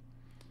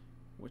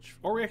 Which,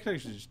 or we actually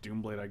should just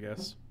Doomblade, I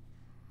guess.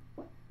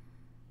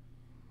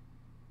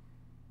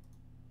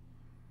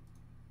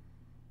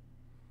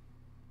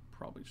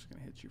 Probably just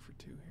gonna hit you for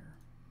 2 here.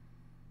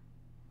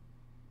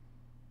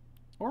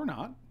 Or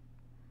not.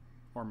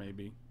 Or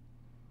maybe.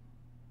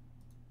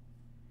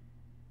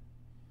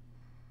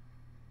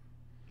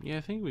 Yeah,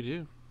 I think we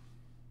do.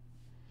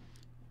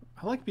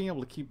 I like being able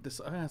to keep this.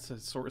 It's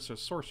a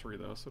sorcery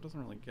though, so it doesn't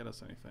really get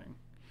us anything.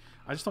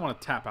 I just don't want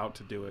to tap out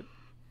to do it.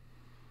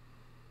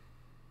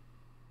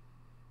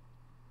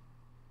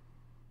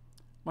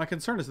 My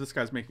concern is this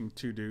guy's making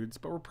 2 dudes,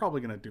 but we're probably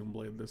gonna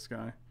Doomblade this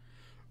guy.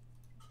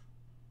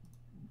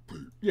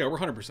 Yeah, we're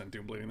 100%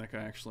 Doomblading that guy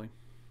actually.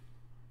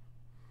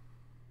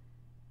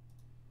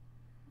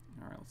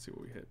 All right, let's see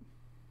what we hit.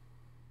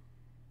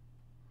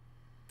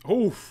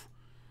 Oof!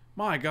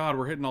 My God,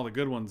 we're hitting all the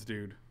good ones,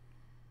 dude.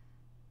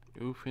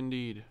 Oof,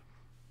 indeed.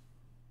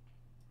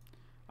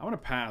 I'm going to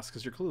pass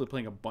because you're clearly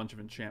playing a bunch of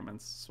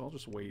enchantments, so I'll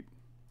just wait.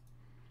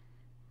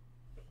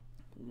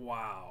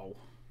 Wow.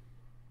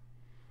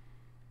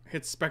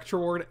 Hits Spectre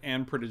Ward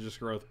and Prodigious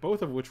Growth,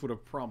 both of which would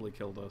have probably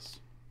killed us.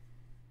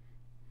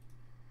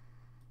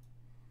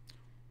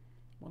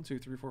 1, 2,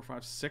 3, 4,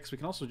 5, 6. We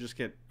can also just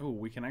get... Oh,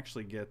 we can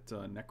actually get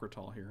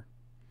Necrotol here.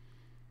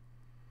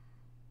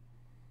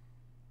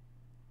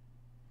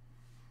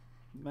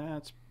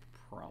 That's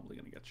probably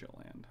going to get you a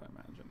land, I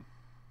imagine.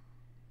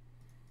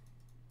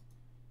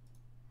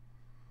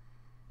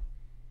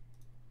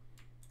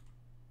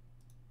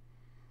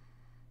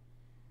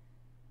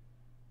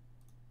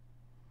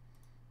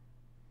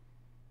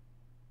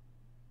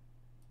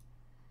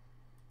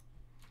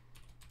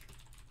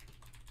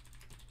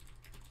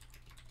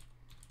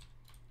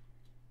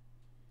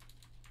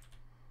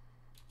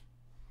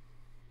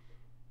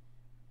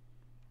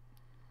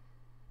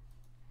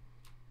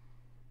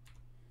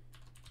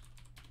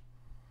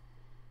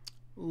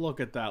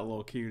 Look at that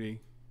little cutie.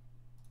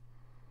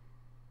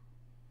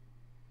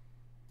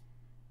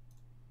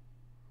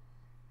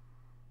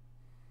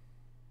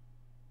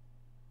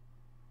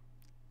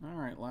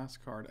 Alright,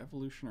 last card.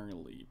 Evolutionary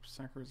Leap.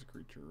 Sacrifice a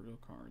creature. Reveal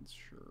cards.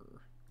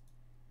 Sure.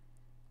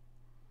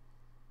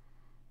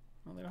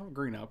 Well, they don't have a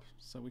green up,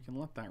 so we can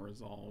let that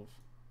resolve.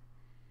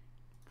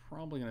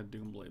 Probably going to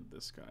Doomblade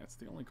this guy. It's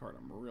the only card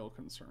I'm real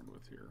concerned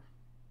with here.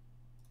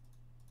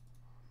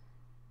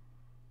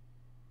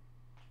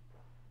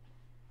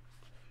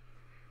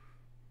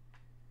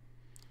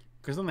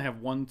 Because then they have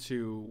 1,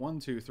 2,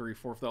 3,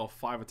 4. If they'll have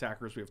 5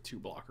 attackers, we have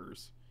 2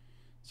 blockers.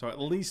 So at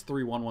least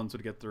 3 1/1s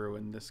would get through,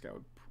 and this guy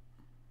would...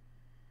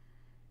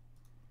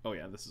 Oh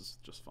yeah, this is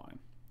just fine.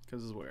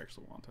 Because this is what I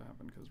actually want to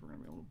happen, because we're going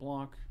to be able to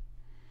block.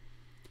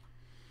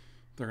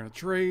 They're going to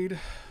trade.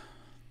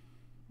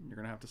 You're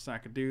going to have to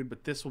sack a dude,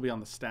 but this will be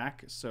on the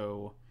stack,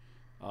 so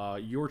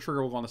your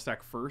trigger will go on the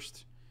stack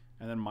first,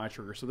 and then my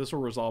trigger. So this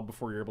will resolve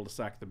before you're able to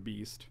sack the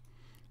beast.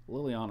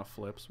 Liliana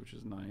flips, which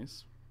is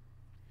nice.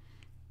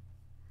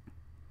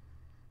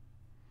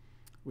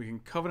 We can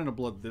Covenant of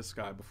Blood this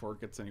guy before it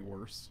gets any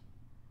worse.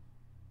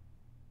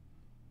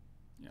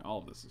 Yeah, all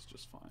of this is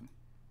just fine.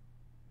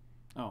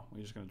 Oh,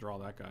 we're just going to draw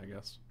that guy, I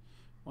guess.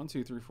 1,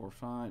 2, 3, 4,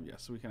 5. Yeah,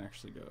 so we can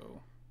actually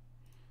go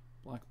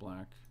black,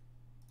 black.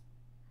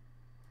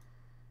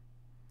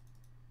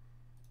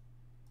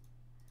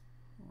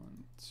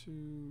 1,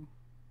 2.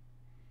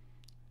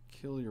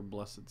 Kill your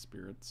Blessed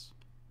Spirits.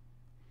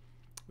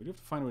 We do have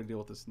to find a way to deal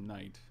with this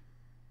knight.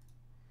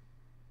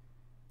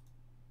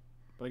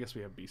 But I guess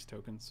we have beast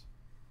tokens.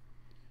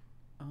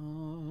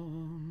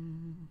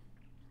 1,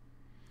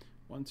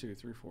 2,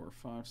 3, 4,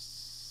 5,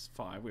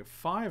 5. We have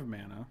 5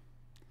 mana.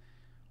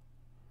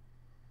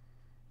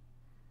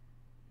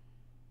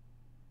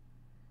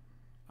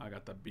 I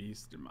got the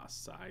beast in my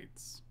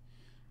sights.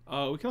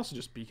 We can also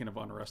just Beacon of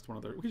Unrest one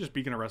of their. We can just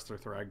Beacon Arrest their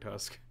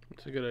Thragtusk.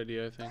 That's a good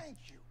idea, I think. Thank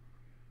you.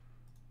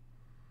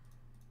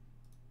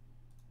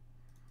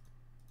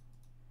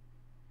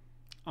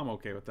 I'm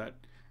okay with that.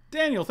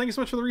 Daniel, thank you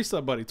so much for the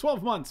resub, buddy.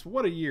 12 months.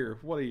 What a year.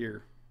 What a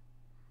year.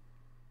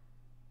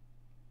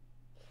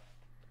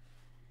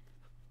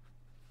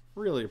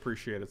 Really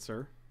appreciate it,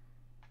 sir.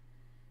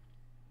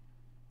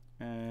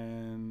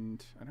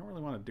 And I don't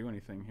really want to do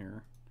anything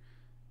here.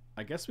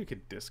 I guess we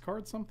could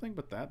discard something,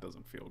 but that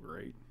doesn't feel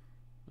great.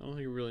 I don't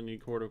think you really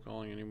need Court of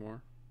Calling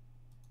anymore.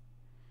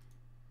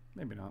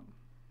 Maybe not.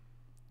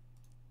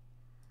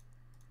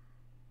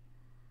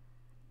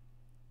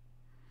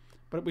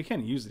 But we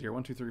can use it here.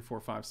 1, 2, 3,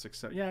 4, 5, 6,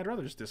 7. Yeah, I'd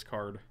rather just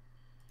discard.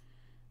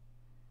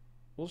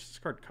 We'll just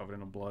discard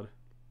Covenant of Blood.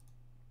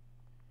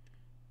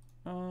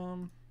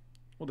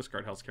 We'll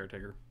discard Hell's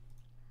Caretaker.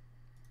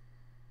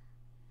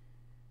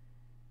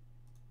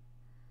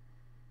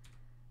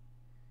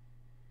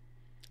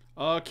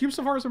 Cube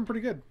so far has been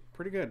pretty good.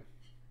 Pretty good.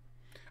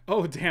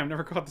 Oh, damn.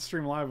 Never caught the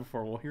stream live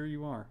before. Well, here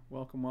you are.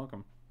 Welcome,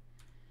 welcome.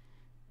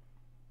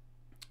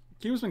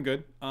 Cube's been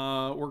good.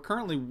 We're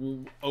currently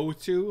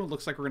 0-2.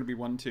 Looks like we're going to be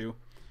 1-2.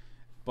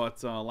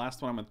 But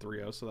last one I'm at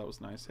 3-0, so that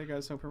was nice. Hey,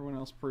 guys. Hope everyone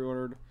else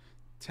pre-ordered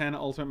 10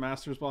 Ultimate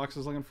Masters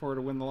boxes. Looking forward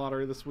to win the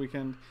lottery this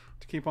weekend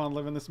to keep on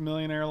living this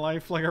millionaire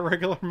life like a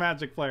regular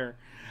Magic player.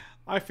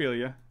 I feel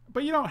you.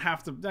 But you don't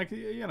have to, like,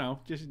 you know,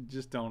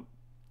 just don't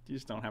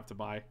have to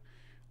buy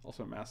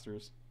Ultimate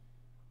Masters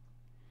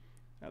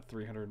at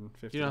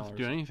 $350. You don't have to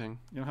do anything.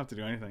 You don't have to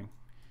do anything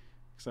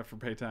except for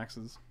pay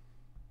taxes.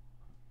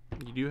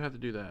 You do have to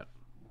do that.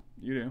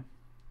 You do.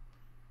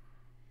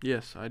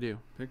 Yes, I do.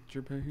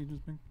 Picture pages,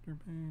 come to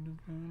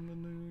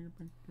do your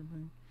picture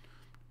page.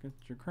 Get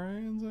your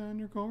crayons and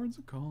your cards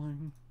a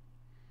calling.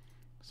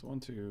 So 1,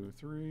 2,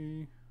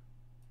 3.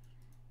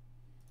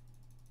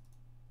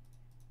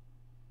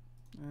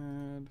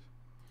 Add.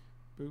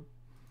 Boop,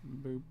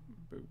 boop,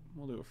 boop.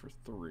 We'll do it for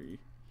 3.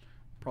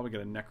 Probably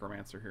get a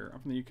Necromancer here. I'm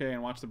from the UK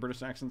and watch the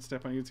British accent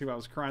step on YouTube. I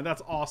was crying.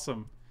 That's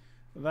awesome.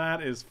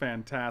 That is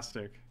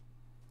fantastic.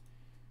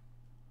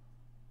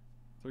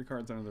 3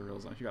 cards under the real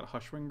zone. You got a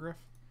Hushwing Griff.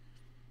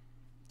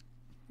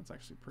 That's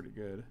actually pretty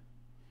good.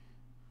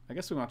 I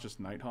guess we want just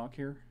Nighthawk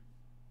here.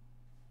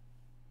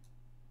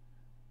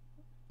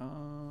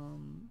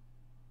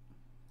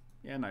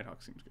 Yeah,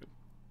 Nighthawk seems good.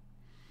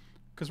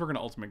 Because we're going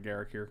to Ultimate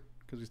Garrick here.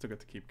 Because we still get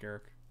to keep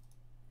Garrick.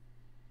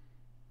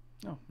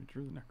 Oh, we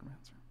drew the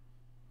Necromancer.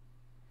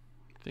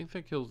 I think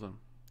that kills them.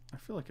 I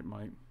feel like it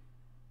might.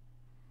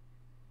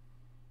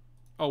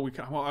 Oh, we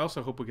can. Well, I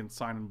also hope we can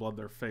sign and blood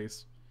their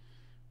face.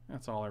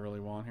 That's all I really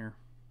want here.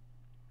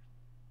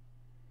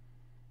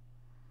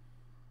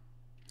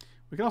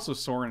 We can also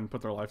soar in and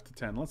put their life to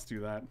 10. Let's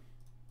do that.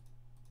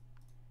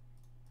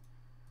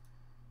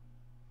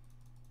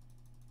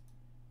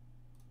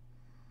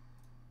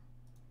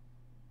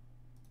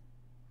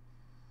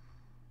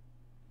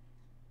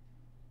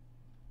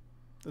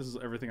 This is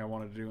everything I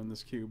wanted to do in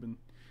this cube, and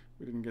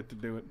we didn't get to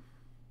do it.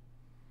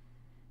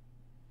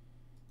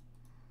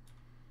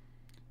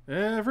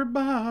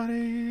 Everybody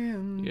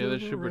in Yeah, they're the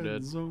super red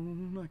dead.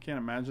 zone. I can't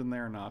imagine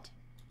they're not.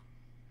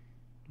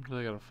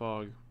 They got a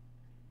fog.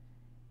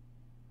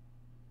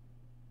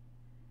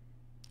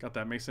 Got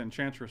that Mesa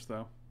Enchantress,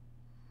 though.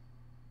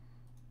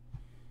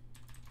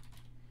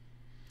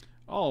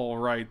 All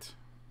right.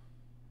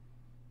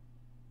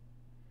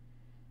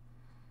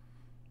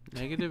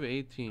 Negative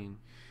 18.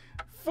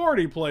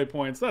 40 play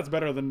points. That's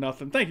better than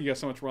nothing. Thank you guys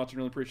so much for watching.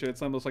 Really appreciate it.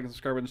 Slam those like and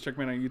subscribe buttons. Check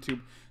me out on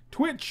YouTube,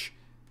 Twitch,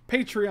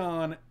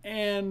 Patreon,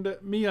 and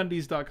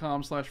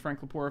MeUndies.com/Frank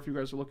Lepore if you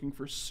guys are looking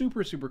for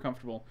super, super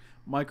comfortable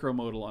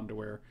micromodal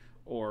underwear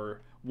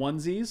or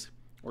onesies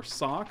or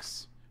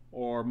socks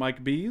or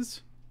Mike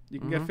B's. You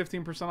can get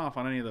 15% off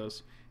on any of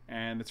those.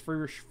 And it's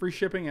free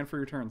shipping and free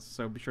returns.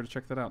 So be sure to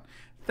check that out.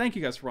 Thank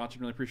you guys for watching.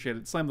 Really appreciate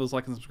it. Slam those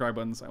like and subscribe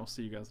buttons. I will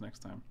see you guys next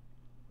time.